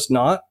it's just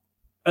not,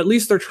 at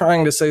least they're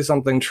trying to say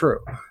something true.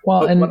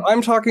 Well, but what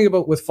I'm talking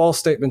about with false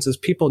statements is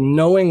people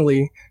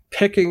knowingly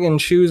picking and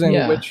choosing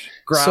which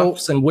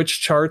graphs and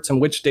which charts and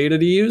which data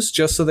to use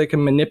just so they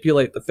can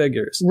manipulate the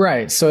figures.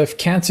 Right. So if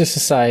Cancer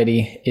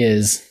Society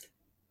is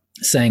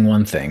saying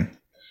one thing,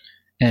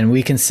 and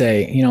we can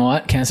say, you know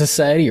what, Cancer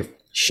Society, you're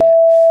shit.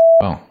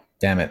 Oh,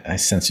 damn it. I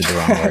censored the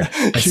wrong word.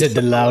 I said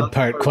the loud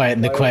part quiet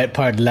and the quiet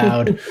part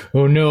loud.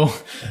 Oh, no.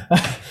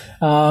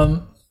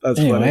 That's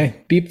anyway, funny.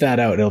 Beep that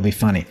out. It'll be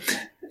funny.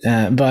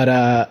 You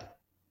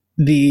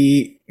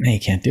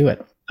can't do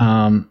it.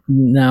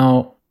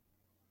 Now,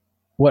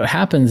 what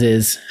happens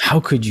is, how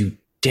could you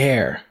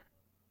dare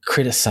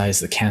criticize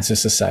the Cancer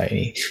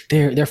Society?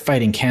 They're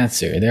fighting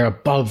cancer. They're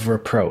above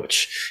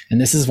reproach. And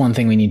this is one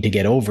thing we need to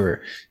get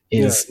over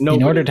is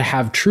in order to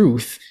have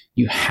truth,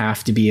 you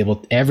have to be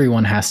able,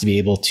 everyone has to be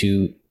able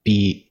to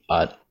be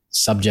a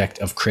subject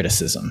of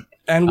criticism.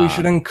 And we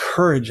should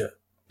encourage it.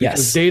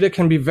 Because data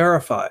can be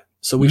verified.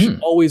 So we should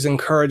always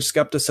encourage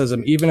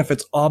skepticism, even if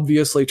it's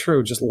obviously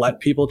true. Just let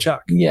people check.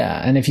 Yeah,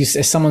 and if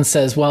someone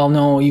says, "Well,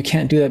 no, you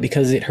can't do that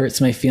because it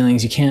hurts my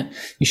feelings,"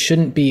 you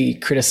shouldn't be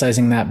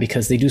criticizing that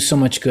because they do so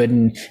much good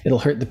and it'll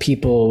hurt the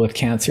people with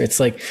cancer. It's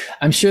like,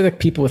 I'm sure that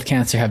people with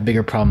cancer have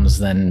bigger problems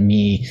than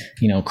me,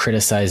 you know,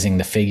 criticizing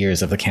the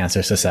figures of the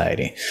Cancer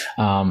Society.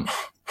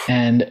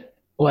 And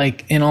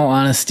like, in all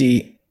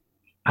honesty,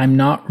 I'm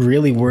not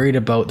really worried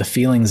about the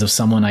feelings of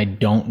someone I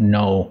don't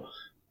know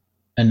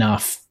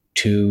enough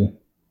to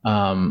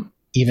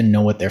even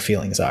know what their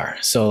feelings are.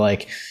 So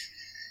like,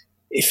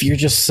 if you're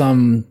just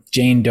some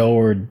Jane Doe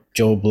or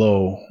Joe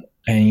Blow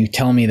and you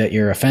tell me that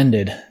you're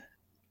offended,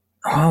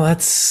 oh,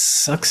 that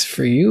sucks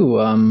for you.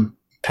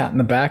 Pat in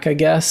the back, I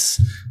guess.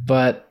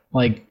 But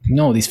like,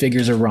 no, these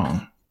figures are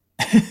wrong.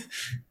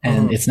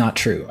 And it's not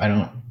true.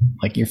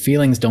 Your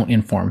feelings don't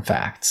inform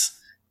facts.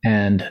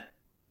 And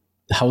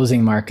the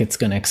housing market's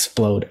going to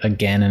explode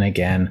again and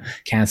again.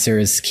 Cancer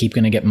is keep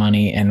going to get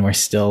money, and we're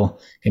still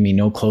going to be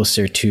no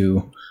closer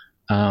to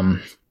a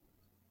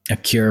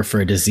cure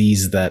for a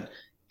disease that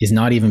is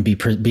not even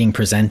being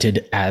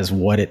presented as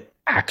what it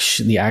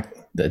actually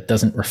that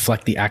doesn't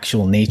reflect the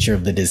actual nature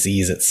of the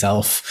disease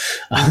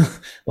itself.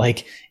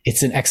 Like,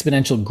 it's an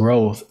exponential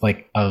growth,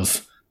 like,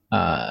 of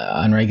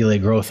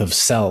unregulated growth of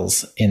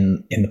cells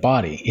in the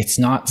body. It's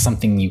not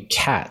something you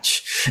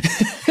catch.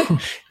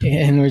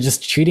 And we're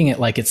just treating it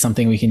like it's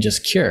something we can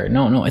just cure.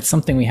 No, it's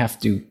something we have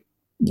to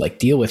like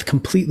deal with,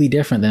 completely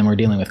different than we're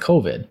dealing with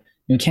COVID.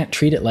 We can't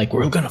treat it like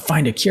we're going to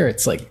find a cure.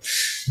 It's like,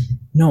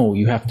 no,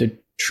 you have to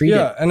treat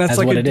it and that's as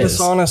like what a it is.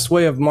 dishonest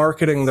way of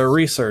marketing their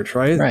research,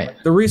 right? Right.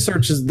 The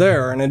research is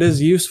there and it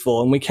is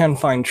useful and we can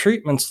find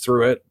treatments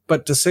through it,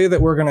 but to say that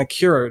we're going to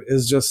cure it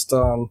is just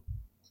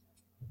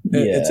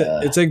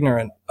it's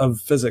ignorant of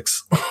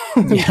physics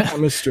and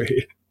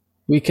chemistry.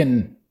 We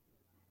can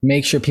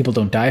make sure people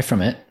don't die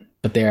from it,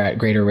 but they're at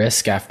greater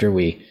risk after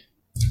we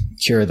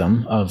cure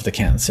them of the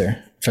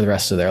cancer for the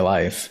rest of their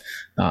life.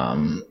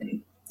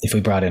 If we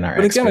brought in our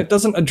But again, it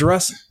doesn't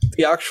address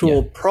the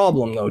actual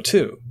problem though,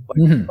 too.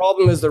 Like, the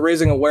problem is they're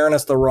raising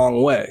awareness the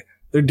wrong way.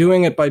 They're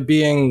doing it by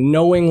being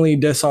knowingly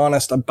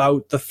dishonest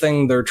about the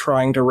thing they're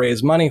trying to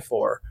raise money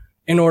for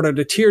in order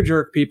to tear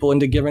jerk people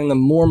into giving them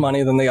more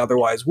money than they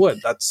otherwise would.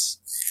 That's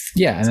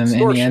and then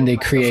in the end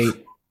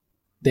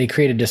they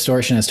create a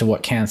distortion as to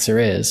what cancer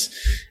is.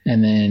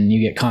 And then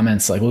you get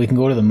comments like, well, we can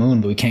go to the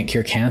moon, but we can't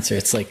cure cancer.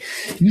 It's like,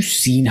 have you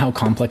seen how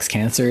complex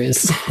cancer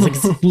is? It's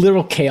like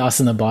literal chaos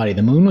in the body.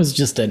 The moon was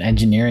just an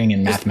engineering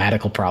and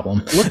mathematical problem.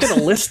 Look at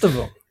a list of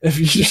them. If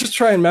you just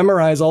try and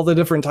memorize all the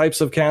different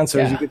types of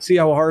cancers, you could see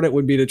how hard it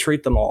would be to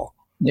treat them all.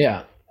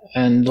 Yeah.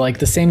 And like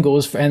the same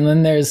goes for, and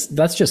then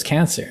that's just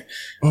cancer.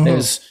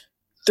 There's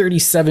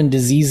 37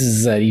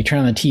 diseases that you turn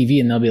on the TV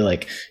and they'll be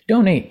like,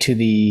 donate to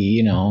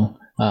the,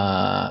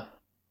 I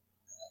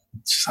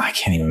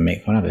can't even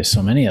make one up. There's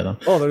so many of them.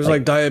 Oh, there's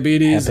like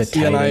diabetes,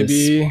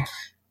 CNIB,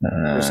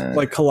 there's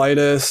like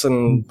colitis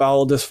and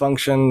bowel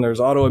dysfunction.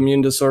 There's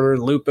autoimmune disorder,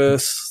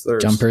 lupus.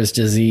 There's Jumper's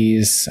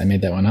disease. I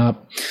made that one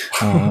up.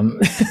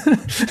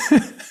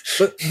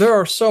 But there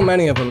are so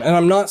many of them. And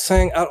I'm not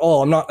saying at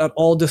all, I'm not at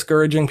all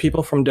discouraging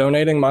people from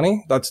donating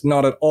money. That's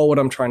not at all what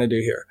I'm trying to do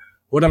here.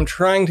 What I'm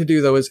trying to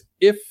do, though, is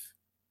if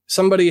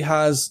somebody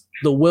has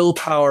the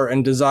willpower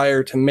and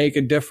desire to make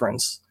a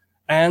difference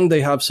and they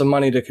have some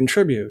money to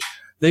contribute,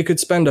 they could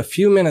spend a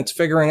few minutes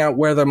figuring out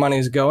where their money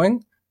is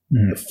going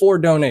before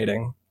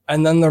donating.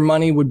 And then their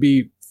money would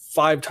be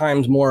 5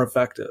 times more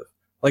effective.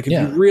 Like if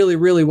you really,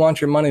 really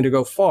want your money to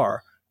go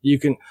far, you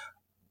can,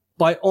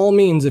 by all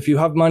means, if you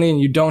have money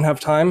and you don't have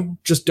time,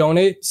 just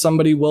donate. Some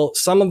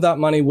of that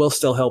money will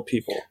still help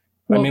people.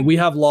 Well, I mean, we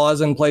have laws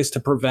in place to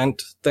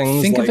prevent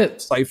things like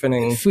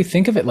siphoning. If we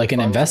think of it like an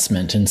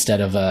investment instead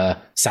of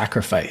a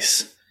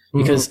sacrifice,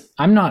 because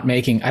I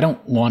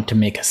don't want to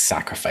make a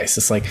sacrifice.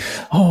 It's like,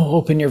 oh,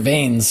 open your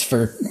veins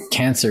for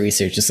cancer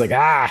research. It's like,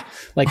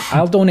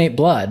 I'll donate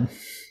blood,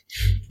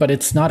 but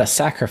it's not a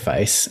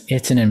sacrifice.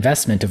 It's an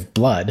investment of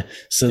blood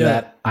so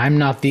that I'm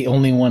not the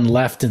only one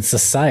left in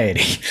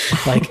society.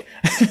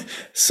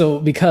 So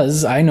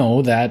because I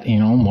know that,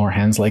 more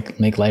hands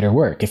make lighter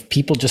work. If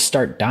people just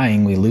start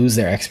dying, we lose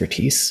their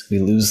expertise. We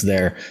lose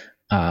their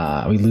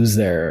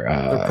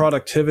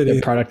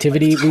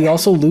productivity. We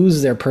also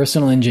lose their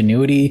personal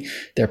ingenuity,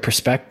 their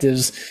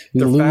perspectives.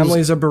 Their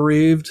families are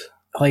bereaved.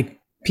 Like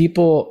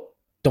people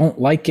don't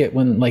like it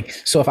when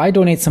so if I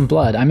donate some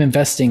blood, I'm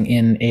investing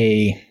in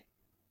a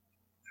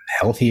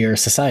healthier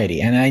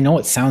society. And I know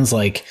it sounds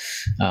like,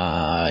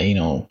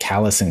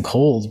 callous and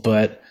cold,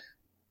 but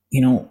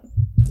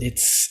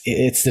it's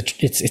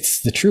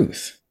the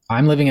truth.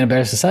 I'm living in a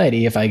better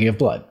society if I give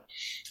blood.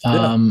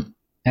 And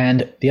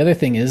the other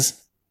thing is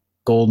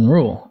golden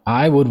rule.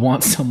 I would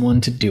want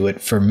someone to do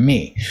it for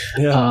me.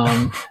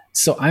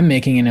 So I'm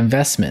making an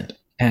investment,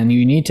 and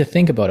you need to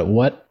think about it.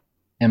 What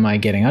am I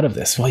getting out of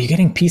this? Well, you're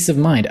getting peace of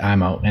mind.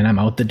 I'm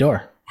out the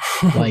door.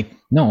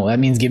 No, that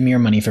means give me your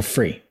money for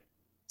free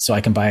so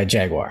I can buy a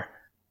Jaguar.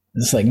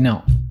 It's like,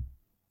 no.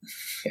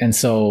 And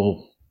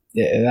so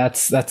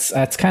that's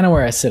kind of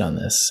where I sit on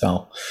this.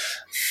 So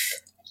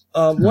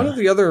one of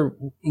the other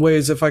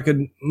ways, if I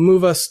could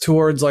move us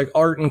towards like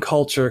art and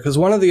culture, because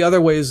one of the other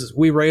ways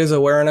we raise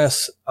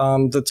awareness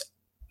that's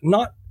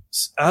not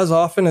as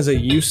often as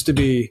it used to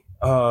be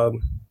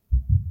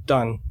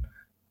done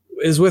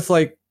is with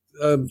like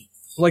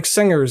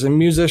singers and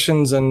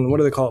musicians and what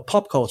do they call it?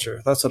 Pop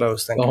culture. That's what I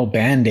was thinking. Oh,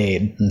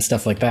 Band-Aid and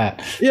stuff like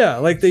that. Yeah,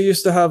 like they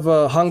used to have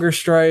a hunger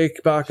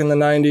strike back in the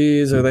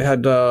 90s, or they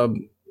had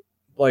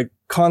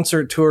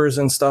concert tours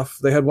and stuff.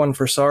 They had one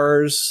for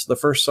SARS, the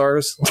first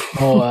SARS.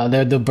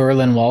 The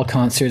Berlin Wall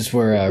concerts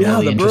were really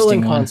the interesting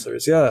Berlin one.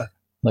 Concerts, yeah.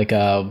 Like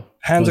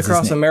Hands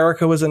Across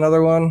America was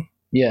another one.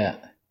 Yeah.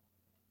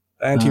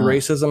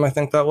 Anti-racism, I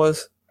think that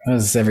was.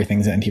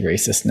 Everything's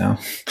anti-racist now.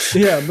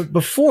 Yeah, but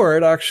before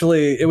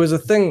it was a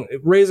thing.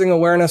 Raising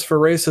awareness for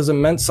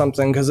racism meant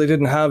something because they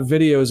didn't have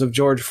videos of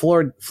George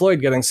Floyd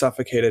getting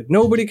suffocated.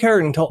 Nobody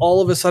cared until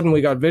all of a sudden we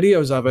got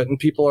videos of it, and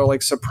people are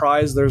like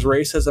surprised there's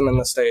racism in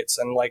the States,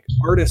 and like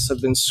artists have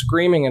been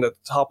screaming it at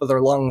the top of their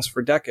lungs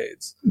for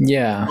decades.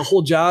 Yeah. The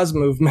whole jazz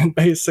movement,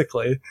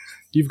 basically.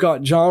 You've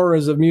got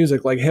genres of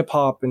music like hip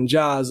hop and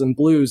jazz and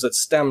blues that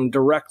stem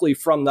directly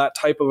from that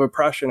type of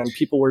oppression, and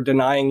people were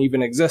denying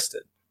even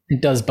existed.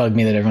 It does bug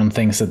me that everyone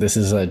thinks that this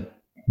is a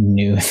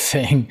new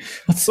thing.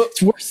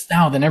 It's worse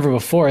now than ever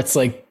before. It's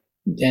like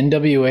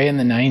NWA in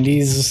the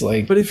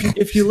 90s. But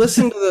if you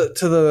listen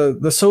to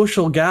the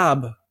social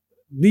gab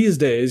these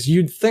days,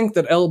 you'd think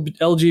that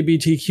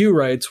LGBTQ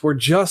rights were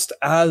just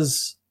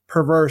as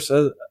perverse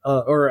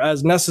or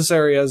as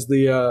necessary as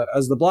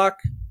the Black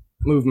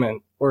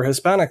movement or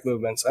Hispanic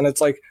movements, and it's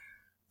like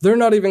they're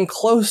not even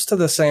close to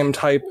the same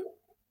type.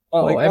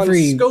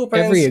 Every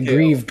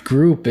aggrieved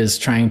group is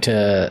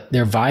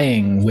they're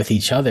vying with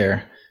each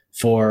other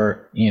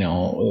for,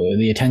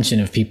 the attention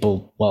of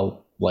people,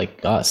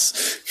 like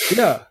us.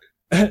 Yeah.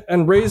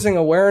 And raising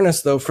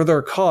awareness, though, for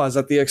their cause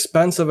at the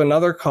expense of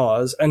another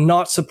cause and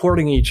not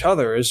supporting each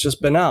other is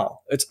just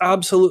banal. It's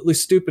absolutely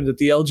stupid that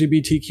the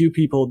LGBTQ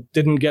people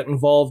didn't get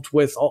involved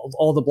with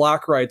all the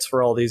Black rights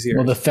for all these years.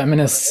 Well, the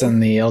feminists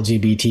and the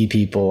LGBT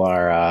people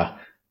are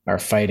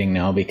fighting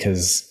now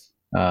because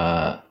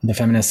the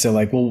feminists are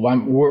like, well,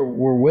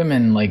 we're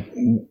women, like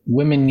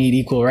women need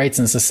equal rights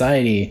in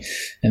society,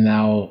 and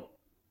now,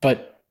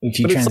 but if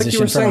you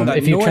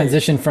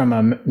transition from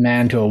a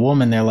man to a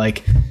woman, they're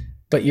like,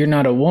 but you're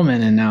not a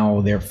woman, and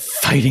now they're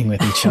fighting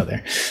with each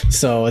other.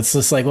 So it's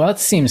just like, well, that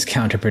seems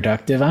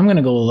counterproductive. I'm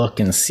gonna go look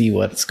and see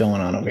what's going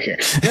on over here.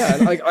 Yeah,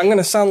 and I'm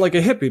gonna sound like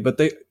a hippie, but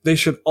they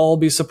should all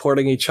be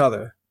supporting each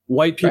other.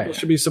 White people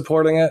should be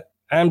supporting it,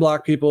 and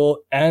Black people,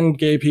 and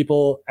gay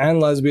people, and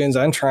lesbians,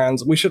 and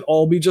trans. We should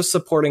all be just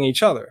supporting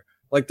each other.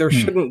 Like there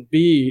shouldn't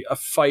be a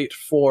fight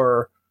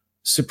for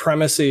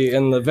supremacy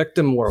in the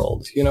victim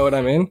world. You know what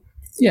I mean?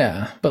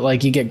 Yeah, but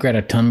like you get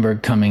Greta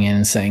Thunberg coming in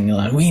and saying,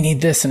 like, we need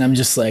this. And I'm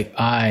just like,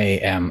 I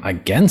am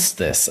against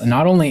this.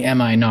 Not only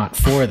am I not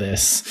for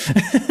this,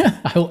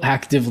 I will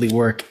actively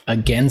work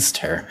against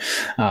her.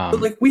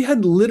 But like we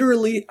had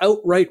literally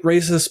outright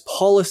racist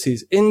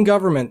policies in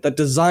government that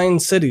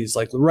designed cities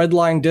like red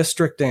line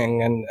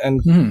districting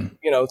and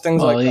you know,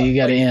 things like that. You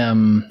got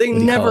they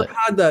never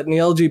had that in the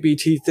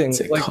LGBT thing. What's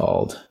it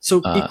called?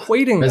 So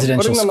equating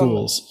residential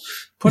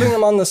schools. Putting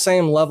them on the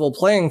same level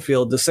playing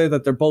field to say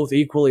that they're both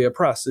equally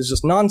oppressed is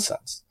just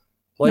nonsense.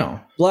 Like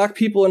Black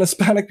people and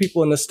Hispanic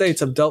people in the States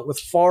have dealt with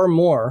far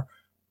more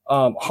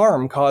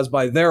harm caused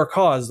by their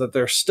cause that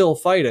they're still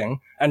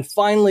fighting and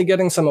finally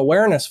getting some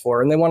awareness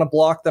for, and they want to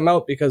block them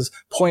out because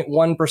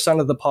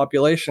 0.1% of the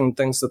population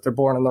thinks that they're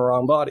born in the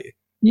wrong body.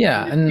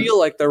 Yeah, and feel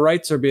like their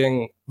rights are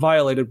being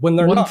violated when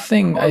they're not. One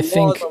thing I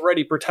think is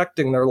already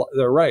protecting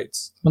their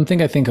rights. One thing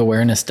I think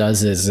awareness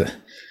does is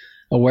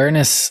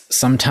awareness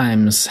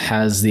sometimes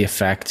has the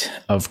effect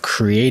of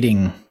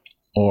creating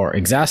or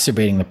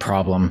exacerbating the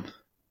problem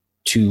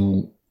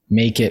to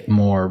make it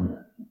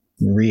more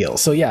real.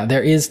 So yeah,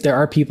 there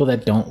are people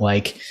that don't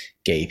like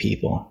gay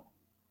people.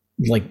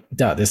 Like,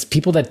 there's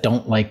people that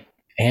don't like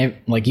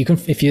you can,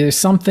 if there's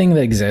something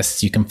that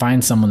exists, you can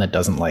find someone that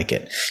doesn't like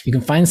it. You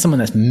can find someone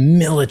that's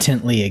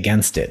militantly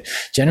against it.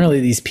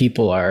 Generally, these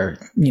people are,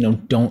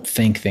 don't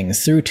think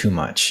things through too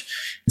much.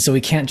 And so we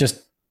can't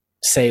just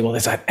say, well,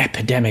 there's an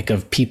epidemic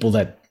of people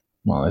that,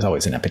 well, there's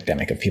always an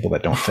epidemic of people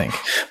that don't think,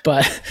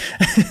 but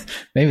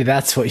maybe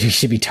that's what you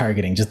should be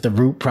targeting, just the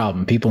root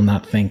problem, people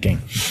not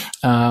thinking.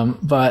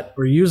 But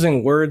we're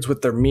using words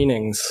with their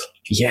meanings.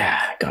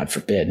 Yeah, God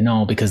forbid.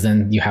 No, because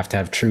then you have to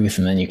have truth,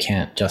 and then you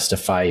can't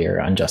justify your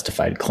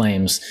unjustified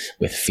claims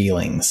with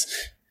feelings.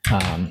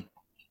 And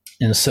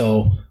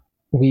so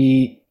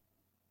we,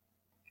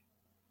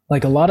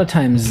 like a lot of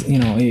times,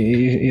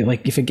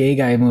 like if a gay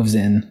guy moves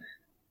in,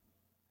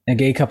 a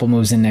gay couple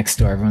moves in next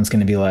door, everyone's going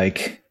to be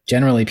like,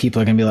 generally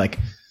people are going to be like,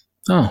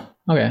 oh,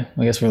 okay,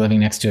 I guess we're living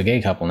next to a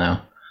gay couple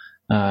now.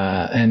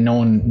 And no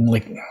one,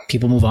 like,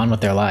 people move on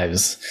with their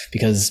lives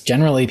because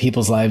generally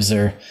people's lives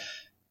are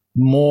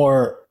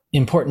more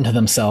important to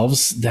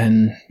themselves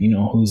than,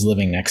 who's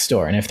living next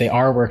door. And if they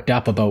are worked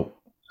up about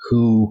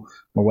who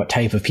or what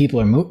type of people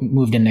are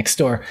moved in next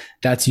door,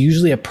 that's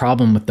usually a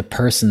problem with the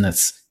person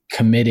that's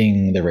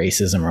committing the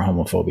racism or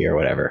homophobia or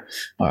whatever,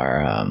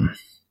 or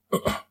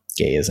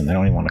gayism. I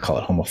don't even want to call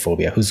it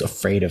homophobia. Who's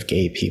afraid of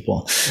gay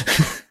people?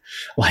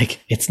 Like,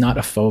 it's not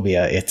a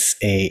phobia, it's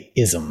a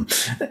ism.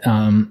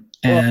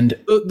 And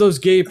those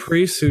gay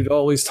priests who'd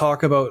always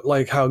talk about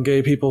like how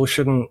gay people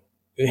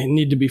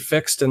need to be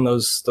fixed in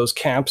those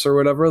camps or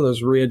whatever,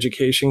 those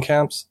re-education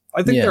camps.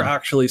 I think they're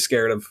actually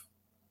scared of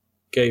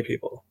gay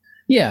people.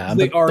 Yeah,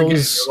 they are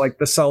gay, like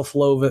the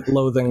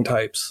self-loathing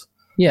types.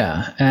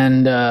 Yeah,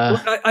 and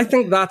I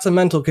think that's a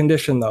mental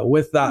condition, though.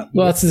 With that,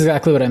 well, that's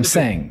exactly what I'm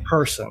saying.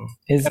 Person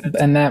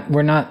and that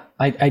we're not.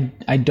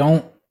 I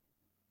don't.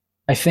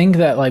 I think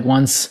that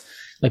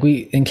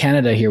we in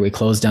Canada here, we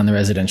closed down the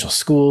residential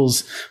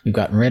schools. We've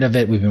gotten rid of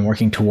it. We've been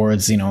working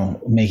towards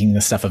making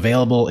this stuff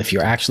available. If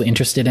you're actually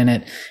interested in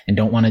it and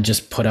don't want to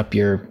just put up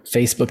your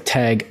Facebook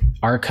tag,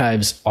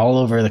 archives all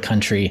over the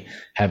country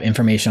have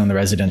information on the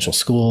residential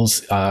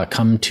schools.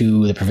 Come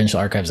to the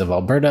Provincial Archives of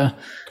Alberta,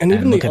 and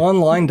even the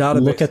online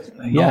database.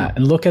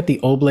 Look at the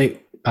Oblate.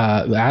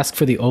 Ask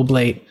for the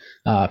Oblate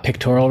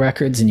pictorial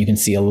records, and you can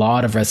see a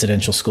lot of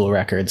residential school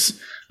records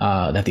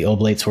that the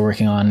Oblates were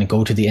working on.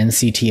 Go to the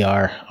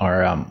NCTR,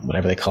 or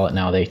whatever they call it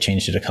now. They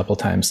changed it a couple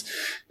times.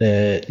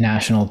 The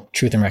National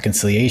Truth and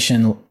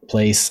Reconciliation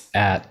place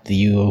at the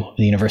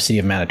University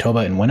of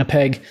Manitoba in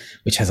Winnipeg,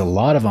 which has a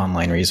lot of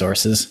online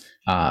resources,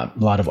 a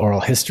lot of oral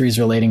histories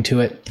relating to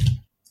it.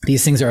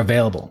 These things are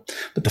available.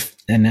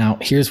 And now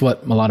here's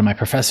what a lot of my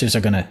professors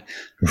are going to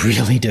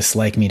really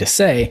dislike me to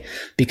say.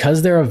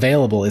 Because they're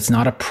available, it's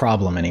not a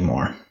problem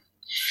anymore.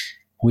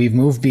 We've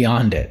moved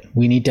beyond it.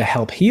 We need to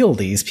help heal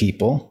these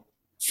people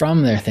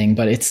from their thing,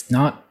 but it's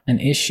not an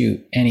issue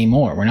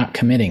anymore. We're not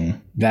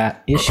committing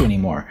that issue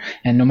anymore.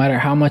 And no matter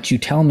how much you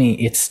tell me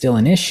it's still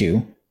an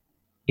issue,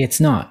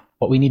 it's not.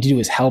 What we need to do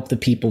is help the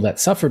people that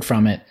suffered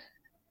from it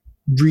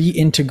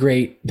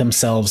reintegrate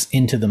themselves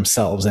into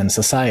themselves and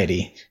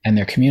society and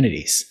their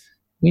communities.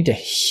 We need to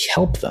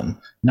help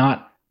them,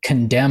 not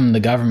condemn the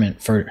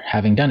government for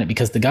having done it,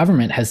 because the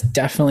government has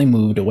definitely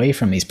moved away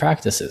from these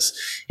practices.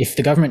 If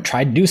the government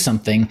tried to do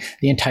something,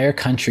 the entire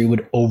country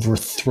would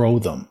overthrow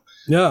them.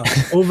 Yeah,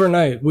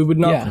 overnight. We would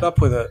not put up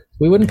with it.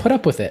 We wouldn't put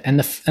up with it. And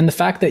the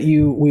fact that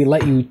we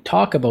let you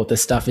talk about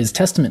this stuff is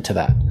testament to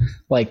that.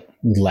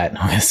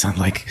 I sound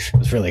like it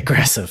was really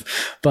aggressive,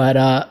 but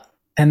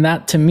and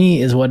that to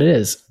me is what it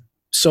is.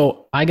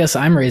 So I guess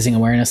I'm raising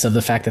awareness of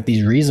the fact that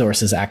these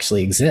resources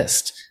actually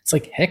exist. It's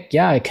like, heck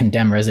yeah, I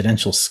condemn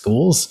residential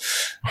schools,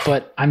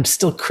 but I'm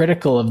still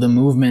critical of the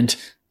movement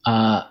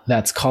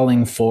that's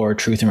calling for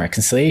truth and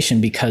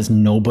reconciliation, because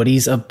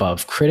nobody's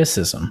above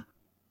criticism,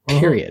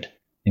 period,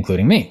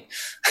 including me.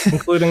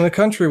 Including the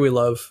country we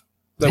love.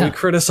 that we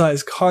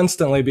criticize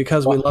constantly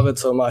because we love it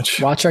so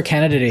much. Watch our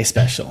Canada Day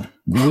special.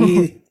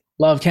 We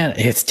love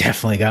Canada. It's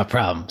definitely got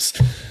problems,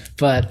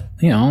 but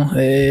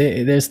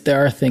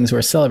there are things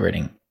we're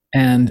celebrating,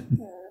 and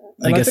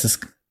I guess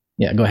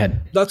go ahead.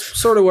 That's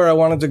sort of where I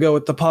wanted to go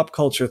with the pop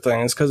culture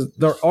thing, is because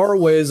there are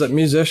ways that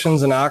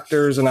musicians and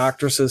actors and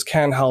actresses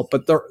can help,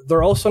 but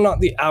they're also not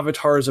the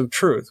avatars of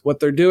truth.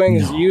 What they're doing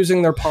is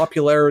using their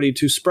popularity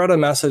to spread a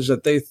message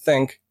that they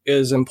think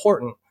is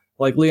important,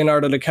 like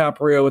Leonardo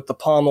DiCaprio with the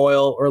palm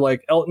oil, or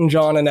like Elton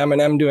John and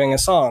Eminem doing a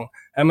song.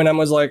 Eminem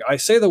was like, I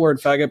say the word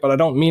faggot, but I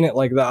don't mean it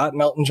like that.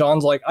 And Elton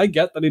John's like, I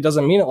get that he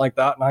doesn't mean it like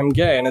that, and I'm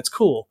gay, and it's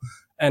cool.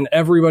 And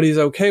everybody's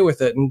okay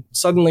with it. And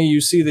suddenly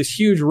you see this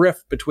huge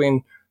rift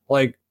between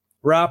like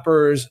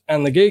rappers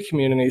and the gay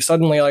community.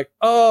 Suddenly like,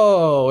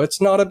 oh, it's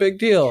not a big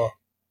deal.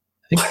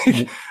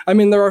 I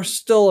mean, there are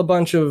still a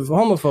bunch of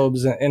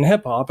homophobes in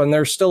hip hop, and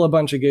there's still a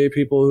bunch of gay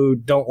people who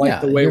don't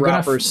like the way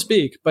rappers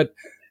speak, but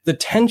the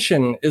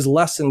tension is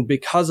lessened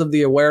because of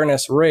the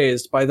awareness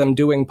raised by them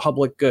doing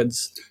public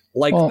goods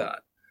like that.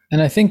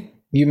 And I think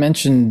you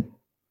mentioned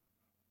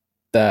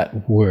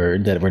that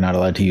word that we're not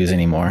allowed to use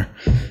anymore.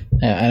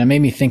 And it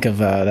made me think of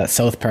that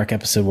South Park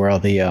episode where all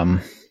the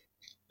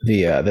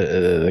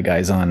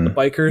guys on the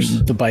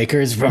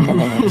bikers from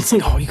it's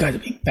like, oh, you guys are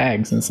being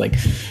fags, and it's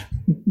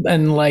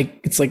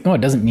like no,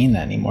 it doesn't mean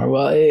that anymore.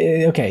 Well,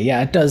 okay,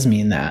 yeah, it does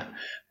mean that,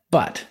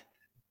 but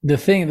the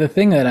thing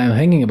that I'm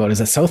thinking about is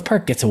that South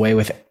Park gets away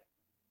with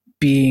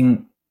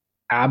being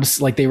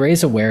like they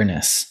raise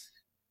awareness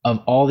of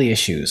all the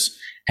issues,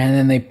 and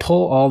then they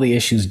pull all the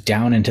issues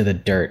down into the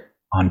dirt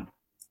on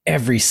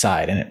every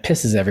side, and it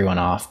pisses everyone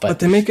off. But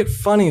they make it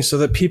funny so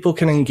that people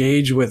can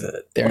engage with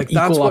it. They're an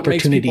equal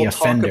opportunity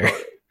offender.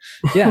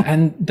 Yeah,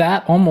 and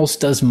that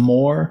almost does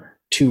more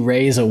to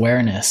raise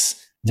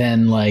awareness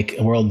than like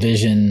a World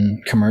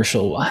Vision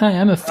commercial. Hi,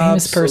 I'm a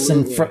famous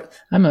person.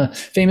 I'm a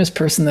famous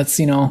person that's,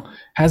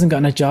 hasn't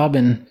gotten a job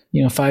in,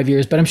 5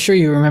 years, but I'm sure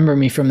you remember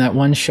me from that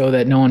one show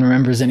that no one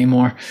remembers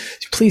anymore.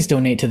 Please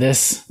donate to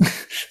this.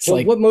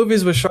 What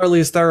movies was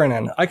Charlize Theron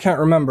in? I can't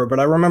remember, but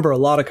I remember a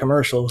lot of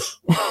commercials.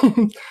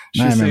 I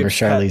remember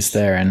Charlize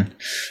Theron.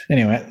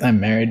 Anyway, I'm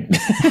married.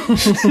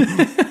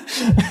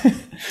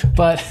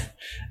 But,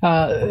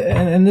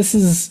 and this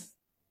is,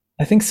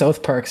 I think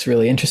South Park's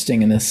really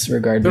interesting in this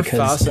regard. They're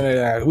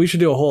fascinating. We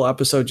should do a whole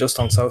episode just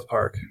on South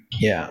Park.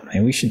 Yeah,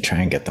 and we should try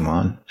and get them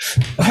on.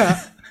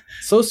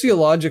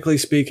 Sociologically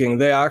speaking,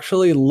 they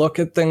actually look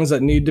at things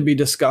that need to be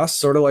discussed,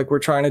 sort of like we're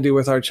trying to do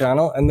with our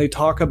channel, and they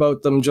talk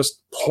about them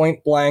just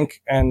point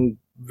blank and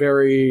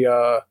very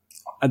à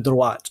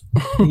droite.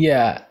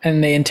 Yeah,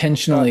 and they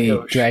intentionally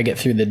drag it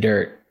through the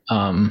dirt.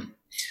 The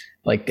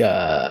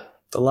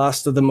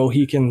Last of the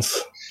Mohicans.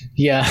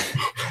 Yeah.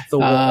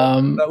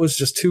 That was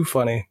just too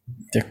funny.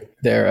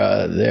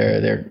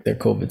 Their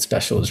COVID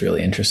special is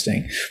really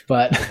interesting.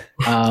 But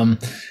and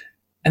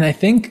I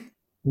think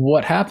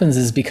what happens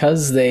is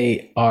because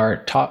they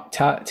are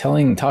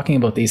talking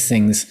about these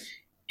things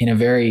in a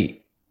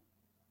very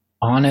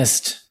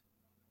honest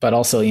but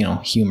also,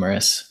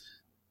 humorous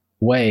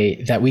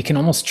way, that we can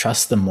almost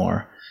trust them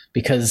more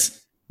because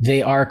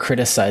they are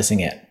criticizing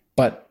it.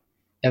 But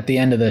at the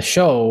end of the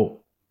show,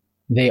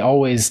 they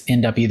always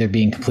end up either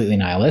being completely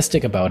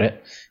nihilistic about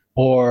it,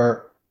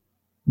 or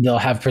they'll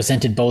have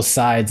presented both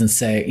sides and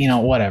say,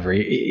 whatever,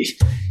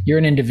 you're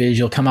an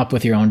individual, come up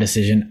with your own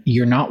decision.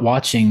 You're not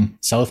watching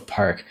South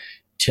Park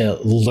to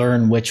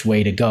learn which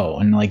way to go.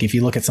 And like, if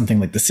you look at something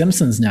like The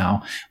Simpsons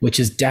now, which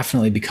has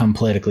definitely become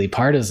politically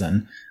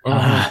partisan,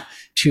 it's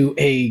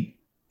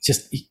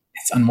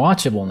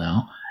unwatchable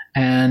now.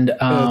 And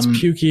it's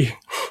pukey.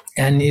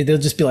 And they'll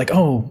just be like,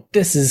 oh,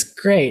 this is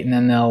great. And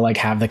then they'll like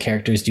have the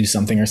characters do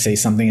something or say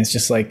something. It's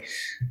just like,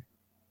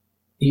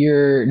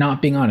 you're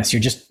not being honest.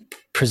 You're just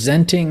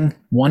presenting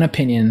one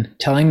opinion,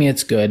 telling me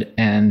it's good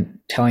and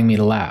telling me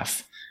to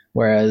laugh.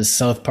 Whereas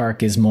South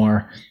Park is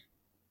more,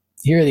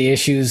 here are the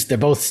issues. They're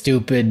both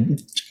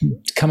stupid.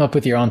 Come up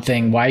with your own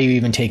thing. Why are you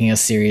even taking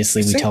us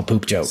seriously? We tell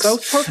poop jokes.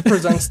 South Park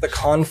presents the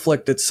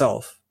conflict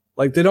itself.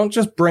 Like, they don't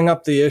just bring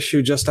up the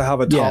issue just to have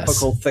a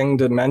topical thing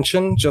to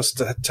mention,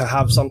 just to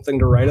have something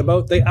to write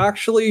about. They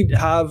actually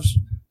have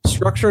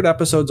structured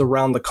episodes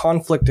around the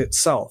conflict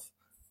itself.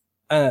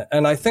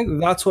 And I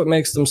think that's what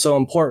makes them so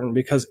important,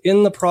 because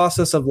in the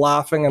process of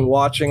laughing and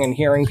watching and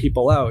hearing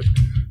people out,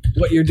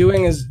 what you're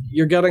doing is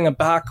you're getting a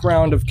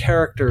background of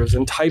characters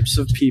and types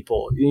of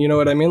people. You know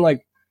what I mean?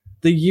 Like,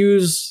 they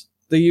use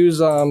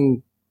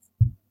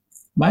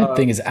my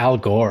thing is Al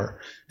Gore.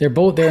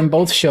 They're in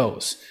both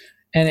shows.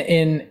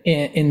 And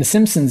in The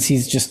Simpsons,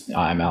 he's just,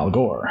 I'm Al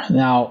Gore.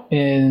 Now,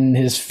 in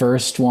his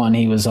first one,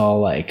 he was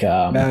all like...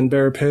 Man,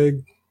 Bear,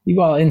 Pig.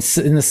 Well, in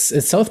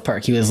South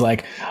Park, he was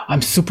like,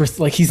 I'm super...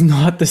 Like, he's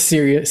not the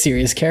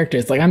serious character.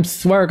 It's like, I'm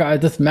swear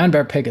God, this Man,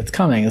 Bear, Pig, it's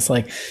coming. It's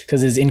like,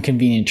 because his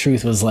inconvenient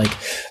truth was like,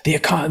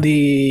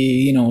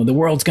 the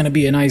world's going to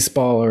be an ice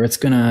ball, or it's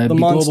going to be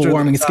global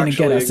warming. It's going to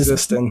get us.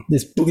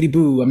 This boogity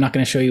boo. I'm not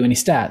going to show you any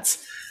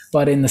stats.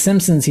 But in The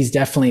Simpsons, he's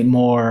definitely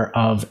more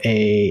of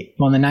in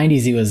the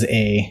 90s, he was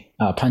a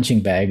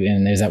punching bag.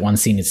 And there's that one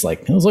scene, it's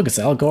like, oh, look, it's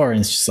Al Gore. And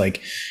it's just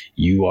like,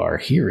 you are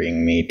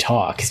hearing me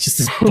talk. It's just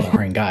this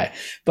boring guy.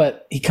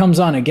 But he comes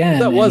on again.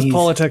 That was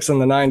politics in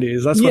the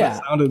 90s. That's what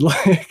it sounded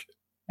like.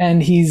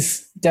 And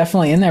he's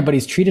definitely in there, but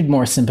he's treated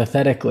more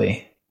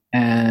sympathetically.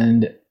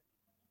 And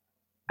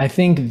I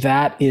think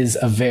that is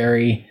a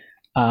very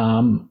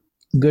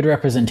good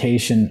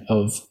representation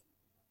of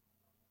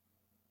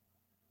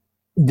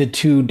the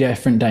two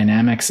different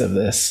dynamics of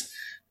this,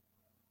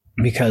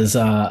 because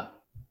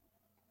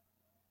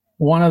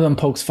one of them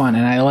pokes fun,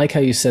 and I like how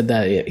you said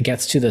that it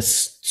gets to the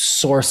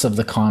source of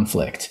the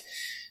conflict.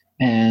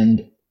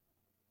 And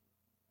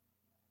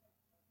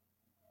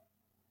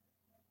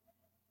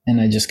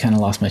I just kind of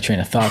lost my train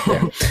of thought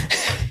there.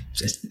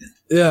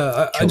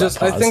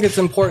 I think it's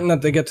important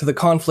that they get to the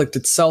conflict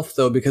itself,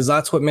 though, because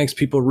that's what makes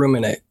people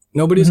ruminate.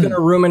 Nobody's going to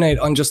ruminate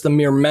on just the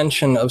mere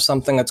mention of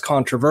something that's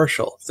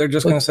controversial. They're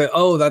just going to say,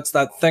 oh, that's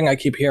that thing I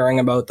keep hearing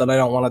about that I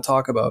don't want to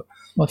talk about.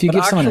 Well, if you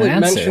give someone an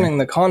answer, mentioning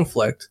the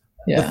conflict,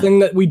 the thing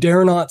that we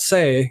dare not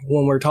say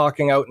when we're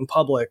talking out in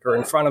public or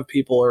in front of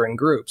people or in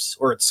groups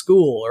or at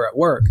school or at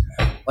work,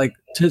 like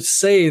to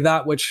say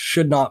that which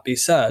should not be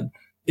said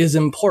is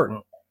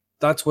important.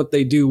 That's what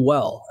they do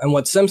well. And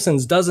what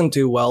Simpsons doesn't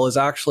do well is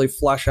actually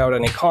flesh out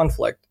any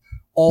conflict.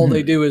 All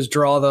they do is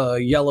draw the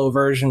yellow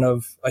version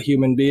of a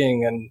human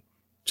being and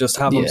just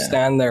have them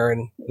stand there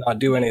and not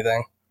do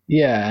anything.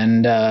 Yeah,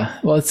 and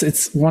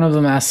it's one of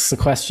them asks a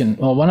question.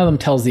 Well, one of them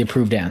tells the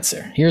approved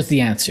answer. Here's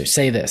the answer.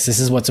 Say this. This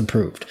is what's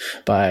approved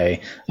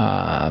by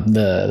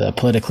the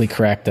politically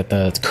correct at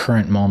the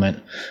current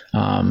moment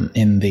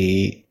in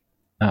the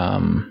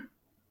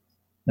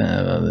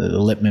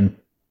Lippmann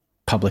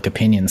public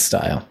opinion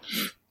style.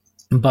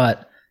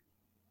 But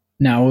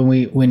now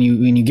when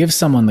you give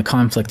someone the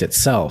conflict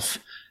itself,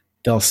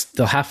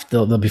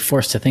 they'll be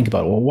forced to think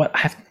about, well,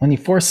 when you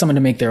force someone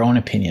to make their own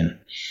opinion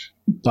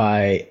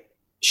by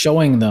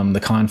showing them the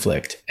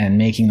conflict and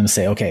making them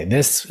say, okay,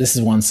 this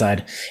is one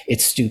side,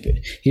 it's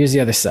stupid. Here's the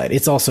other side,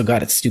 it's also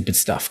got its stupid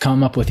stuff.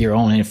 Come up with your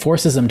own. And it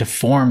forces them to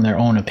form their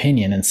own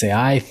opinion and say,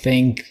 I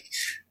think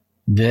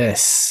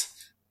this.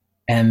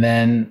 And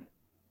then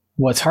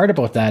what's hard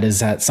about that is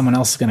that someone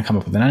else is going to come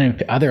up with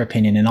another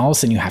opinion, and all of a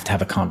sudden you have to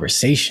have a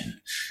conversation.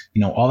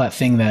 You know, all that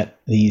thing that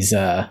these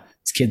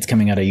kids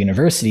coming out of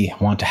university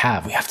want to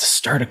have. We have to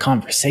start a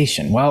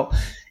conversation. Well,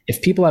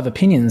 if people have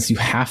opinions, you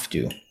have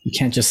to. You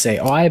can't just say,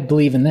 oh, I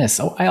believe in this.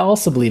 Oh, I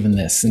also believe in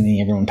this. And then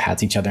everyone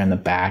pats each other in the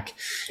back.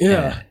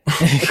 Yeah.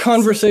 The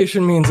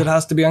conversation means it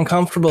has to be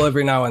uncomfortable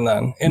every now and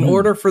then. In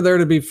order for there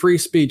to be free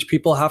speech,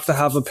 people have to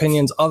have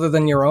opinions other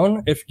than your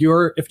own. If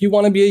you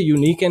want to be a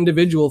unique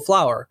individual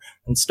flower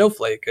and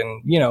snowflake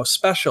and, you know,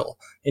 special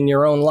in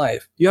your own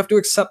life, you have to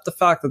accept the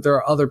fact that there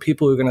are other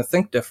people who are going to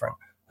think different.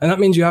 And that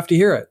means you have to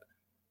hear it.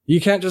 You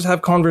can't just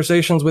have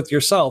conversations with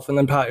yourself and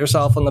then pat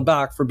yourself on the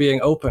back for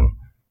being open.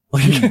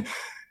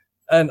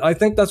 And I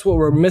think that's what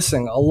we're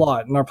missing a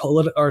lot in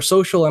our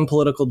social and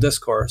political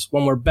discourse.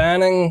 When we're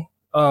banning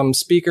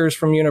speakers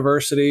from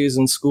universities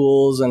and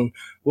schools, and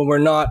when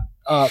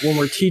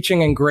we're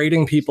teaching and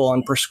grading people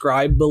on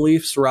prescribed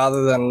beliefs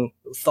rather than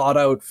thought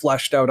out,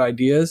 fleshed out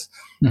ideas,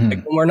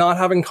 like when we're not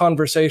having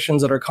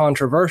conversations that are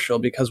controversial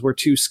because we're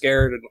too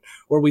scared,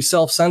 or we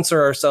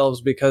self-censor ourselves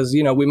because,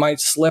 you know, we might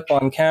slip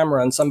on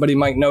camera and somebody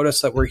might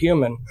notice that we're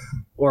human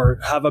or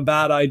have a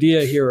bad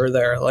idea here or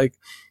there. Like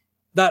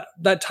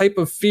that type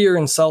of fear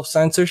and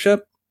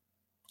self-censorship,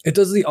 it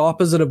does the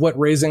opposite of what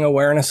raising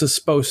awareness is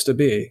supposed to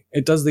be.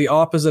 It does the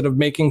opposite of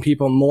making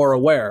people more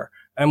aware.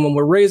 And when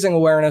we're raising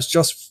awareness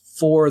just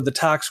for the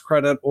tax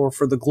credit or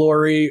for the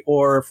glory,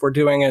 or if we're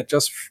doing it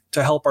just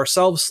to help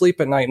ourselves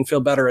sleep at night and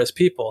feel better as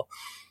people,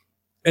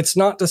 it's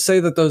not to say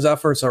that those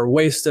efforts are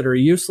wasted or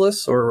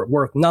useless or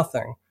worth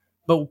nothing.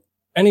 But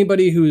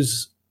anybody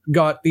who's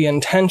got the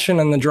intention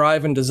and the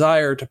drive and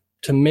desire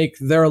to make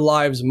their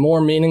lives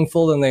more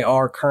meaningful than they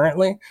are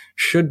currently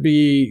should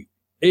be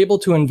able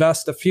to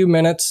invest a few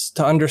minutes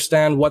to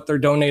understand what they're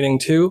donating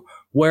to,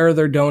 where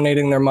they're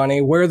donating their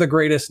money, where the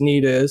greatest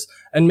need is,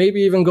 and maybe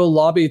even go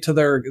lobby to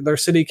their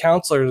city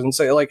councilors and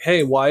say, like,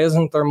 hey, why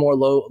isn't there more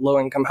low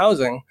income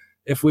housing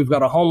if we've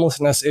got a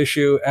homelessness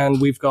issue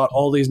and we've got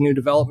all these new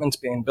developments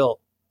being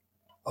built?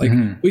 Like,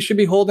 we should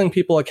be holding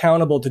people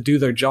accountable to do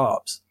their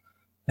jobs.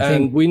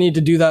 And we need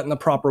to do that in the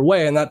proper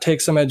way. And that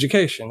takes some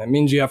education. It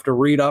means you have to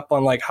read up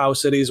on like how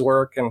cities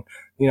work, and,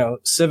 you know,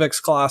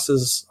 civics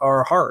classes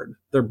are hard.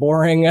 They're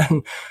boring.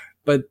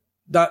 But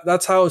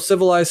that's how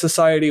civilized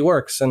society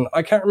works. And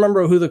I can't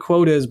remember who the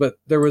quote is, but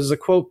there was a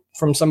quote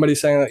from somebody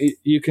saying that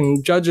you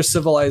can judge a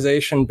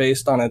civilization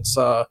based on its,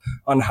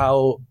 on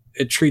how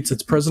it treats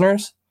its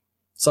prisoners,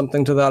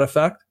 something to that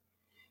effect.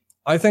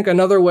 I think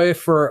another way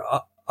for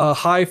a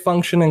high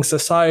functioning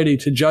society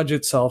to judge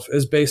itself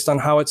is based on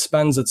how it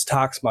spends its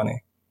tax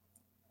money.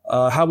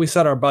 How we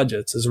set our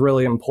budgets is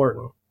really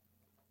important.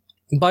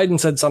 Biden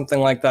said something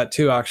like that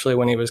too, actually,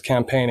 when he was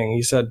campaigning.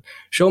 He said,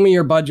 show me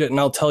your budget and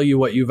I'll tell you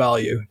what you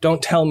value.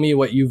 Don't tell me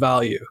what you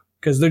value.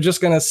 Because they're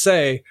just going to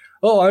say,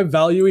 oh, I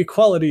value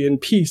equality and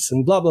peace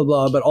and blah, blah,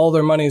 blah. But all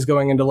their money is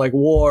going into like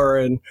war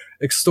and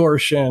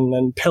extortion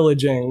and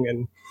pillaging.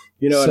 And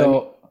you know what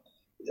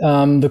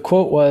I mean? The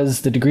quote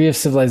was, the degree of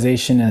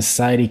civilization in a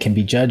society can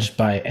be judged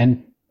by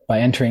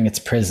entering its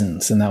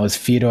prisons. And that was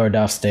Fyodor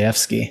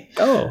Dostoevsky.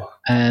 Oh,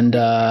 and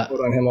quote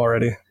on him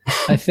already.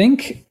 I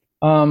think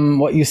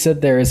what you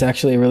said there is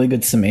actually a really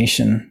good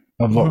summation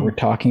of what we're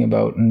talking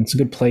about. And it's a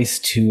good place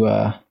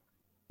to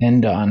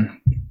end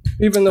on.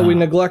 Even though we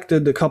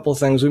neglected a couple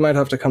things, we might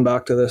have to come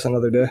back to this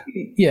another day.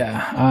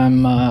 Yeah,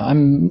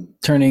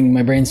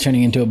 my brain's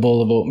turning into a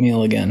bowl of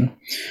oatmeal again.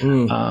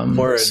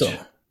 Porridge.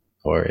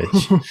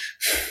 Porridge.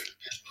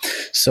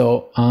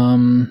 So,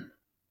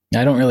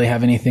 I don't really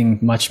have anything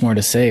much more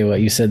to say. What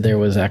you said there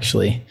was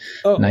actually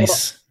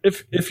nice.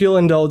 If you'll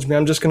indulge me,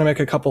 I'm just going to make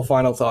a couple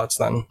final thoughts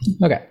then.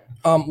 Okay.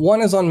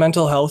 One is on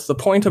mental health. The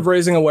point of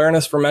raising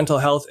awareness for mental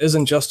health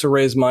isn't just to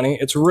raise money.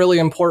 It's really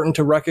important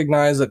to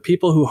recognize that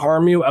people who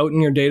harm you out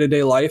in your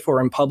day-to-day life or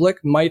in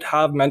public might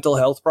have mental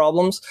health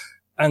problems,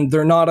 and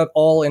they're not at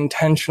all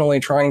intentionally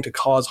trying to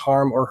cause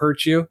harm or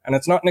hurt you. And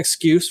it's not an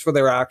excuse for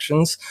their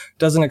actions.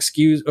 Doesn't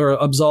excuse or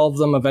absolve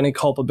them of any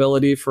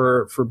culpability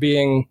for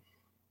being,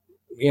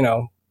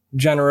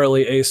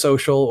 generally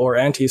asocial or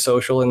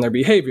antisocial in their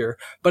behavior,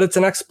 but it's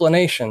an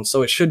explanation,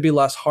 so it should be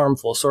less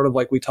harmful, sort of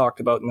like we talked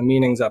about in the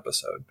meanings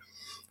episode.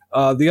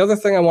 The other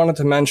thing I wanted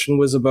to mention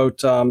was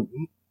about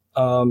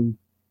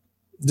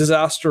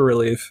disaster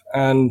relief.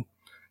 And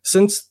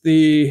since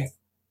the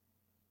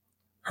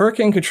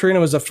Hurricane Katrina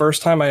was the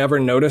first time I ever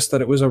noticed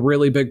that it was a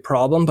really big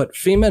problem, but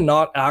FEMA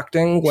not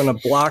acting when a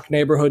black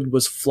neighborhood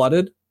was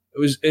flooded,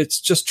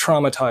 it's just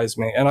traumatized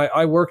me. And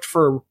I worked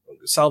for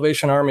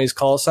Salvation Army's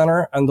call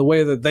center, and the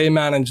way that they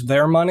manage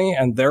their money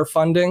and their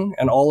funding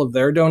and all of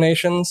their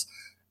donations,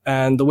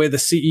 and the way the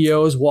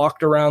CEOs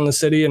walked around the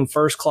city in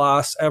first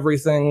class,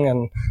 everything,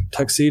 and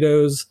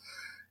tuxedos,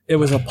 it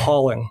was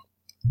appalling.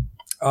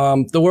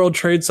 The World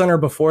Trade Center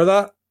before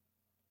that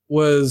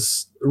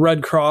was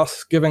Red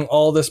Cross giving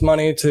all this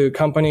money to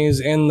companies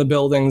in the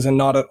buildings and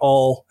not at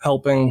all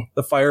helping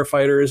the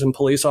firefighters and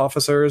police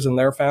officers and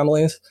their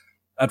families.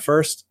 At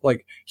first,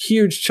 like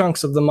huge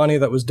chunks of the money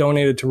that was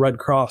donated to Red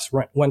Cross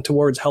went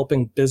towards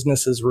helping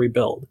businesses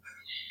rebuild.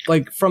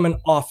 Like from an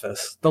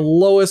office, the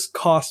lowest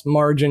cost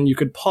margin you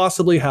could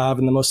possibly have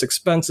in the most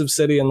expensive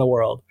city in the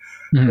world.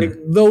 Like,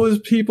 those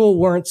people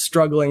weren't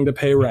struggling to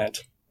pay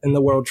rent in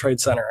the World Trade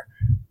Center.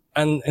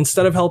 And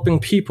instead of helping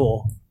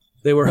people,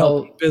 they were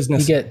helping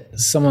businesses. You get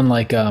someone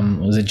like,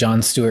 was it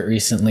Jon Stewart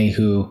recently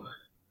who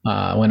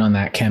went on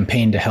that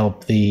campaign to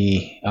help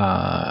the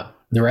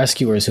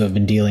rescuers who have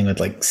been dealing with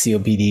like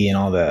COPD and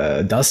all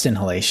the dust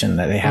inhalation,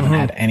 that they haven't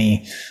had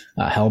any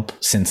help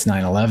since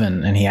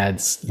 9/11. And he had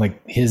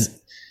like this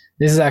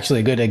is actually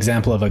a good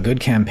example of a good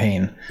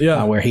campaign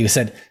where he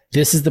said,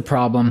 this is the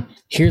problem.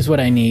 Here's what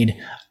I need.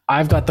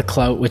 I've got the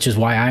clout, which is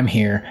why I'm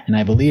here. And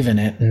I believe in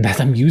it. And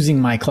that I'm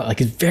using my clout. Like,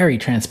 it's very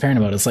transparent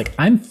about it. It's like,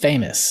 I'm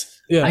famous.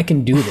 Yeah. I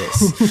can do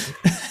this.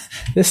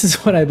 This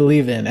is what I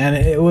believe in. And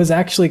it was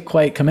actually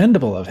quite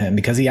commendable of him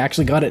because he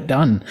actually got it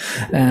done.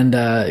 And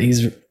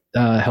he's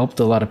helped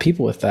a lot of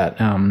people with that.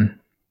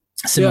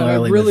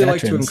 Similarly, I'd really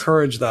like to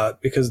encourage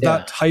that because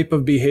that type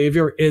of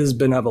behavior is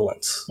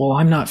benevolence. Well,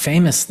 I'm not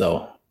famous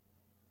though.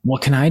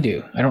 What can I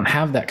do? I don't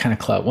have that kind of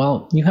clout.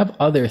 Well, you have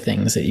other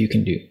things that you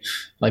can do.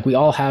 Like, we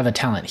all have a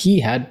talent. He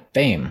had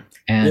fame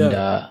and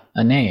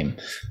a name.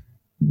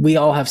 We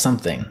all have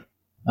something,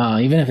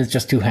 even if it's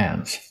just two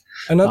hands.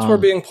 And that's where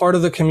being part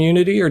of the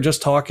community or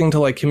just talking to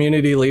like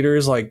community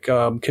leaders, like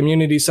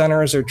community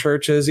centers or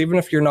churches, even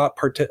if you're not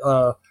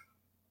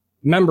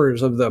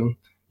members of them,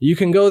 you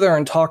can go there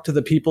and talk to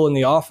the people in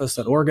the office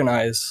that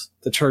organize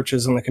the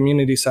churches and the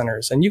community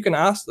centers. And you can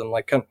ask them,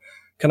 like,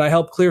 can I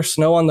help clear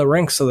snow on the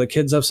rink so the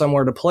kids have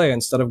somewhere to play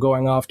instead of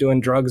going off doing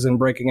drugs and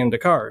breaking into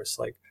cars?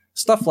 Like,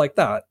 stuff like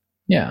that.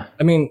 Yeah.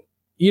 I mean,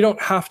 you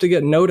don't have to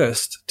get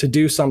noticed to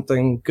do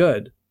something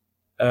good.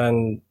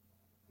 And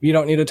you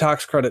don't need a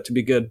tax credit to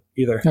be good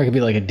either. Or it could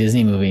be like a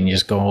Disney movie and you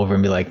just go over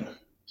and be like,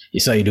 you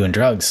saw you doing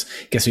drugs.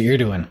 Guess what you're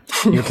doing?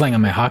 You're playing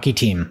on my hockey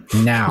team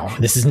now.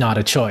 This is not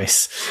a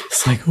choice.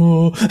 It's like,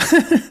 oh.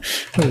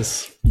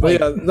 But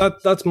yeah,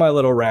 that's my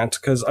little rant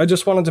because I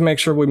just wanted to make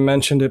sure we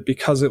mentioned it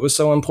because it was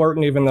so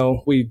important, even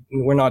though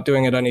we're not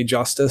doing it any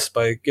justice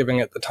by giving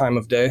it the time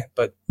of day.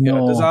 But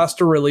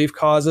disaster relief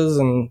causes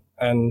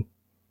and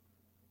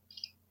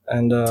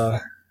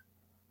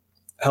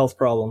health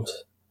problems.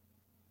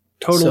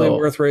 Totally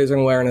worth raising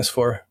awareness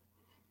for.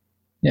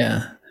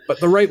 Yeah. But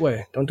the right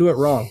way. Don't do it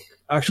wrong.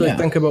 Actually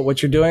think about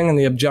what you're doing and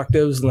the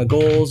objectives and the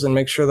goals and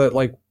make sure that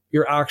like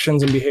your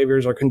actions and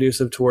behaviors are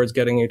conducive towards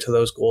getting you to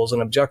those goals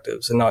and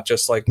objectives and not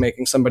just like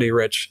making somebody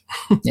rich.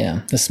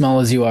 Yeah. As small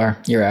as you are,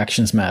 your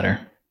actions matter.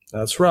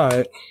 That's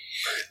right.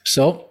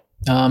 So,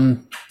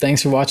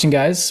 thanks for watching,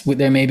 guys.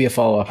 There may be a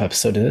follow-up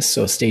episode to this,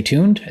 so stay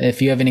tuned.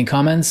 If you have any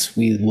comments,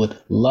 we would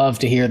love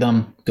to hear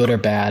them, good or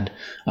bad.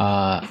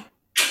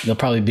 They'll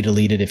probably be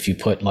deleted if you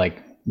put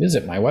like,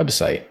 visit my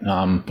website.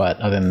 But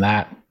other than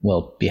that,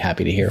 we'll be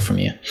happy to hear from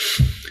you.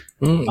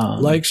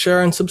 Like,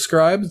 share, and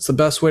subscribe. It's the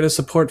best way to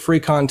support free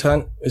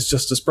content, is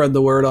just to spread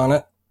the word on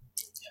it.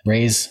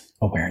 Raise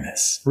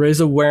awareness. Raise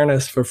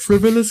awareness for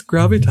frivolous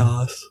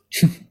gravitas.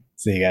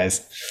 See you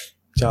guys.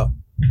 Ciao.